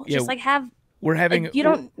hole. Yeah, just like we're having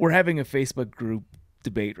like, we're having a Facebook group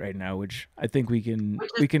debate right now, which I think we can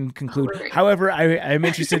conclude. However, I'm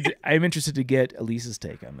interested to get Elise's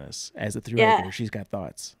take on this as a thru-hiker. She's got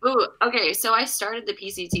thoughts. Ooh, okay. So I started the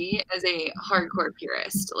PCT as a hardcore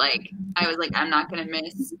purist. Like, I was like, I'm not going to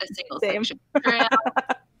miss a single section.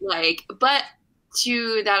 Like, but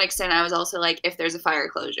to that extent, I was also like, if there's a fire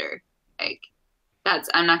closure, like,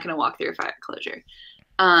 I'm not going to walk through a fire closure.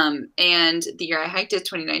 And the year I hiked it,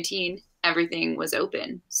 2019, everything was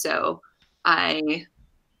open. So it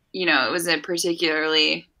was a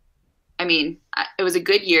particularly, it was a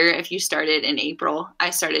good year if you started in April. I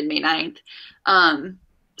started May 9th.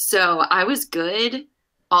 So I was good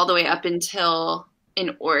all the way up until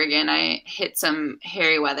in Oregon, I hit some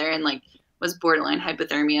hairy weather and like was borderline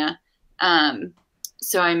hypothermia.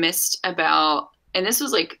 So I missed and this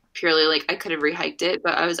was like purely like I could have rehiked it,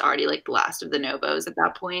 but I was already like the last of the Novos at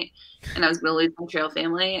that point, and I was going to lose my trail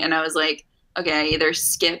family. And I was like, okay, I either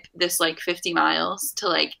skip this like 50 miles to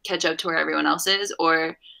like catch up to where everyone else is,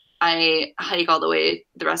 or I hike all the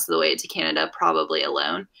rest of the way to Canada, probably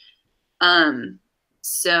alone.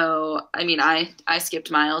 So, I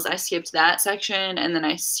skipped miles. I skipped that section, and then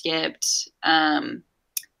I skipped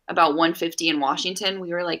about 150 in Washington.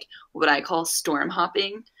 We were like what I call storm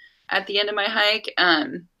hopping at the end of my hike.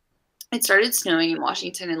 It started snowing in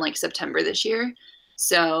Washington in like September this year.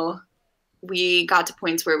 So we got to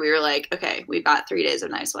points where we were like, okay, we've got 3 days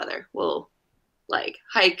of nice weather. We'll like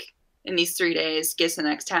hike in these 3 days, get to the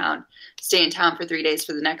next town, stay in town for 3 days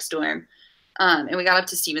for the next storm. And we got up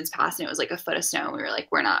to Stevens Pass and it was like a foot of snow. We were like,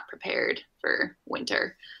 we're not prepared for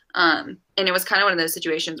winter. And it was kind of one of those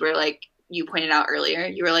situations where, like you pointed out earlier,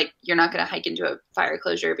 you were like, you're not going to hike into a fire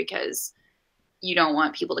closure because you don't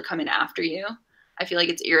want people to come in after you. I feel like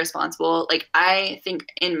it's irresponsible. Like, I think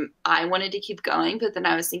I wanted to keep going, but then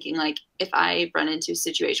I was thinking, like, if I run into a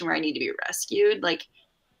situation where I need to be rescued, like,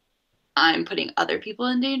 I'm putting other people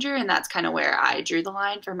in danger. And that's kind of where I drew the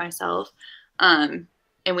line for myself. And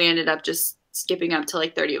we ended up just skipping up to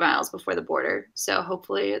like 30 miles before the border. So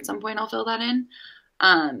hopefully at some point I'll fill that in.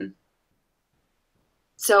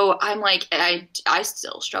 So I'm like, I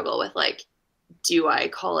still struggle with like, do I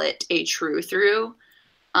call it a true through?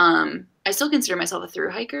 I still consider myself a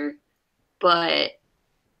through hiker, but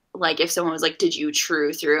like if someone was like, did you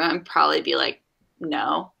true through? I'd probably be like,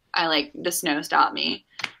 no, the snow stopped me.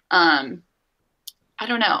 I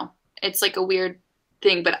don't know. It's like a weird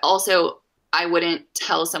thing, but also I wouldn't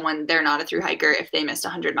tell someone they're not a through hiker if they missed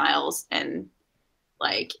 100 miles. And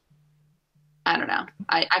like, I don't know.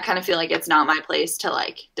 I kind of feel like it's not my place to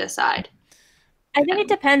like decide. I think it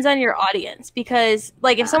depends on your audience, because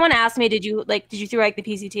like if someone asked me, did you through hike the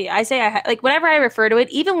PCT? I say like whenever I refer to it,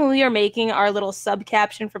 even when we are making our little sub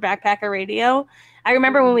caption for Backpacker Radio, I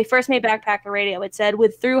remember when we first made Backpacker Radio, it said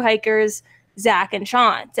with through hikers, Zach and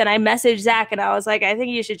Chaunce. And I messaged Zach and I was like, I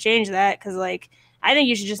think you should change that, because like I think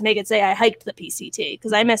you should just make it say I hiked the PCT,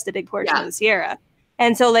 because I missed a big portion of the Sierra.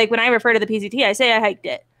 And so like when I refer to the PCT, I say I hiked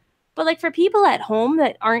it. But like for people at home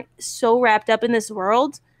that aren't so wrapped up in this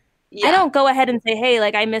world, I don't go ahead and say, hey,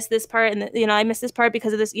 like I missed this part and I missed this part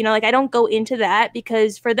because of this, like I don't go into that,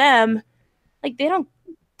 because for them, like they don't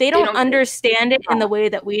understand it in the way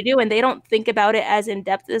that we do, and they don't think about it as in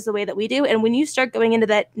depth as the way that we do. And when you start going into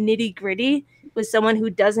that nitty gritty with someone who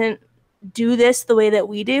doesn't do this the way that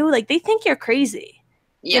we do, like they think you're crazy.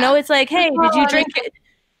 Yeah. You know, it's like, hey,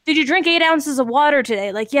 did you drink 8 ounces of water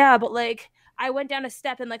today? Like, yeah, but like I went down a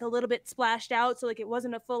step and like a little bit splashed out, so like it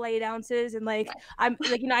wasn't a full 8 ounces. And like I'm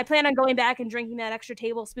like, you know, I plan on going back and drinking that extra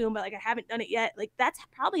tablespoon, but like I haven't done it yet. Like that's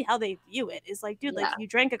probably how they view it. Is like, dude, like you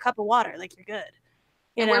drank a cup of water, like you're good.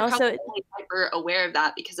 You know, we're probably so hyper aware of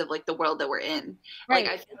that because of like the world that we're in. Right.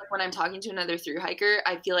 Like I feel like when I'm talking to another thru hiker,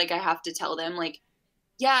 I feel like I have to tell them like,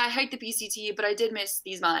 yeah, I hiked the PCT, but I did miss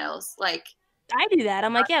these miles. Like I do that.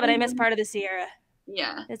 I'm like, yeah, but I missed part of the Sierra.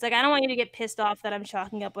 Yeah. It's like I don't want you to get pissed off that I'm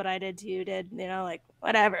chalking up what I did to you did, you know, like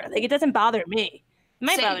whatever. Like it doesn't bother me. It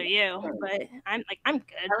might bother you, but I'm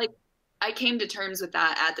good. I came to terms with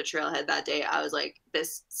that at the trailhead that day. I was like,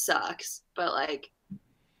 this sucks, but like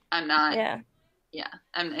I'm not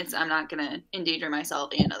I'm not gonna endanger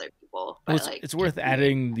myself and other people. Well, it's worth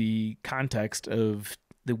adding the context of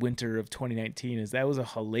the winter of 2019 is that was a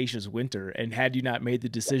hellacious winter, and had you not made the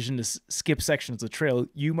decision to skip sections of trail,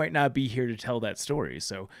 you might not be here to tell that story.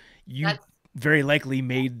 So you very likely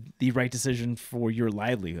made the right decision for your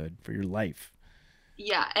livelihood, for your life.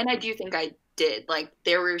 Yeah, and I do think I did. Like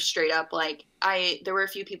there were straight up like there were a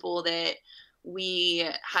few people that we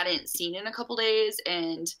hadn't seen in a couple days,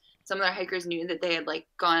 and some of the hikers knew that they had like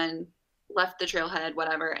left the trailhead,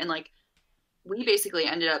 whatever, and like we basically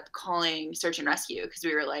ended up calling search and rescue because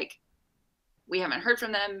we were like, we haven't heard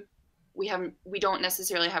from them. We don't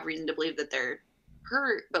necessarily have reason to believe that they're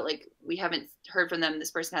hurt, but like we haven't heard from them.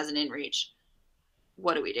 This person has an in-reach.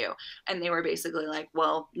 What do we do? And they were basically like,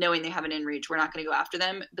 well, knowing they have an in-reach, we're not going to go after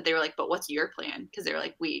them. But they were like, but what's your plan? Because they were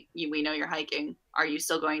like, we know you're hiking. Are you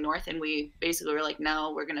still going north? And we basically were like,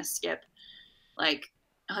 no, we're going to skip like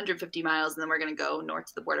 150 miles and then we're going to go north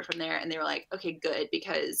to the border from there. And they were like, okay, good,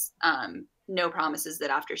 because no promises that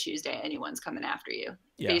after Tuesday anyone's coming after you.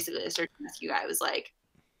 Yeah. Basically, the search and rescue guy was like,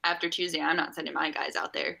 after Tuesday, I'm not sending my guys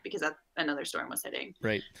out there because another storm was hitting.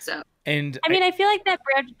 Right. So, and I mean, I feel like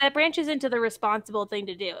that branches into the responsible thing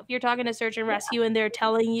to do. If you're talking to search and rescue and they're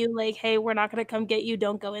telling you like, hey, we're not going to come get you,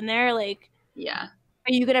 don't go in there. Like, yeah.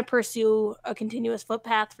 Are you going to pursue a continuous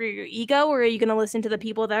footpath for your ego, or are you going to listen to the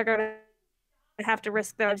people that are going to have to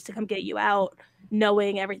risk their lives to come get you out,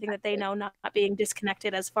 knowing everything that they know, not being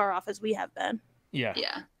disconnected as far off as we have been? Yeah.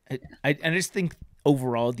 I just think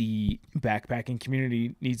overall the backpacking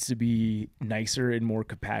community needs to be nicer and more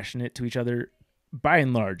compassionate to each other by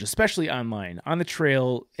and large, especially online. On the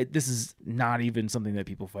trail, this is not even something that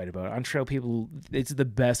people fight about. On trail, it's the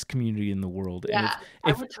best community in the world. Yeah,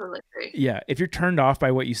 I would totally agree. Yeah, if you're turned off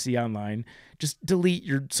by what you see online, just delete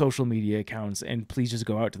your social media accounts and please just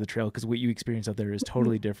go out to the trail, because what you experience out there is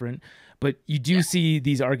totally different. But you do see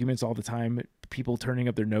these arguments all the time, people turning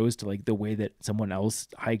up their nose to like the way that someone else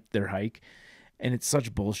hiked their hike. And it's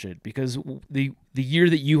such bullshit, because the year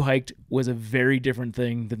that you hiked was a very different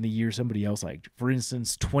thing than the year somebody else hiked. For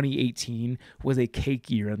instance, 2018 was a cake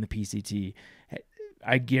year on the PCT.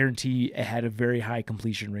 I guarantee it had a very high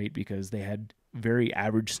completion rate because they had very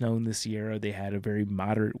average snow in the Sierra. They had a very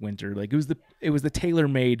moderate winter. Like it was the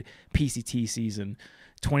tailor-made PCT season.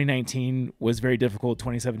 2019 was very difficult.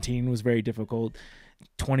 2017 was very difficult.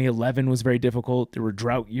 2011 was very difficult. There were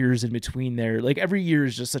drought years in between there. Like every year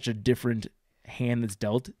is just such a different hand that's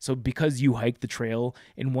dealt. So because you hike the trail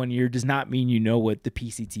in one year does not mean you know what the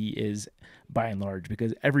PCT is by and large,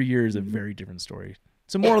 because every year is a very different story.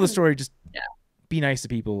 So moral of the story, just be nice to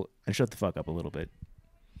people and shut the fuck up a little bit.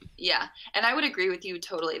 Yeah. And I would agree with you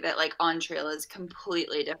totally that like on trail is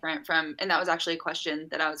completely different from, and that was actually a question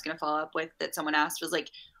that I was going to follow up with that someone asked, was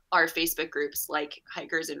like, are Facebook groups like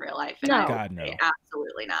hikers in real life? And no. God, no.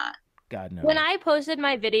 Absolutely not. God, no. When I posted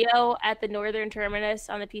my video at the northern terminus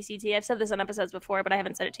on the PCT, I've said this on episodes before, but I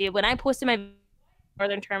haven't said it to you. When I posted my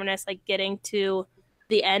northern terminus, like getting to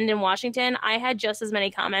the end in Washington, I had just as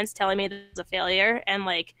many comments telling me this was a failure, and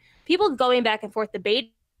like people going back and forth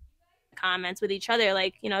debating comments with each other,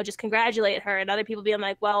 like, you know, just congratulate her, and other people being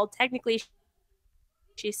like, well, technically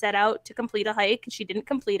she set out to complete a hike and she didn't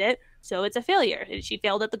complete it, so it's a failure. She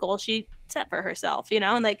failed at the goal she set for herself, you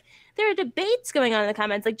know? And like there are debates going on in the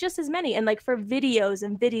comments, like just as many. And like for videos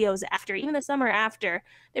and videos after, even the summer after,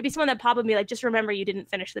 there'd be someone that pop up and be like, just remember you didn't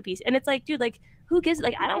finish the piece. And it's like, dude, like who gives,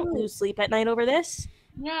 like I don't lose sleep at night over this.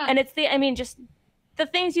 Yeah. And it's just the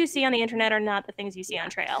things you see on the internet are not the things you see on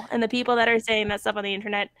trail. And the people that are saying that stuff on the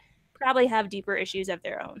internet probably have deeper issues of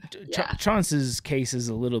their own. Chaunce's case is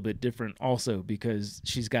a little bit different also, because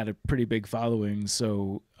she's got a pretty big following.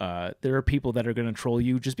 So there are people that are going to troll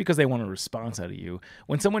you just because they want a response out of you.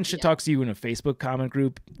 When someone shit talks to you in a Facebook comment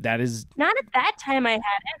group, that is not at that time I had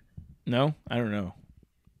it. No, I don't know.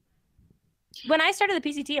 when I started the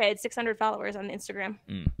PCT, I had 600 followers on Instagram.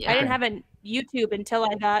 Yeah. I didn't have a YouTube until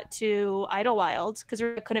I got to Idlewild because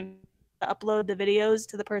I couldn't upload the videos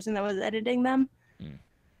to the person that was editing them.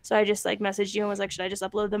 So I just like messaged you and was like, should I just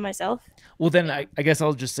upload them myself? Well, then I guess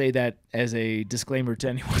I'll just say that as a disclaimer to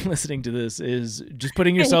anyone listening to this is just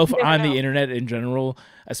putting yourself on the internet in general,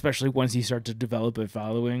 especially once you start to develop a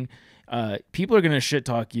following. People are going to shit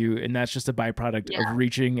talk you, and that's just a byproduct of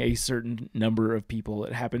reaching a certain number of people.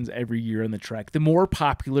 It happens every year on the trek. The more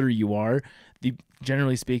popular you are,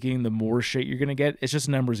 generally speaking, the more shit you're going to get. It's just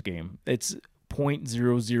a numbers game. It's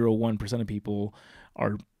 0.001% of people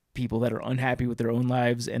are people that are unhappy with their own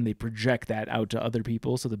lives, and they project that out to other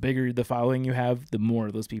people. So the bigger the following you have, the more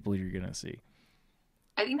of those people you're going to see.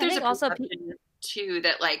 I think there's also perception too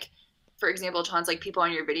that, like, for example, Chaunce, like people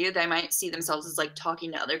on your video, they might see themselves as like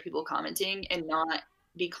talking to other people commenting and not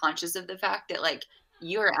be conscious of the fact that like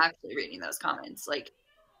you are actually reading those comments. Like,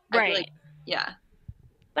 I feel like, yeah.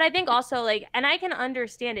 But I think also like, and I can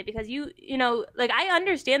understand it because you know, like I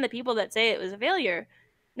understand the people that say it was a failure.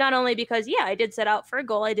 Not only because, I did set out for a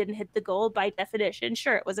goal. I didn't hit the goal by definition.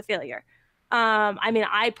 Sure, it was a failure. I mean,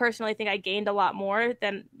 I personally think I gained a lot more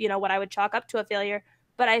than, what I would chalk up to a failure.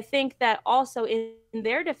 But I think that also in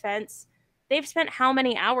their defense, they've spent how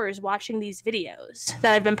many hours watching these videos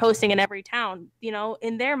that I've been posting in every town.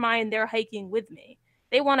 In their mind, they're hiking with me.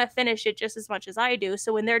 They want to finish it just as much as I do.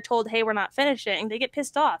 So when they're told, hey, we're not finishing, they get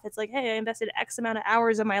pissed off. It's like, hey, I invested X amount of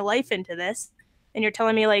hours of my life into this. And you're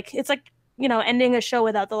telling me like, it's like, ending a show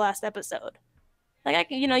without the last episode. Like,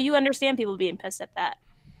 you understand people being pissed at that.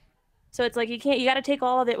 So it's like, you got to take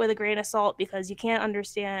all of it with a grain of salt because you can't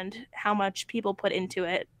understand how much people put into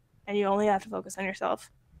it and you only have to focus on yourself.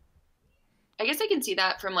 I guess I can see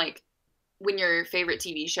that from like when your favorite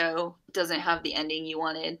TV show doesn't have the ending you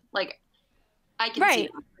wanted. Like, I can see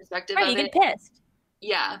that perspective of it. You get pissed.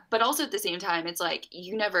 Yeah, but also at the same time, it's like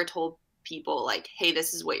you never told people like, hey,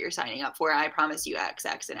 this is what you're signing up for. I promise you X,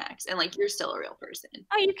 X, and X. And like, you're still a real person.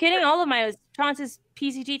 Are you kidding? All of my Chaunce's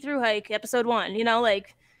PCT through hike episode 1,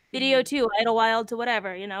 like video 2, Idlewild to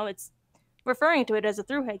whatever, it's referring to it as a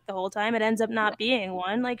through hike the whole time. It ends up not being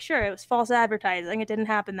one. Like, sure, it was false advertising. It didn't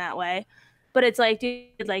happen that way. But it's like,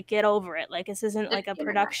 dude, like, get over it. Like, this isn't like a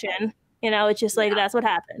production. It's just like, that's what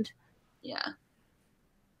happened. Yeah.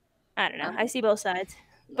 I don't know. I see both sides.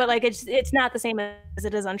 But like it's not the same as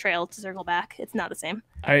it is on trail to circle back. It's not the same.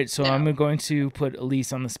 All right, so I'm going to put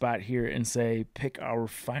Elise on the spot here and say, pick our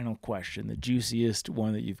final question, the juiciest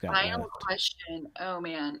one that you've got. Final question. Oh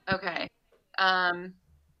man. Okay.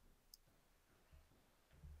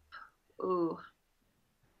 Ooh.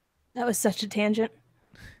 That was such a tangent.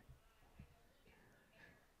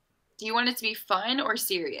 Do you want it to be fun or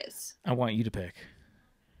serious? I want you to pick.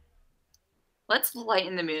 Let's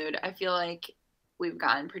lighten the mood. I feel like we've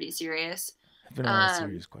gotten pretty serious. I've been on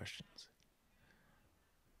serious questions.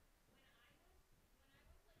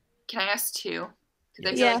 Can I ask 2?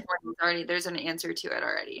 Because I feel like there's an answer to it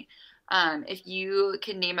already. If you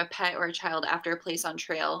could name a pet or a child after a place on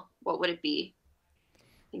trail, what would it be? I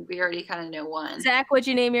think we already kind of know one. Zach, what'd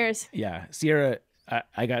you name yours? Yeah, Sierra.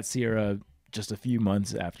 I got Sierra just a few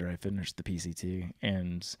months after I finished the PCT,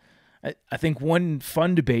 and I think one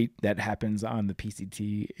fun debate that happens on the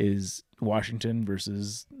PCT is Washington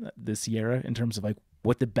versus the Sierra in terms of like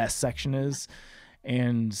what the best section is.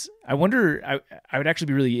 And I wonder, I would actually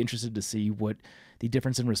be really interested to see what the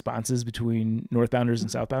difference in responses between northbounders and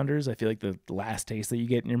southbounders. I feel like the last taste that you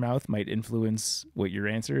get in your mouth might influence what your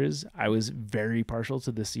answer is. I was very partial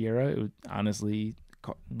to the Sierra. It honestly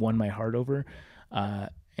won my heart over.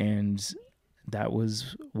 And that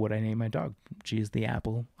was what I named my dog. She is the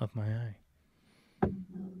apple of my eye.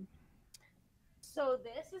 So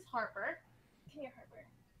this is Harper. Come here, Harper.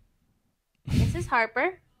 This is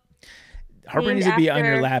Harper. Harper needs to be on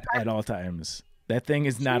your lap at all times. That thing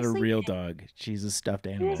is not a real dog. She's a stuffed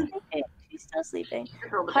animal. She's still sleeping.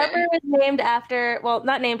 Harper was named after, well,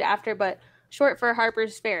 not named after, but short for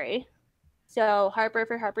Harper's Ferry. So Harper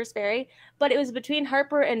for Harper's Ferry. But it was between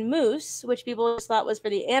Harper and Moose, which people just thought was for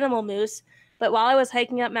the animal moose. But while I was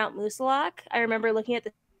hiking up Mount Moosilauke, I remember looking at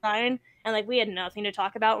the sign and like we had nothing to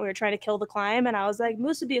talk about when we were trying to kill the climb. And I was like,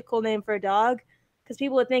 Moose would be a cool name for a dog because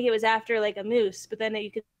people would think it was after like a moose. But then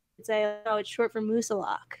you could say, oh, it's short for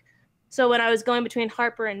Moosilauke. So when I was going between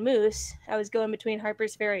Harper and Moose, I was going between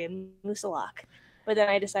Harper's Ferry and Moosilauke. But then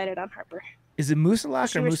I decided on Harper. Is it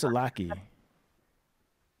Moosilauke or Moosilauke?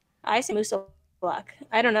 I say Moosilauke.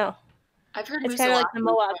 I don't know. I've heard it's kind of like the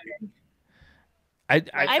Mohawk thing.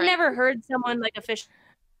 I've never heard someone like official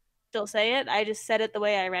say it. I just said it the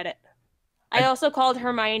way I read it. I also called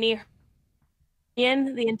Hermione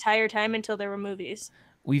the entire time until there were movies.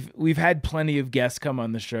 we've had plenty of guests come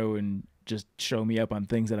on the show and just show me up on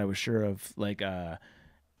things that I was sure of, like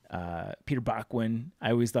Peter Bachwin.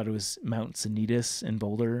 I always thought it was Mount Sanitas in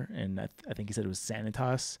Boulder, and I think he said it was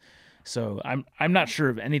Sanitas. So I'm not sure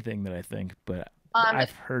of anything that I think, but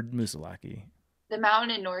I've heard Musalaki. The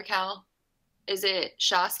mountain in NorCal, is it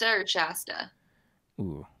Shasta or Shasta?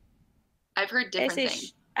 Ooh. I've heard different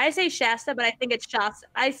things. I say Shasta, but I think it's Shasta.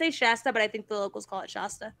 I say Shasta, but I think the locals call it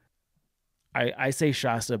Shasta. I say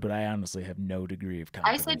Shasta, but I honestly have no degree of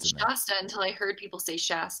confidence. I said Shasta until I heard people say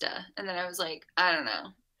Shasta, and then I was like, I don't know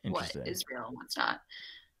what is real and what's not.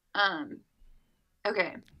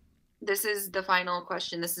 Okay, this is the final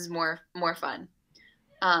question. This is more fun.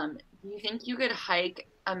 Do you think you could hike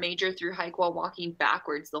a major through hike while walking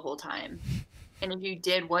backwards the whole time? And if you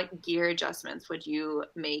did, what gear adjustments would you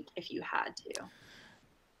make if you had to?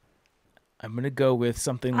 I'm gonna go with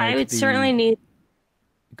something like I would certainly need.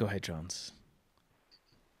 Go ahead, Chaunce.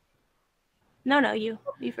 No, you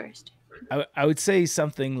first. I would say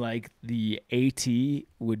something like the AT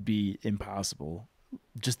would be impossible.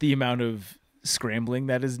 Just the amount of scrambling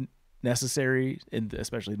that is necessary,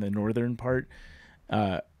 especially in the northern part.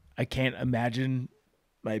 I can't imagine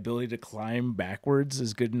my ability to climb backwards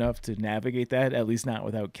is good enough to navigate that, at least not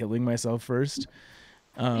without killing myself first.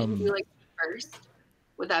 If you like first,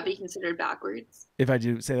 would that be considered backwards? If I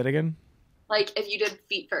do, say that again? Like if you did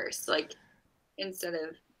feet first, like instead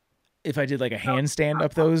of... If I did like a handstand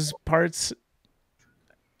up those parts,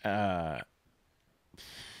 I'm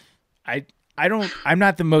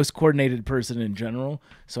not the most coordinated person in general,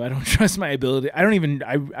 so I don't trust my ability.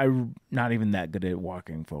 I'm not even that good at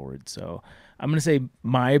walking forward. So I'm going to say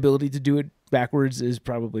my ability to do it backwards is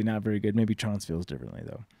probably not very good. Maybe Chaunce feels differently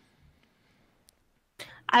though.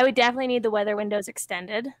 I would definitely need the weather windows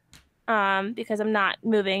extended, because I'm not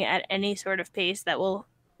moving at any sort of pace that will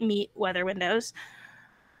meet weather windows.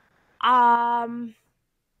 Was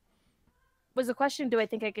the question, do I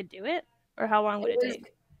think I could do it, or how long would it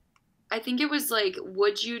take? I think it was like,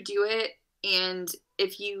 would you do it? And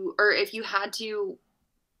if you had to,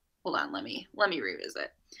 hold on, let me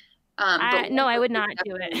revisit. No, I would not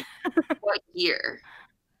do it. What gear?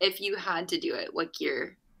 If you had to do it, what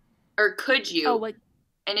gear? Or could you? Oh, what?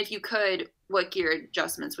 And if you could, what gear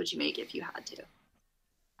adjustments would you make if you had to?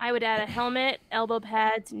 I would add a helmet, elbow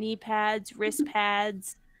pads, knee pads, wrist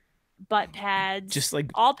pads, butt pads, just like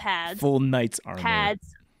all pads, full knight's armor.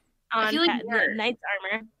 Pads on knight's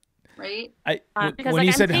armor. Right? When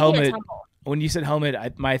you said helmet,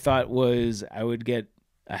 my thought was I would get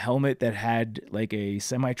a helmet that had like a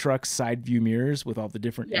semi truck side view mirrors with all the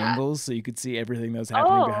different angles, so you could see everything that was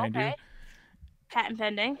happening behind you. Patent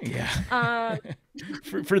pending. Yeah.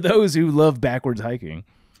 For those who love backwards hiking.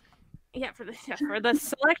 Yeah, for the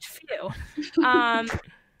select few.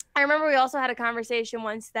 I remember we also had a conversation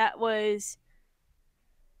once that was,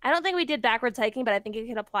 I don't think we did backwards hiking, but I think it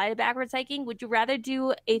could apply to backwards hiking. Would you rather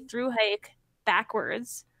do a through hike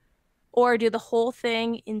backwards or do the whole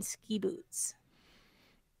thing in ski boots?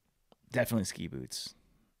 Definitely ski boots.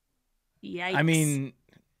 Yikes. I mean,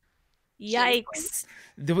 yikes.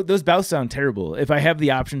 Those bows sound terrible. If I have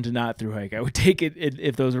the option to not through hike, I would take it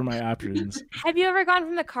if those were my options. Have you ever gone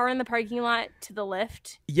from the car in the parking lot to the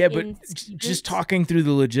lift? Yeah, but just talking through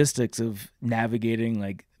the logistics of navigating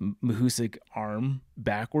like Mahusik arm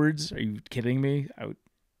backwards. Are you kidding me?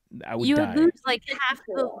 I would you die. Would lose like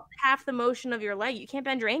half the motion of your leg. You can't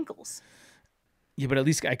bend your ankles. Yeah, but at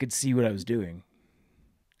least I could see what I was doing.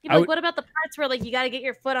 Yeah, but what about the parts where like you got to get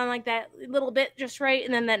your foot on like that little bit just right,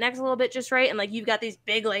 and then that next little bit just right, and like you've got these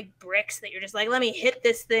big like bricks that you're just like, let me hit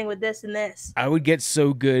this thing with this and this. I would get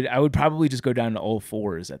so good. I would probably just go down to all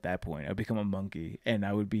fours at that point. I'd become a monkey, and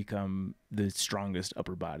I would become the strongest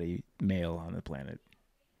upper body male on the planet.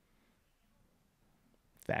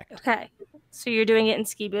 Fact. Okay, so you're doing it in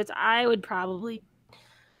ski boots. I would probably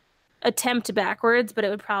attempt backwards, but it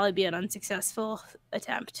would probably be an unsuccessful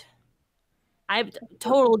attempt. I have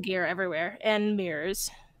total gear everywhere and mirrors.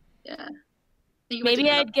 Yeah. Maybe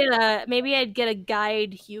I'd get a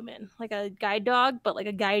guide human, like a guide dog, but like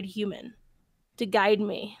a guide human to guide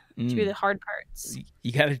me through the hard parts.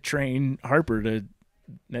 You got to train Harper to.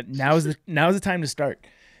 Now's the time to start.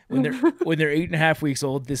 When they're 8.5 weeks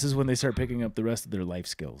old, this is when they start picking up the rest of their life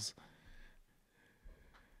skills.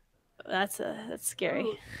 That's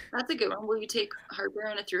scary. That's a good one. Will you take Harper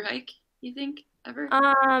on a through hike, you think? Ever?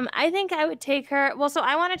 I think I would take her. Well, so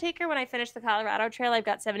I want to take her when I finish the Colorado Trail. I've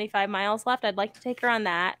got 75 miles left. I'd like to take her on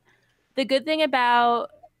that. The good thing about,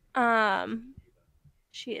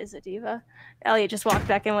 she is a diva. Elliot just walked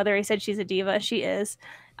back in with her. He said she's a diva. She is.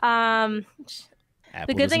 The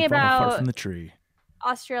good thing about far from the tree.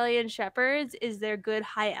 Australian Shepherds is they're good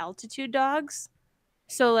high altitude dogs.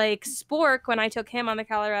 So like Spork, when I took him on the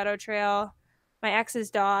Colorado Trail, my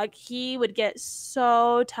ex's dog, he would get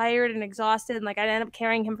so tired and exhausted, and like I'd end up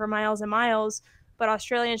carrying him for miles and miles. But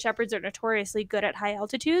Australian Shepherds are notoriously good at high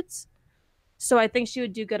altitudes. So I think she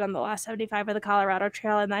would do good on the last 75 of the Colorado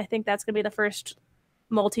Trail, and I think that's going to be the first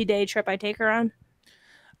multi-day trip I take her on.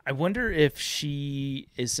 I wonder if she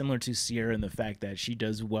is similar to Sierra in the fact that she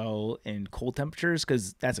does well in cold temperatures,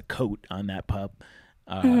 because that's a coat on that pup.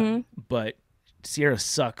 But Sierra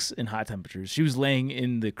sucks in hot temperatures. She was laying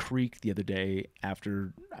in the creek the other day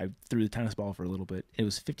after I threw the tennis ball for a little bit. It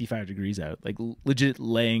was 55 degrees out, like legit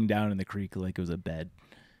laying down in the creek like it was a bed.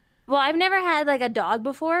 Well, I've never had like a dog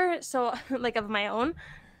before, so like of my own.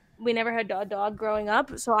 We never had a dog growing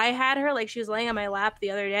up, so I had her like she was laying on my lap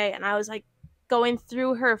the other day, and I was like going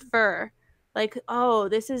through her fur, like, oh,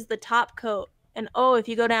 this is the top coat, and oh, if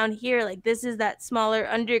you go down here, like this is that smaller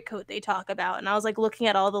undercoat they talk about, and I was like looking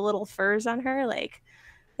at all the little furs on her, like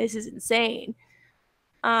this is insane.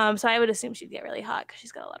 So I would assume she'd get really hot because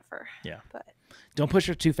she's got a lot of fur. Yeah, but don't push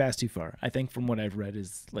her too fast, too far. I think from what I've read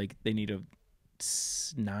is like they need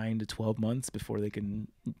 9 to 12 months before they can.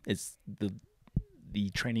 It's the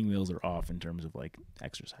training wheels are off in terms of like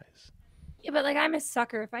exercise. Yeah, but like I'm a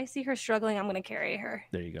sucker. If I see her struggling, I'm gonna carry her.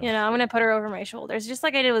 There you go. You know, I'm gonna put her over my shoulders, just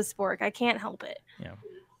like I did with Spork. I can't help it. Yeah.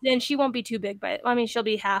 Then she won't be too big, but I mean, she'll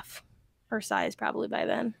be half her size probably by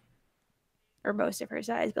then, or most of her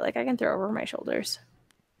size. But like I can throw her over my shoulders.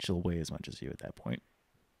 She'll weigh as much as you at that point.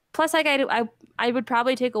 Plus, like I would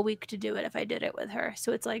probably take a week to do it if I did it with her.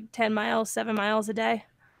 So it's like 10 miles, 7 miles a day.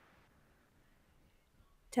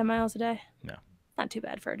 10 miles a day. No. Not too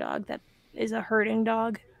bad for a dog that is a herding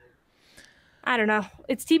dog. I don't know.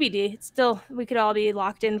 It's TBD. It's still, we could all be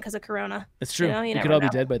locked in because of Corona. It's true. You know, we could all be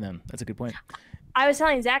dead by then. That's a good point. I was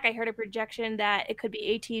telling Zach, I heard a projection that it could be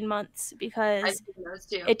 18 months because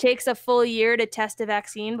too. It takes a full year to test a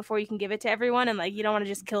vaccine before you can give it to everyone. And like, you don't want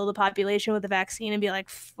to just kill the population with the vaccine and be like,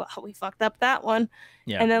 we fucked up that one.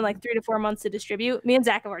 Yeah. And then like 3 to 4 months to distribute. Me and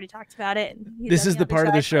Zach have already talked about it. This is the part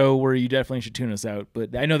of the show where you definitely should tune us out.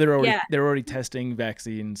 But I know they're already testing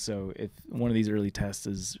vaccines. So if one of these early tests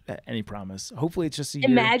is any promise, hopefully it's just a year.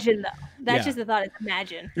 Imagine though. That's just the thought is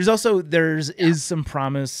imagine. Is some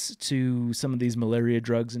promise to some of these malaria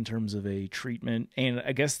drugs in terms of a treatment. And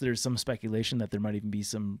I guess there's some speculation that there might even be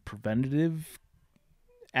some preventative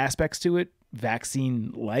aspects to it,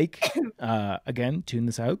 vaccine-like. Again, tune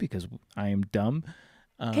this out because I am dumb.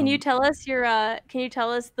 Can you tell us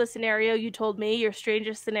the scenario you told me, your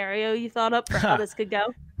strangest scenario you thought up for how this could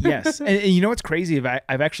go? Yes. And you know what's crazy?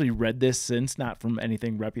 I've actually read this since, not from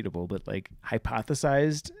anything reputable, but like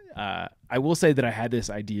hypothesized. I will say that I had this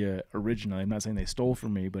idea originally. I'm not saying they stole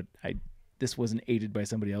from me, but this wasn't aided by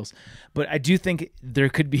somebody else. But I do think there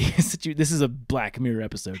could be this is a Black Mirror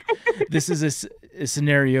episode. This is a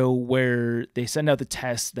scenario where they send out the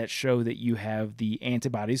tests that show that you have the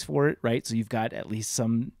antibodies for it, right? So you've got at least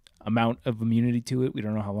some amount of immunity to it. We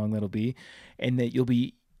don't know how long that'll be. And that you'll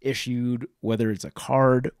be issued, whether it's a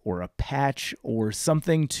card or a patch or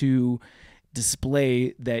something to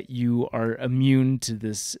display that you are immune to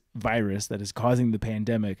this virus that is causing the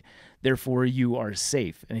pandemic. Therefore, you are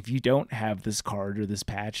safe. And if you don't have this card or this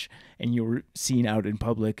patch and you're seen out in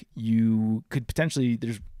public, you could potentially,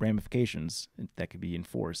 there's ramifications that could be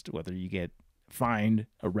enforced, whether you get fined,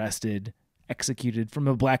 arrested, executed. From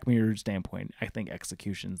a Black Mirror standpoint, I think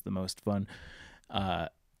execution's the most fun.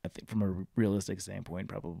 I think from a realistic standpoint,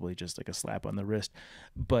 probably just like a slap on the wrist.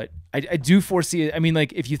 But I do foresee it. I mean,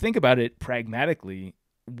 like, if you think about it pragmatically,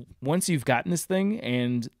 once you've gotten this thing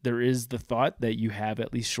and there is the thought that you have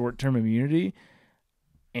at least short-term immunity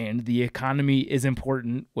and the economy is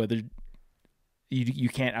important, whether you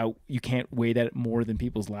can't weigh that more than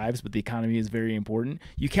people's lives, but the economy is very important.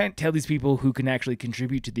 You can't tell these people who can actually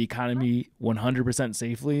contribute to the economy 100%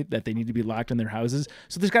 safely that they need to be locked in their houses.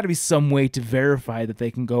 So there's got to be some way to verify that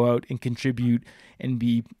they can go out and contribute and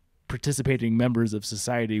be participating members of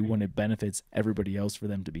society when it benefits everybody else for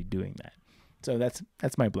them to be doing that. So that's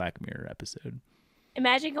my Black Mirror episode.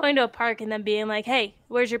 Imagine going to a park and then being like, "Hey,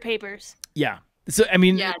 where's your papers?" Yeah. So I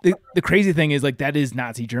mean, the crazy thing is like that is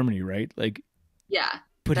Nazi Germany, right? Like. Yeah,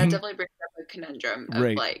 that definitely brings up a conundrum of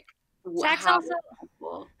like, Zach's also.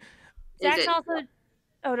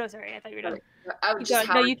 Oh no, sorry, I thought you were done.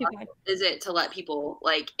 Is it to let people,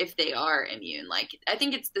 like, if they are immune? Like, I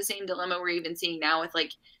think it's the same dilemma we're even seeing now with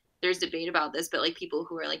like there's debate about this, but like people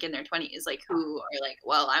who are like in their 20s, like who are like,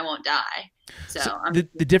 well, I won't die. So the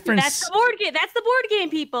difference, that's the board game. That's the board game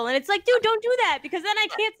people. And it's like, dude, don't do that because then I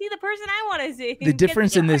can't see the person I want to see. The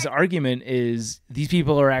difference in this argument is these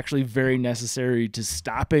people are actually very necessary to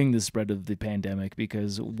stopping the spread of the pandemic,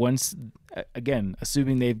 because once, again,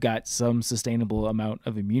 assuming they've got some sustainable amount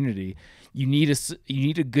of immunity, you need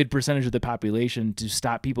a good percentage of the population to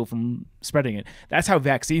stop people from spreading it. That's how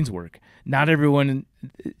vaccines work. Not everyone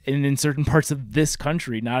in certain parts of this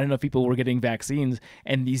country, not enough people were getting vaccines,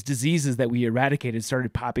 and these diseases that we eradicated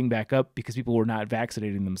started popping back up because people were not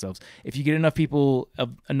vaccinating themselves. If you get enough people,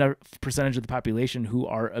 enough percentage of the population who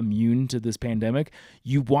are immune to this pandemic,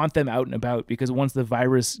 you want them out and about, because once the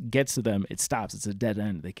virus gets to them, it stops. It's a dead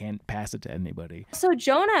end. They can't pass it to anybody. So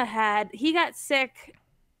Jonah he got sick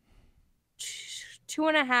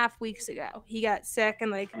 2.5 weeks ago. He got sick and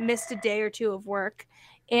like missed a day or two of work,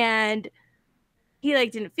 and he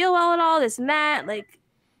like didn't feel well at all, this and that, like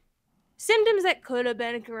symptoms that could have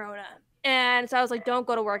been corona. And so I was like, don't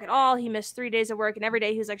go to work at all. He missed 3 days of work, and every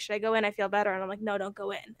day he was like, should I go in? I feel better. And I'm like, no, don't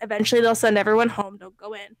go in. Eventually they'll send everyone home. Don't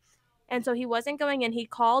go in. And so he wasn't going in. He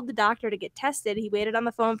called the doctor to get tested. He waited on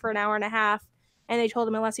the phone for an hour and a half, and they told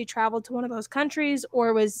him unless he traveled to one of those countries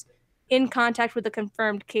or was in contact with a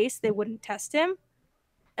confirmed case, they wouldn't test him.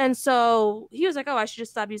 And so he was like, oh, I should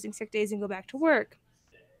just stop using sick days and go back to work.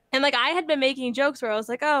 And like I had been making jokes where I was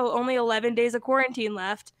like, oh, only 11 days of quarantine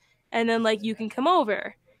left, and then like you can come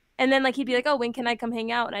over. And then like he'd be like, oh, when can I come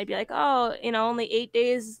hang out? And I'd be like, oh, only 8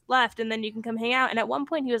 days left, and then you can come hang out. And at one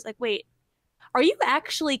point he was like, wait, are you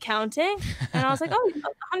actually counting? And I was like, oh,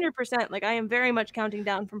 100%. Like I am very much counting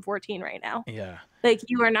down from 14 right now. Yeah. Like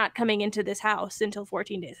you are not coming into this house until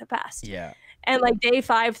 14 days have passed. Yeah. And like day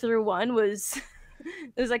 5 through 1 was,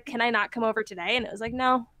 it was like, can I not come over today? And it was like,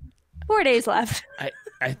 no, 4 days left.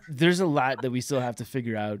 There's a lot that we still have to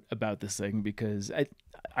figure out about this thing, because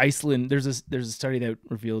Iceland, there's a study that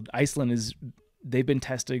revealed Iceland they've been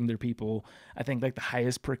testing their people, I think like the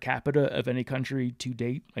highest per capita of any country to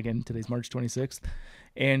date. Again, today's March 26th.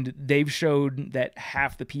 And they've showed that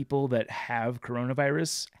half the people that have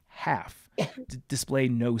coronavirus, display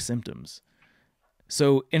no symptoms.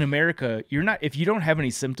 So in America, if you don't have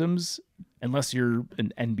any symptoms, unless you're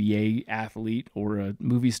an NBA athlete or a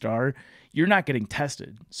movie star, you're not getting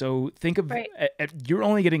tested. So think of you're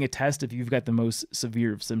only getting a test if you've got the most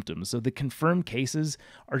severe of symptoms. So the confirmed cases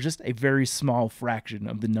are just a very small fraction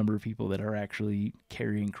of the number of people that are actually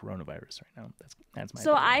carrying coronavirus right now. That's my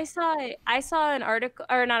opinion. I saw an article,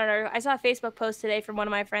 or not an article, I saw a Facebook post today from one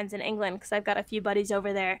of my friends in England, because I've got a few buddies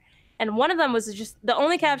over there. And one of them was just, the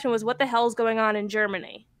only caption was, what the hell's going on in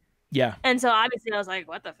Germany? Yeah. And so obviously I was like,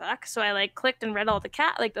 what the fuck? So I like clicked and read all the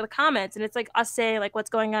the comments, and it's like us saying like what's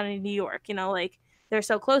going on in New York, like they're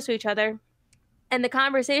so close to each other. And the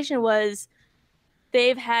conversation was,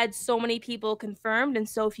 they've had so many people confirmed and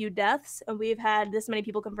so few deaths, and we've had this many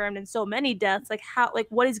people confirmed and so many deaths. Like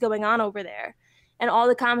what is going on over there? And all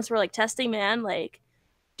the comments were like, testing, man, like,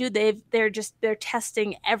 dude, they're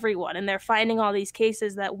testing everyone, and they're finding all these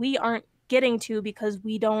cases that we aren't getting to because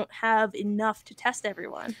we don't have enough to test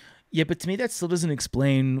everyone. Yeah, but to me, that still doesn't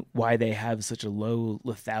explain why they have such a low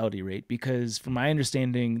lethality rate, because from my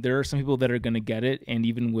understanding, there are some people that are going to get it, and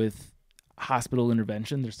even with hospital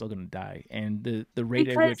intervention, they're still going to die. And the rate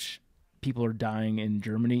at which people are dying in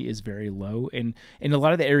Germany is very low. And in a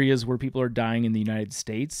lot of the areas where people are dying in the United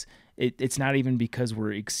States, it's not even because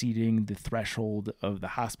we're exceeding the threshold of the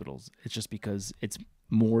hospitals. It's just because it's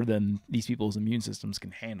more than these people's immune systems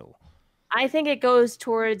can handle. I think it goes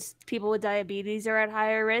towards people with diabetes are at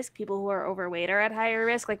higher risk. People who are overweight are at higher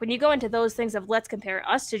risk. Like when you go into those things of let's compare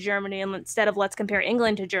us to Germany instead of let's compare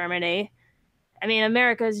England to Germany. I mean,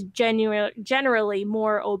 America is generally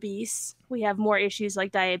more obese. We have more issues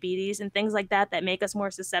like diabetes and things like that make us more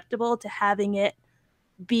susceptible to having it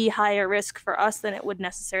be higher risk for us than it would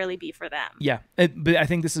necessarily be for them. Yeah, but I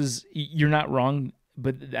think you're not wrong.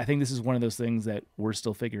 But I think this is one of those things that we're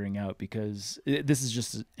still figuring out, because this is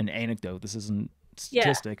just an anecdote. This isn't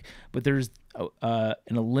statistic. Yeah. But there's an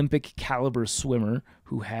Olympic caliber swimmer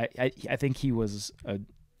who had, I think he was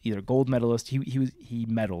either a gold medalist. He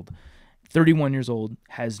medaled. 31 years old,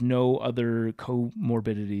 has no other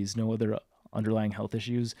comorbidities, no other underlying health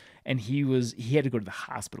issues, and he had to go to the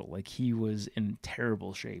hospital. Like he was in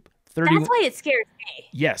terrible shape. That's why it scares me.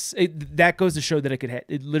 Yes, that goes to show that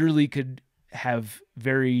it literally could have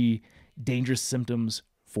very dangerous symptoms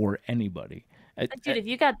for anybody. Dude, if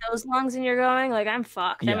you got those lungs and you're going, like, I'm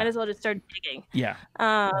fucked. Yeah. I might as well just start digging. Yeah.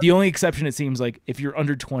 The only exception, it seems like, if you're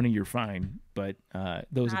under 20, you're fine. but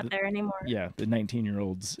those Not are there anymore. Yeah, the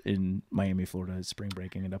 19-year-olds in Miami, Florida, spring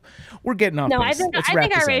breaking it up. We're getting off. No, base. I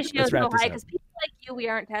think our ratio is so high up. because people like you, we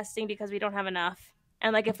aren't testing because we don't have enough.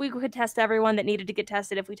 And like, if we could test everyone that needed to get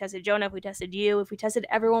tested, if we tested Jonah, if we tested you, if we tested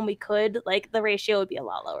everyone we could, like the ratio would be a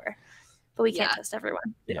lot lower. But we can't test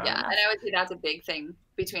everyone. Yeah, and I would say that's a big thing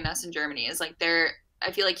between us and Germany is like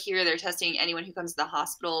I feel like here they're testing anyone who comes to the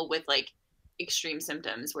hospital with like extreme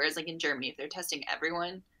symptoms, whereas like in Germany, if they're testing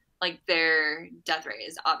everyone, like their death rate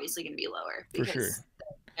is obviously going to be lower because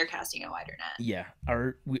they're casting a wider net. Yeah,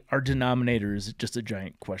 our denominator is just a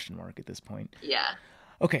giant question mark at this point. Yeah.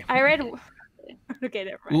 Okay. I read. Okay,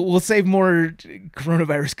 never mind. We'll save more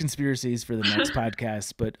coronavirus conspiracies for the next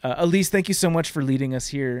podcast. But Elise, thank you so much for leading us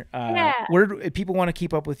here. Where do people want to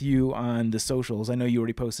keep up with you on the socials? I know you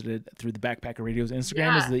already posted it through the Backpacker Radio's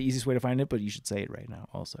Instagram is the easiest way to find it, but you should say it right now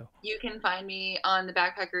also. You can find me on the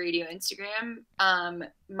Backpacker Radio Instagram.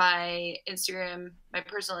 My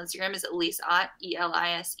personal Instagram is Elise Ott,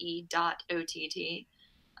 ELISE.OTT.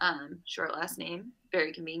 Short last name,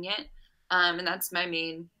 very convenient. And that's my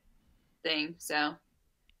main thing, so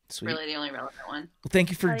Sweet. Really the only relevant one. Well, thank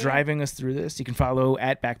you for driving us through this. You can follow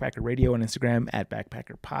at Backpacker Radio on Instagram, at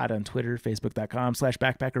Backpacker Pod on Twitter,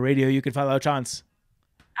 Facebook.com/Backpacker Radio. You can follow Chaunce.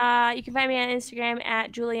 You can find me on Instagram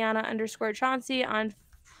at Juliana_Chauncey, on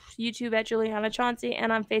YouTube at Juliana Chauncey,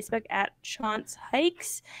 and on Facebook at Chaunce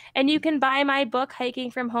Hikes. And you can buy my book,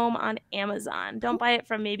 Hiking from Home, on Amazon. Don't buy it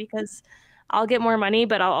from me because I'll get more money,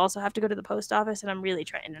 but I'll also have to go to the post office, and I'm really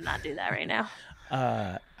trying to not do that right now.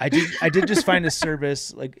 I did just find a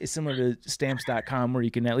service like it's similar to stamps.com where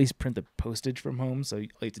you can at least print the postage from home. So all you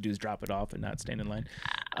have to do is drop it off and not stand in line.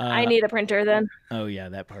 I need a printer then. Oh yeah,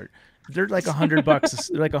 that part. They're like $100.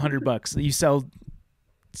 They're like $100. You sell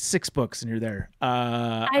 6 books and you're there.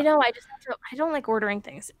 I know. I don't like ordering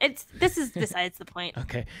things. This is besides the point.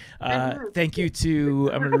 Okay. Thank you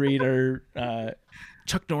to I'm going to read our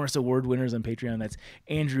Chuck Norris Award winners on Patreon. That's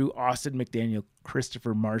Andrew Austin McDaniel,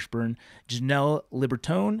 Christopher Marshburn, Janelle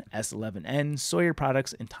Libertone, S11N, Sawyer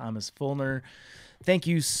Products, and Thomas Fulner. Thank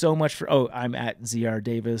you so much for... I'm at ZR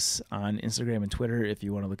Davis on Instagram and Twitter if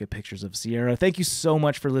you want to look at pictures of Sierra. Thank you so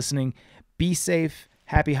much for listening. Be safe.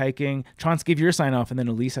 Happy hiking. Chaunce, give your sign off, and then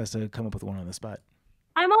Elise has to come up with one on the spot.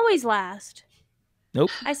 I'm always last. Nope.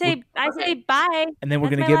 I say bye. And then we're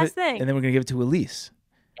going to give it. And then we're going to give it to Elise.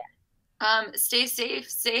 Stay safe,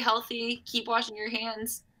 stay healthy, keep washing your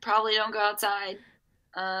hands, probably don't go outside.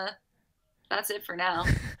 That's it for now.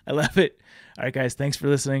 I love it. All right, guys, thanks for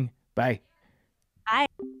listening. Bye. Bye.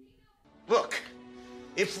 Look,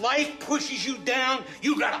 if life pushes you down,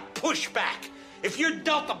 you gotta push back. If you're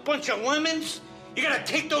dealt a bunch of lemons, you gotta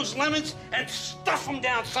take those lemons and stuff them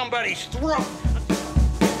down somebody's throat.